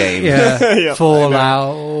fall games. Yeah. Yeah,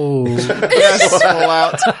 Fallout. Oh. Yes, all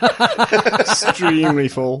out. Extremely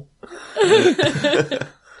full.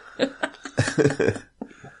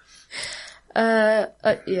 Yeah.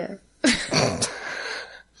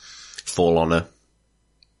 Fall Honor.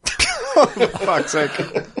 Fuck's sake.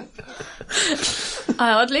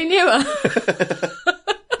 I hardly knew her.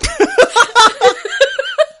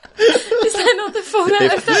 Is that not the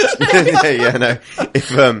Fallout of that? yeah, no. If,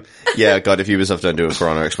 God, if Ubisoft don't do a For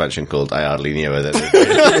Honor expansion called I Hardly Knew Her, then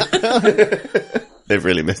they've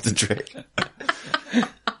really missed the trick.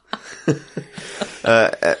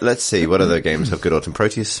 Let's see, what other games have good autumn?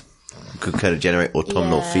 Proteus could kind of generate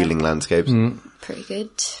autumnal feeling landscapes. Pretty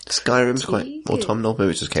good. Skyrim's quite autumnal,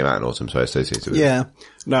 maybe it just came out in autumn, so I associated with it. Yeah.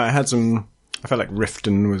 No, I had some... I felt like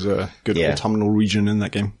Riften was a good autumnal region in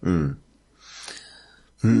that game.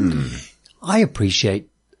 I appreciate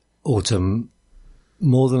autumn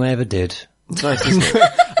more than I ever did. It's nice, isn't it?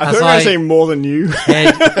 I thought you were going to say more than you.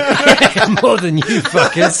 More than you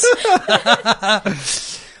fuckers.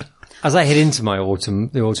 As I head into my autumn,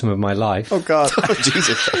 the autumn of my life. Oh, God. Oh,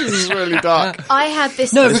 Jesus. This is really dark. I had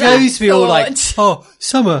this. No, because I used to be all like, thought. oh,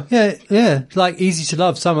 summer, yeah, like easy to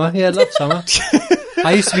love summer, yeah, love summer.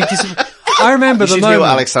 I used to be I remember the You should moment. hear what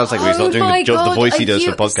Alex sounds like when he's not doing my the God, voice he are does for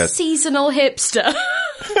you podcast. Seasonal hipster.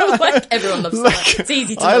 Like everyone loves summer. It's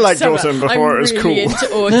easy to I love liked summer. autumn before I'm it was really cool.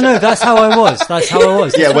 Into autumn. No, that's how I was. That's how I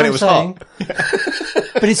was. Yeah, That's when what it I'm was saying.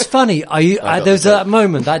 But it's funny. There was that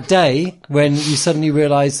moment, that day, when you suddenly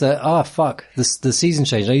realise that, fuck, the season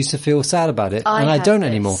changed. I used to feel sad about it, and I had don't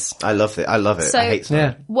this. wanna I love it. I love it. So- I hate summer.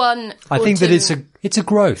 Yeah. One. I think that autumn- it's a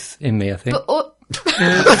growth in me, I think. But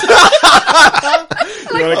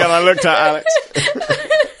You want to get that looked at, Alex?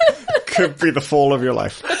 Could be the fall of your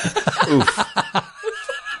life.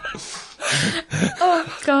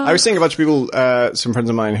 oh God. I was seeing a bunch of people, some friends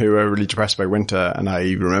of mine who are really depressed by winter, and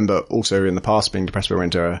I remember also in the past being depressed by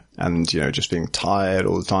winter and, just being tired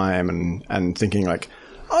all the time and thinking like,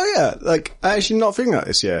 oh yeah, like, I'm actually not feeling that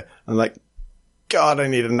this year. And like, God, I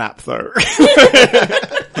need a nap though.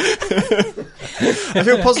 I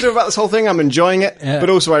feel positive about this whole thing. I'm enjoying it, but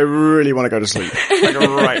also I really want to go to sleep. Like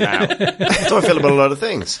right now. That's how I feel about a lot of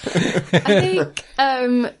things. I think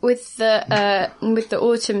with the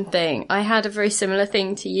autumn thing, I had a very similar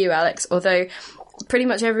thing to you, Alex. Although pretty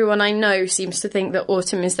much everyone I know seems to think that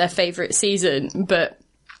autumn is their favourite season, but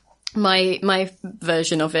my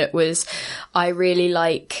version of it was I really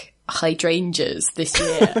like hydrangeas this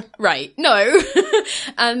year. Right. No.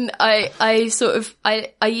 And I used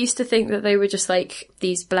to think that they were just like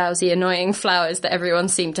these blousy, annoying flowers that everyone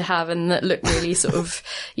seemed to have and that look really sort of,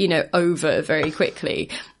 over very quickly.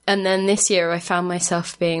 And then this year I found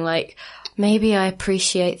myself being like, maybe I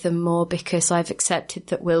appreciate them more because I've accepted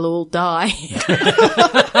that we'll all die.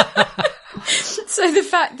 So the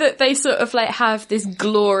fact that they sort of like have this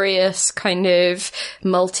glorious kind of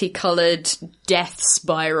multicolored death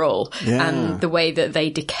spiral and the way that they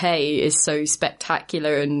decay is so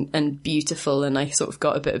spectacular and beautiful, and I sort of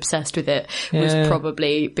got a bit obsessed with it was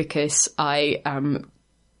probably because I am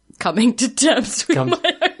coming to terms with my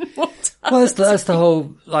own mortality. Well, that's the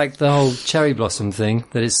whole cherry blossom thing,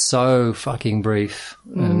 that is so fucking brief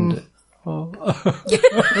and... Get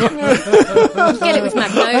it with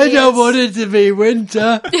magnolias. I don't want it to be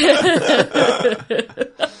winter.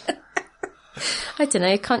 I don't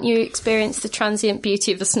know, can't you experience the transient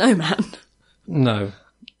beauty of a snowman? No.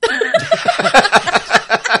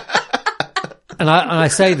 And I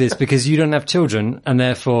say this because you don't have children, and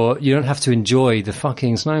therefore you don't have to enjoy the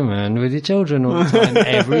fucking snowman with your children all the time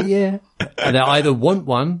every year. And they either want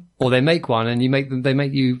one or they make one, and they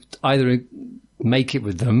make you either make it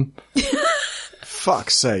with them.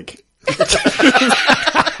 Fuck's sake.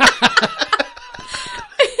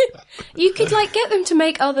 You could like get them to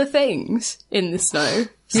make other things in the snow.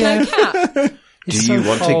 Snow cat. Do you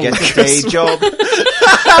want to get a day job?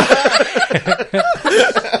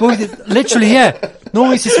 Well, literally, yeah.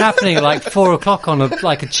 Normally this is happening at like 4:00 on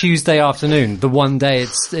a Tuesday afternoon. The one day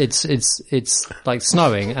it's like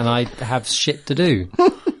snowing and I have shit to do.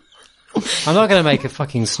 I'm not going to make a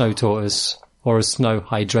fucking snow tortoise or a snow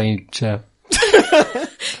hydrangea.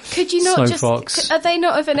 Could you not Snow just, fox. are they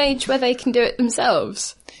not of an age where they can do it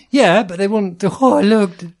themselves? Yeah, but they want the,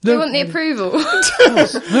 look, They want the approval.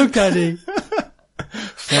 look, Daddy.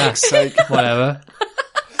 Yeah, Sake. whatever.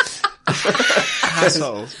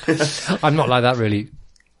 Assholes. I'm not like that really.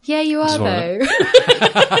 Yeah, you are Just though.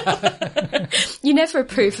 You never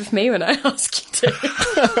approve of me when I ask you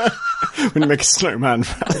to. When you make a snowman.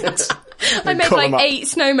 I made call like them up. 8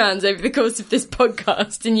 snowmans over the course of this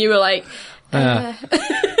podcast, and you were like, Let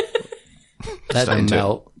them to it.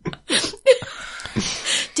 melt.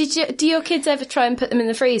 do your kids ever try and put them in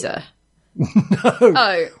the freezer? No.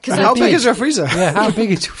 Oh, because How big is your freezer? Yeah, how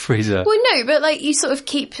big is your freezer? Well, no, but like you sort of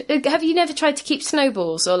keep. Have you never tried to keep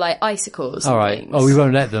snowballs or like icicles? All right. Oh, we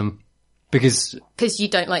won't let them because you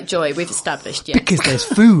don't like joy. We've established, yeah. because there's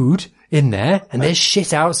food in there and there's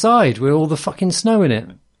shit outside with all the fucking snow in it.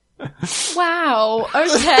 Wow.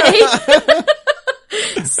 Okay.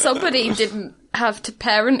 Somebody didn't have to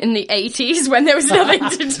parent in the 80s when there was nothing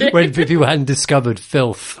to do. When people hadn't discovered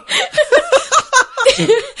filth.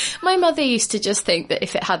 My mother used to just think that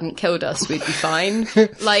if it hadn't killed us, we'd be fine.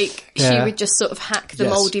 Like, she Yeah. would just sort of hack the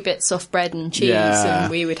Yes. mouldy bits off bread and cheese, Yeah.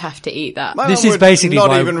 and we would have to eat that. My This mum is would basically not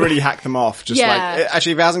why- even really hack them off. Just Yeah. like,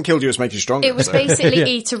 actually, if it hasn't killed you, it's making you stronger. It was so. basically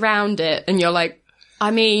eat around it, and you're like,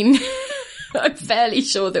 I mean, I'm fairly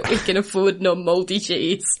sure that we can afford non-mouldy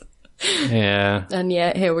cheese. Yeah. And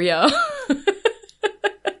yet, here we are.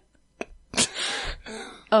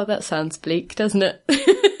 Oh, that sounds bleak, doesn't it?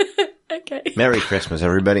 Okay. Merry Christmas,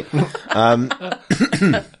 everybody.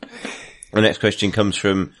 The next question comes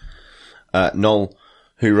from Noel,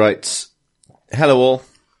 who writes, "Hello all.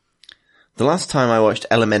 The last time I watched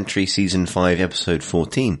Elementary Season 5, Episode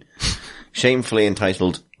 14, shamefully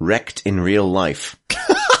entitled Wrecked in Real Life.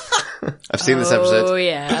 I've seen this episode. Oh,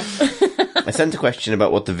 yeah. I sent a question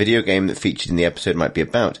about what the video game that featured in the episode might be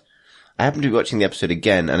about. I happen to be watching the episode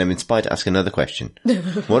again, and I'm inspired to ask another question.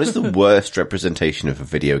 What is the worst representation of a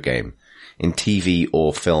video game in TV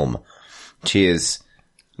or film? Cheers,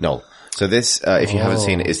 Noel." So this, if you haven't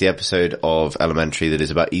seen it, is the episode of Elementary that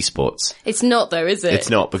is about esports. It's not, though, is it? It's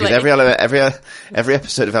not, because Like- every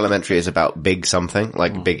episode of Elementary is about big something,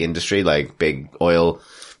 like big industry, like big oil,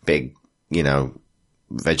 big,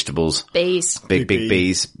 vegetables. Bees. Big Bee.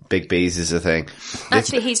 bees. Big bees is the thing.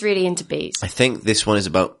 Actually, he's really into bees. I think this one is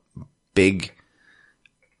about big...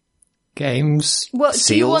 Games. What,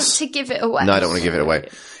 do you want Seals? to give it away? No, I don't want to give it away.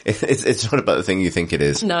 It's not about the thing you think it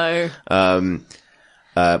is. No.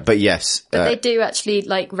 But yes, But they do actually,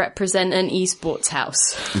 like, represent an esports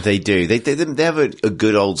house. they do. They have a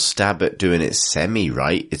good old stab at doing it semi,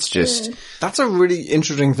 right? It's just... That's a really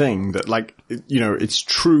interesting thing that, like, it's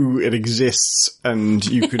true, it exists, and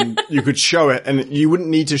you could show it, and you wouldn't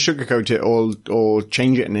need to sugarcoat it or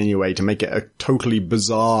change it in any way to make it a totally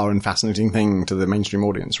bizarre and fascinating thing to the mainstream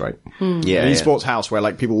audience, right? Yeah, An yeah. esports house where,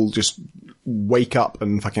 like, people just wake up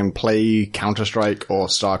and fucking play Counter-Strike or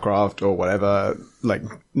StarCraft or whatever, like,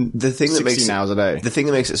 The thing that 16 hours a day. The thing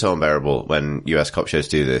that makes it so unbearable when US cop shows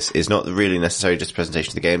do this is not really necessarily just a presentation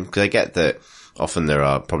of the game, because I get that often there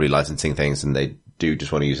are probably licensing things and they do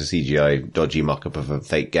just want to use a CGI dodgy mock-up of a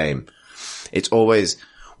fake game. It's always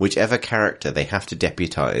whichever character they have to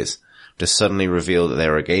deputize to suddenly reveal that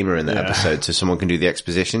they're a gamer in that episode, so someone can do the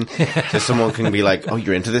exposition. So someone can be like, "Oh,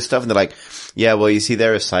 you're into this stuff," and they're like, "Yeah, well, you see,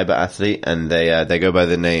 they're a cyber athlete, and they go by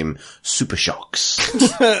the name Super Shocks."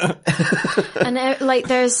 And like,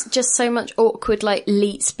 there's just so much awkward like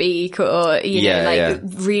leet speak or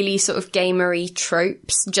really sort of gamery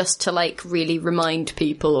tropes just to like really remind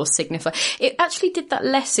people or signify. It actually did that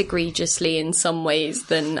less egregiously in some ways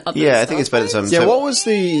than others. Yeah, I think it's better than some. Yeah, what was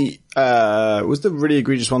the really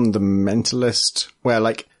egregious one, The Mentalist, where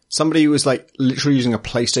like somebody was like literally using a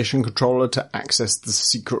PlayStation controller to access the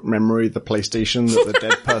secret memory of the PlayStation that the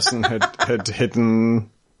dead person had hidden.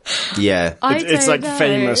 Yeah. It's like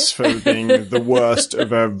famous for being the worst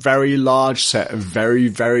of a very large set of very,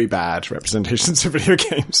 very bad representations of video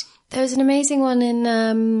games. There was an amazing one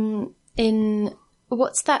in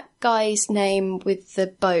what's that guy's name with the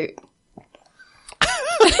boat?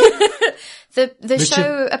 the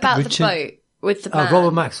show about the boat with the man.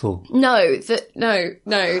 Robert Maxwell. No, he's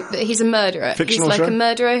a murderer. Fictional he's like show? a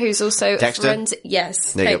murderer who's also Dexter? a forensic.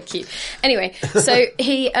 Yes, There you thank you. Anyway, so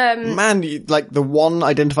he Man, like the one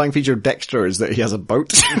identifying feature of Dexter is that he has a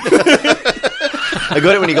boat. I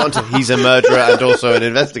got it when he got into he's a murderer and also an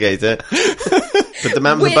investigator. But the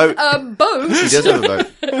man with with a boat. a boat. He does have a boat.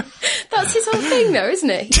 That's his whole thing, though, isn't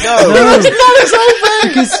it? No,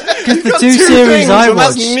 because the two series I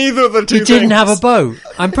watched, neither of the two he didn't have a boat.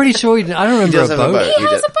 I'm pretty sure he didn't. I don't remember does a have a boat. boat. He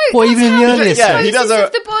has a boat. What, That's even in how the he earliest? Yeah, he does disposes a-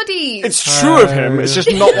 of the bodies. It's true of him. It's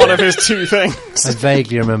just not one of his two things. I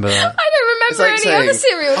vaguely remember that. I don't remember any other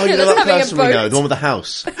serial "Oh, you know killers that having a person we know, boat. the one with the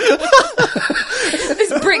house."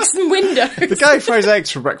 There's bricks and windows. The guy fries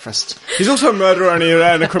eggs for breakfast. He's also a murderer and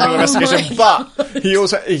a criminal investigation, but he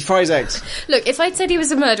fries eggs. Look, if I'd said he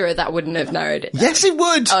was a murderer, that wouldn't have narrowed it down. Yes, it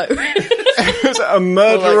would. Oh. He was a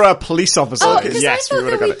murderer police officer. Because Yes, I we thought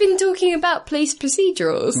would have that got we'd it. been talking about police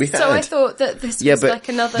procedurals. We So I had. thought that this Yeah, was but like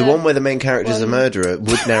another... the one where the main character is a murderer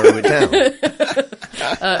would narrow it down.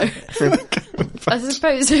 I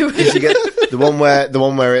suppose it would. You get the one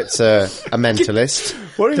where it's a mentalist.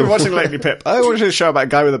 What have you been watching lately, Pip? I watched a show about a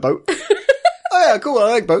guy with a boat. Oh yeah, cool,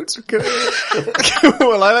 I like boats. Cool,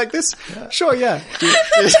 I like this. Sure, yeah. Do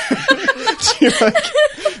you like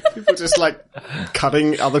people just like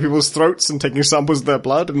cutting other people's throats and taking samples of their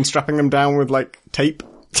blood and strapping them down with like tape?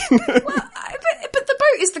 But the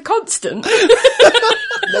boat is the constant.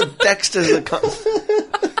 No, Dexter's the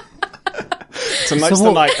Tonight's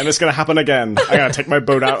the night, and it's going to happen again. I'm going to take my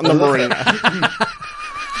boat out in the marina.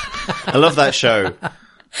 I love that show.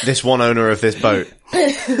 This one owner of this boat.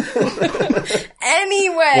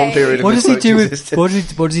 Anyway. One period of What this does he boat's do with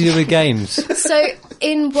existence. what does he do with games? So,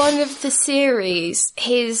 in one of the series,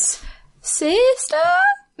 his sister,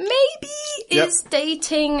 maybe, is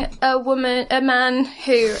dating a man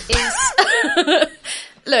who is...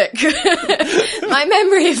 Look, my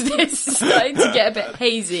memory of this is starting to get a bit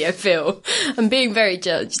hazy, I feel. I'm being very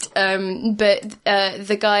judged. But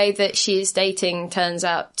the guy that she is dating turns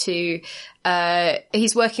out to...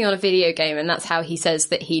 he's working on a video game, and that's how he says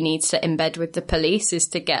that he needs to embed with the police, is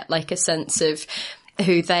to get like a sense of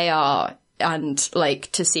who they are and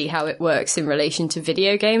like to see how it works in relation to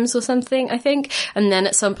video games or something, I think. And then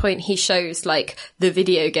at some point he shows like the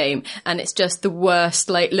video game, and it's just the worst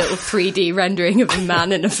like little 3D rendering of a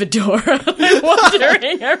man in a fedora like,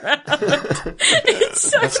 wandering around. It's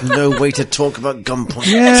so That's no way to talk about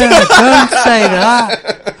Gunpoint. Yeah, don't say that.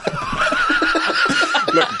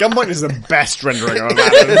 Look, Gunpoint is the best rendering of a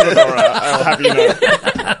man in a fedora, I'll have you know.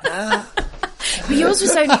 But yours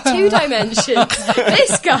was only 2 dimensions.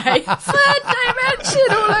 This guy, 3rd dimension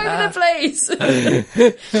all over the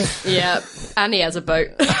place. Yeah, and he has a boat.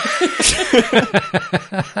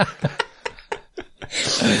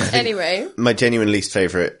 Anyway. My genuine least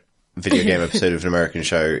favourite video game episode of an American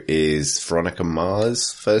show is Veronica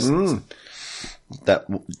Mars first. That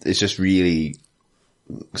is just really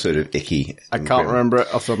sort of icky. I can't remember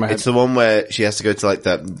it off the top of my head. It's the one where she has to go to like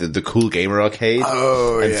the cool gamer arcade.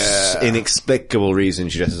 Oh, and yeah. for inexplicable reason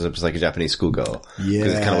she dresses up as like a Japanese schoolgirl. Yeah.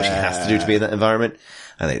 Because it's kind of what she has to do to be in that environment.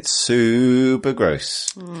 And it's super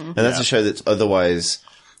gross. And that's a show that's otherwise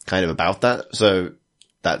kind of about that. So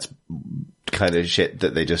that's kind of shit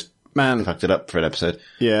that they just fucked it up for an episode.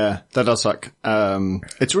 Yeah, that does suck.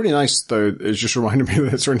 It's really nice though. It's just reminded me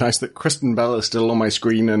that it's really nice that Kristen Bell is still on my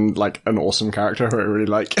screen and like an awesome character who I really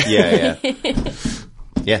like. Yeah.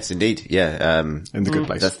 Yes, indeed. Yeah. In The Good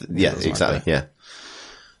Place. That's exactly. Yeah.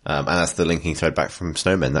 And that's the linking thread back from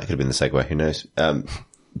Snowmen. That could have been the segue. Who knows?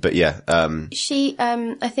 But yeah, she,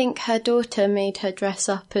 I think her daughter made her dress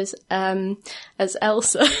up as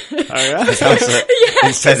Elsa. Oh yeah? Elsa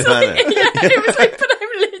instead of Anna. Yeah, it was like, but I'm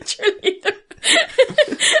literally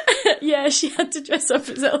Yeah, she had to dress up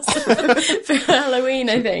as Elsa for Halloween,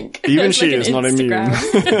 I think. Even she is not immune.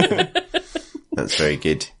 That's very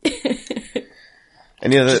good.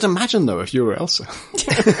 Any other? Just imagine though if you were Elsa.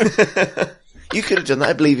 You could have done that.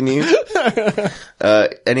 I believe in you.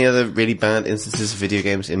 Any other really bad instances of video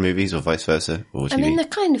games in movies or vice versa? Or TV? I mean, they're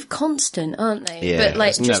kind of constant, aren't they? Yeah, but like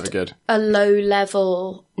it's just never good. a low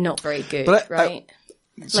level, not very good, But right?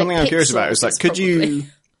 Something I'm curious about is like, could you,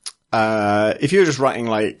 if you were just writing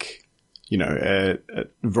like, you know,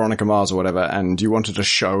 Veronica Mars or whatever, and you wanted to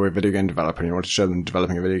show a video game developer and you wanted to show them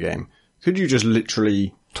developing a video game, could you just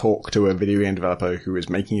literally talk to a video game developer who is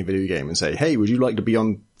making a video game and say, hey, would you like to be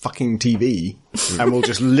on fucking TV? And we'll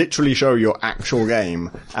just literally show your actual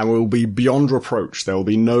game and we'll be beyond reproach. There will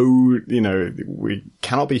be no, you know, we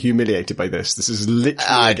cannot be humiliated by this. This is literally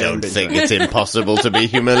I don't think it's impossible to be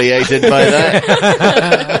humiliated by that.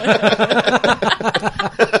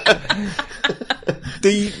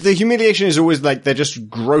 The humiliation is always like they're just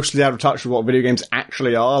grossly out of touch with what video games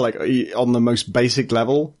actually are, like on the most basic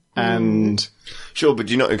level. And sure, but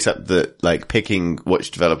do you not accept that, like, picking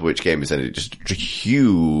which developer, which game is just a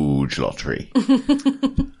huge lottery?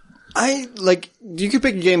 You could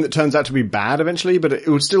pick a game that turns out to be bad eventually, but it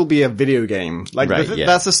would still be a video game. Like, right,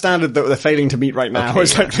 that's the standard that they're failing to meet right now. Okay,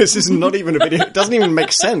 it's like, this is not even a video. It doesn't even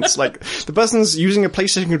make sense. Like, the person's using a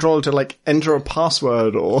PlayStation controller to, like, enter a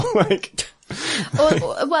password or, like...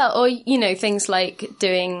 or you know, things like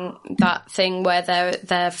doing that thing where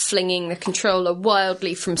they're flinging the controller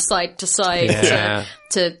wildly from side to side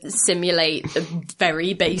to simulate a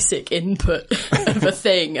very basic input of a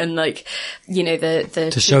thing, and like, you know,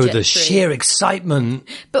 to show the sheer excitement.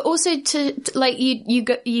 But also to like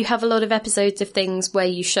you have a lot of episodes of things where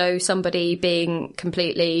you show somebody being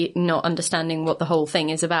completely not understanding what the whole thing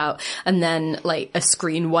is about, and then like a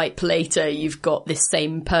screen wipe later, you've got this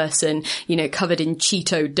same person, you know, covered in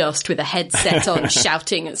Cheeto dust with a headset on,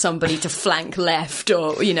 shouting at somebody to flank left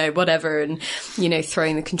or, you know, whatever, and, you know,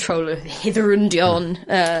 throwing the controller hither and yon.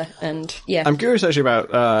 And yeah. I'm curious actually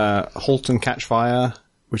about Halt and Catch Fire,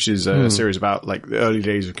 which is a series about like the early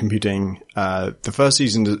days of computing. The first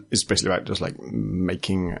season is basically about just like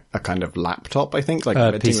making a kind of laptop, I think, like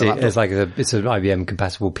PC. It's like it's an IBM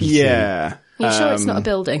compatible PC. Yeah. Are you sure it's not a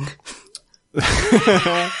building?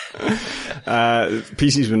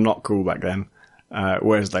 PCs were not cool back then,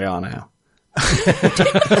 whereas they are now.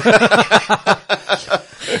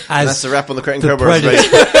 That's a wrap on the Crate and Crowbar.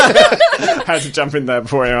 I had to jump in there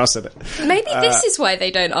before anyone else said it. Maybe this is why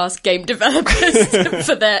they don't ask game developers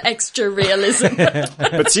for their extra realism.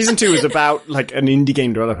 But season 2 is about like an indie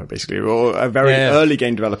game developer, basically, or a very early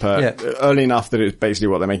game developer, early enough that it's basically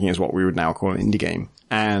what they're making is what we would now call an indie game.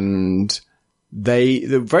 And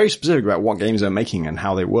they're very specific about what games they're making and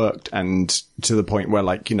how they worked, and to the point where,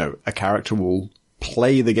 like, you know, a character will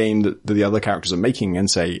play the game that the other characters are making and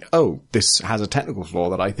say, oh, this has a technical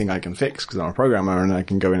flaw that I think I can fix because I'm a programmer and I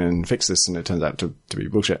can go in and fix this, and it turns out to be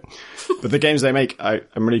bullshit. But the games they make, I'm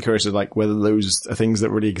really curious of like whether those are things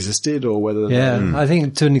that really existed or whether... I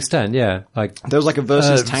think to an extent, yeah. Like there was like a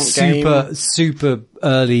versus tank game. Super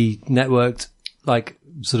early networked, like,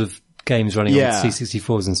 sort of games running on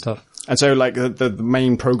C64s and stuff. And so like the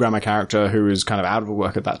main programmer character who was kind of out of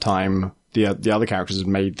work at that time, the other characters had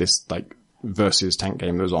made this like versus tank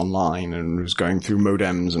game that was online and was going through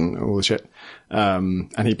modems and all the shit. And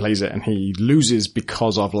he plays it and he loses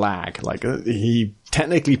because of lag. Like he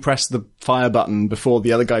technically pressed the fire button before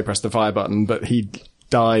the other guy pressed the fire button, but he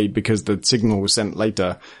died because the signal was sent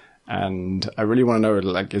later. And I really want to know,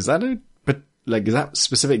 like, is that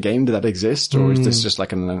specific game? Did that exist? Or is this just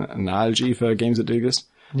like an analogy for games that do exist?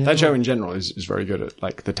 Yeah. That show in general is very good at,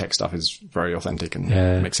 like, the tech stuff is very authentic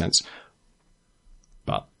and makes sense.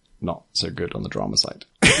 But not so good on the drama side.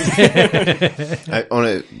 I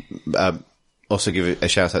want to also give a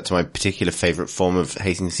shout out to my particular favourite form of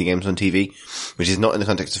hating to see games on TV, which is not in the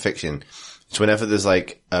context of fiction. It's whenever there's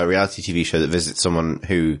like a reality TV show that visits someone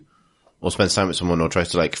who, or spends time with someone, or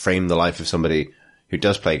tries to like frame the life of somebody who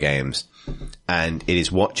does play games, and it is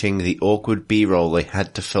watching the awkward B-roll they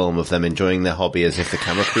had to film of them enjoying their hobby as if the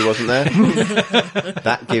camera crew wasn't there.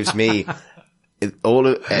 That gives me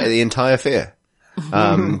the entire fear.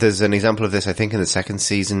 There's an example of this, I think, in the second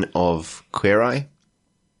season of Queer Eye,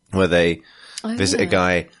 where they visit a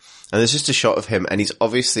guy, and there's just a shot of him, and he's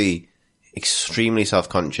obviously extremely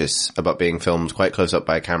self-conscious about being filmed quite close up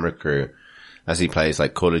by a camera crew as he plays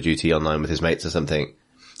like Call of Duty online with his mates or something.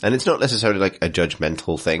 And it's not necessarily like a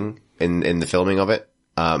judgmental thing in the filming of it.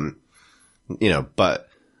 You know, but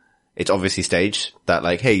it's obviously staged that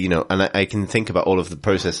like, hey, you know, and I can think about all of the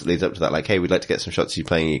process that leads up to that. Like, hey, we'd like to get some shots of you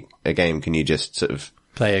playing a game. Can you just sort of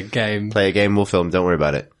play a game? We'll film. Don't worry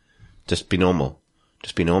about it. Just be normal.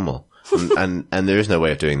 Just be normal. and there is no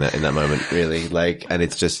way of doing that in that moment, really. Like, and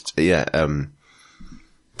it's just,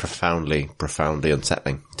 profoundly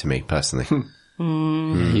unsettling to me personally.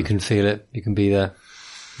 You can feel it. You can be there.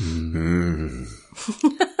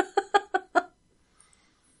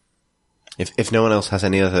 If no one else has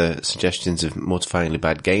any other suggestions of mortifyingly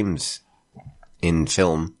bad games in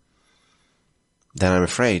film, then I'm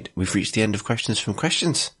afraid we've reached the end of questions from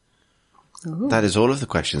questions. Ooh. That is all of the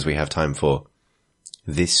questions we have time for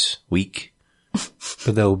this week.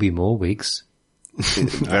 But there will be more weeks.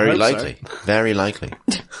 Very likely. So. Very likely.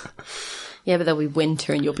 Yeah, but there'll be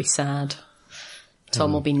winter and you'll be sad.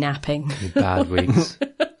 Tom will be napping. Bad weeks.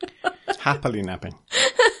 Happily napping.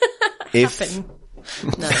 Napping.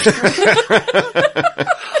 No.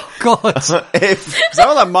 God. Is that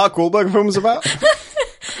what that Mark Wahlberg film was about?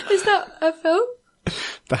 Is that a film?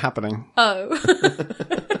 The Happening. Oh.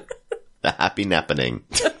 The Happy Nappening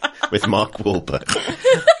with Mark Wahlberg.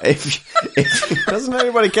 Doesn't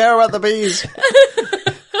anybody care about the bees?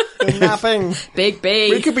 They're napping. Big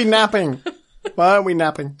bee. We could be napping. Why aren't we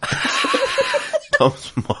napping?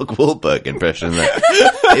 Tom's Mark Wahlberg impression there.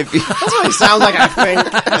 That's what he sounds like, I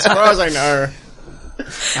think. As far as I know. I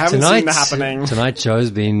haven't seen The Happening. Tonight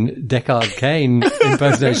show's been Deckard Cain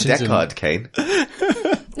impersonations. Deckard Cain.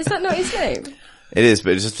 Is that not his name? It is,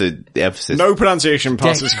 but it's just the emphasis. No pronunciation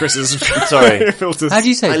passes Chris's sorry filters. How do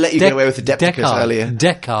you say? I let you get away with the Deckard earlier.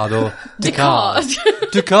 Deckard or Deckard.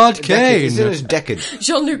 Deckard Cain. It's Deckard.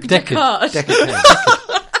 Jean-Luc Deckard.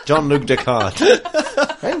 Deckard. Jean-Luc Deckard.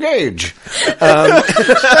 Engage. Stay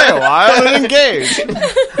a while and engage.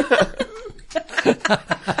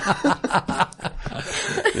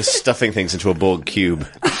 Just stuffing things into a Borg cube.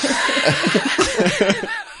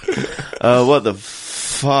 What the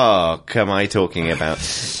fuck am I talking about?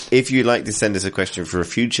 If you'd like to send us a question for a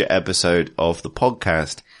future episode of the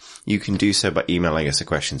podcast, you can do so by emailing us at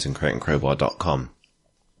questions@crateandcrowbar.com.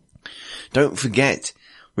 Don't forget,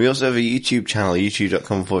 we also have a YouTube channel,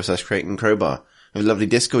 youtube.com/crateandcrowbar. We have a lovely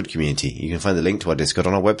Discord community. You can find the link to our Discord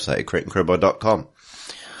on our website at crateandcrowbar.com.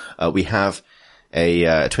 We have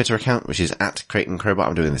a Twitter account, which is @crateandcrowbar.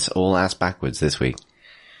 I'm doing this all ass backwards this week.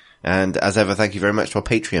 And as ever, thank you very much to our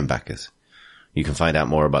Patreon backers. You can find out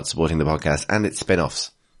more about supporting the podcast and its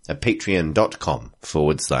spin-offs at patreon.com/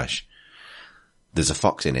 there's a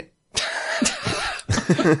fox in it.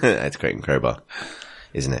 That's Crate and Crowbar,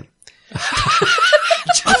 isn't it?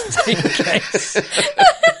 Just in case.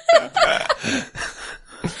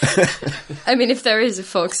 I mean, if there is a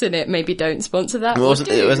fox in it, maybe don't sponsor that. It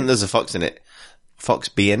wasn't there's a fox in it. Fox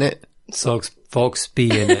be in it? Fox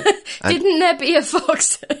be in it. Didn't there be a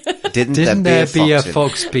fox? Didn't there be a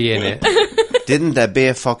fox be in it? Didn't there be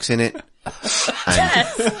a fox in it?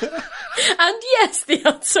 Yes. And yes, the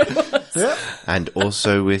answer was. Yeah. And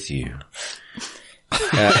also with you.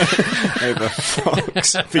 The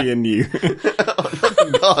fox being you.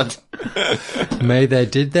 Oh God. May there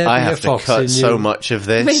be a fox in you. I have to cut so much of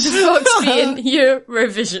this. May the fox be in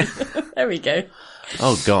Eurovision. There we go.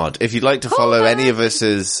 Oh God. If you'd like to follow any of us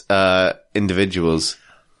as individuals,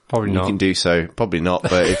 probably not. You can do so. Probably not,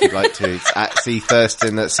 but if you'd like to, it's at C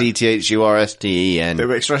Thurston, that's CTHURSTEN. They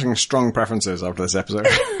were expressing strong preferences after this episode.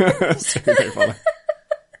 So they follow.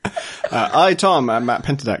 I, Tom, am Matt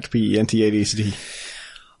Pentadact, PENTADCT.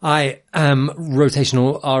 I am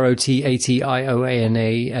rotational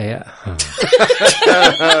ROTATIOANA.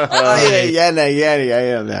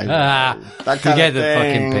 Forget the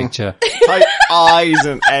fucking picture. Type I's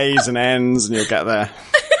and A's and N's and you'll get there.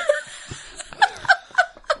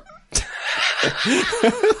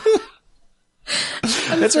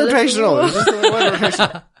 It's rotational.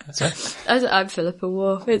 I'm Philippa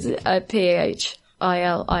War. It's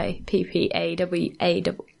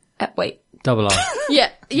PHILIPPAWA. Wait. Double R. Yeah.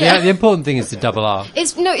 The important thing is the double R.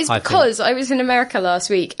 It's because I was in America last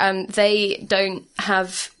week and they don't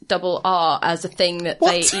have double R as a thing that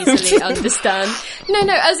they easily understand. No,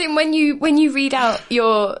 as in when you read out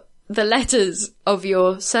the letters of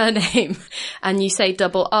your surname and you say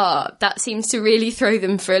double R, that seems to really throw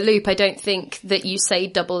them for a loop. I don't think that you say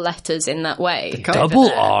double letters in that way. Double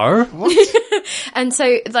R? What? And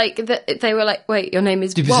so, they were like, wait, your name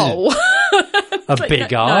is Whoa. A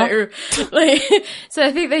big R? No. So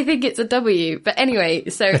I think they think it's a W. But anyway,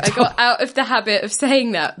 so I got out of the habit of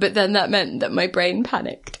saying that, but then that meant that my brain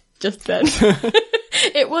panicked just then.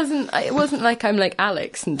 It wasn't like I'm like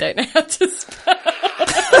Alex and don't know how to spell.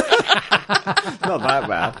 Not that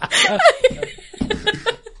bad.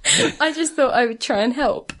 I just thought I would try and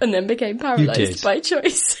help and then became paralysed by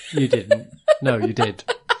choice. You didn't. No, you did.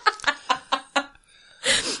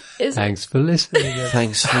 Thanks for listening.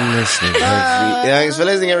 Thanks for listening. Thanks for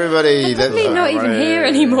listening, everybody. Probably not even here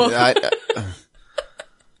anymore. And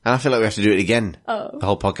I feel like we have to do it again. The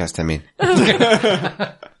whole podcast, I mean.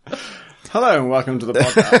 Hello and welcome to the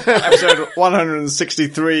podcast. Episode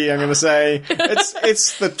 163, I'm going to say.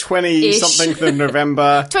 It's the 20-something of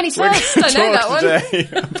November. 21st, I know that one. Today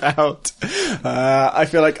about, I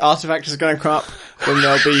feel like Artifact is going to come up. Then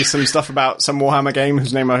there'll be some stuff about some Warhammer game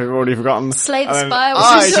whose name I've already forgotten. Slay the Spire.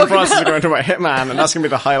 Tim Francis is going to talk about Hitman, and that's going to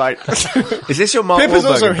be the highlight. Is this your Mark Pip is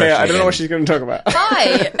also here. I don't know again? what she's going to talk about.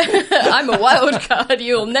 Hi, I'm a wild card.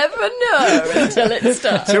 You'll never know until it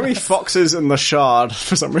starts. Too many foxes in the Shard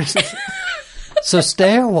for some reason. So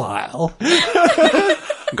stay a while.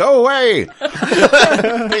 Go away!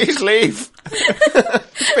 Please leave.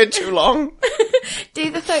 It's been too long. Do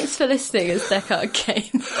the thanks for listening as Deckard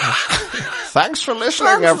game. Thanks for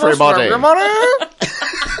listening, everybody. Everybody.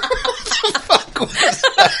 Fuck was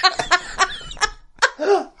that?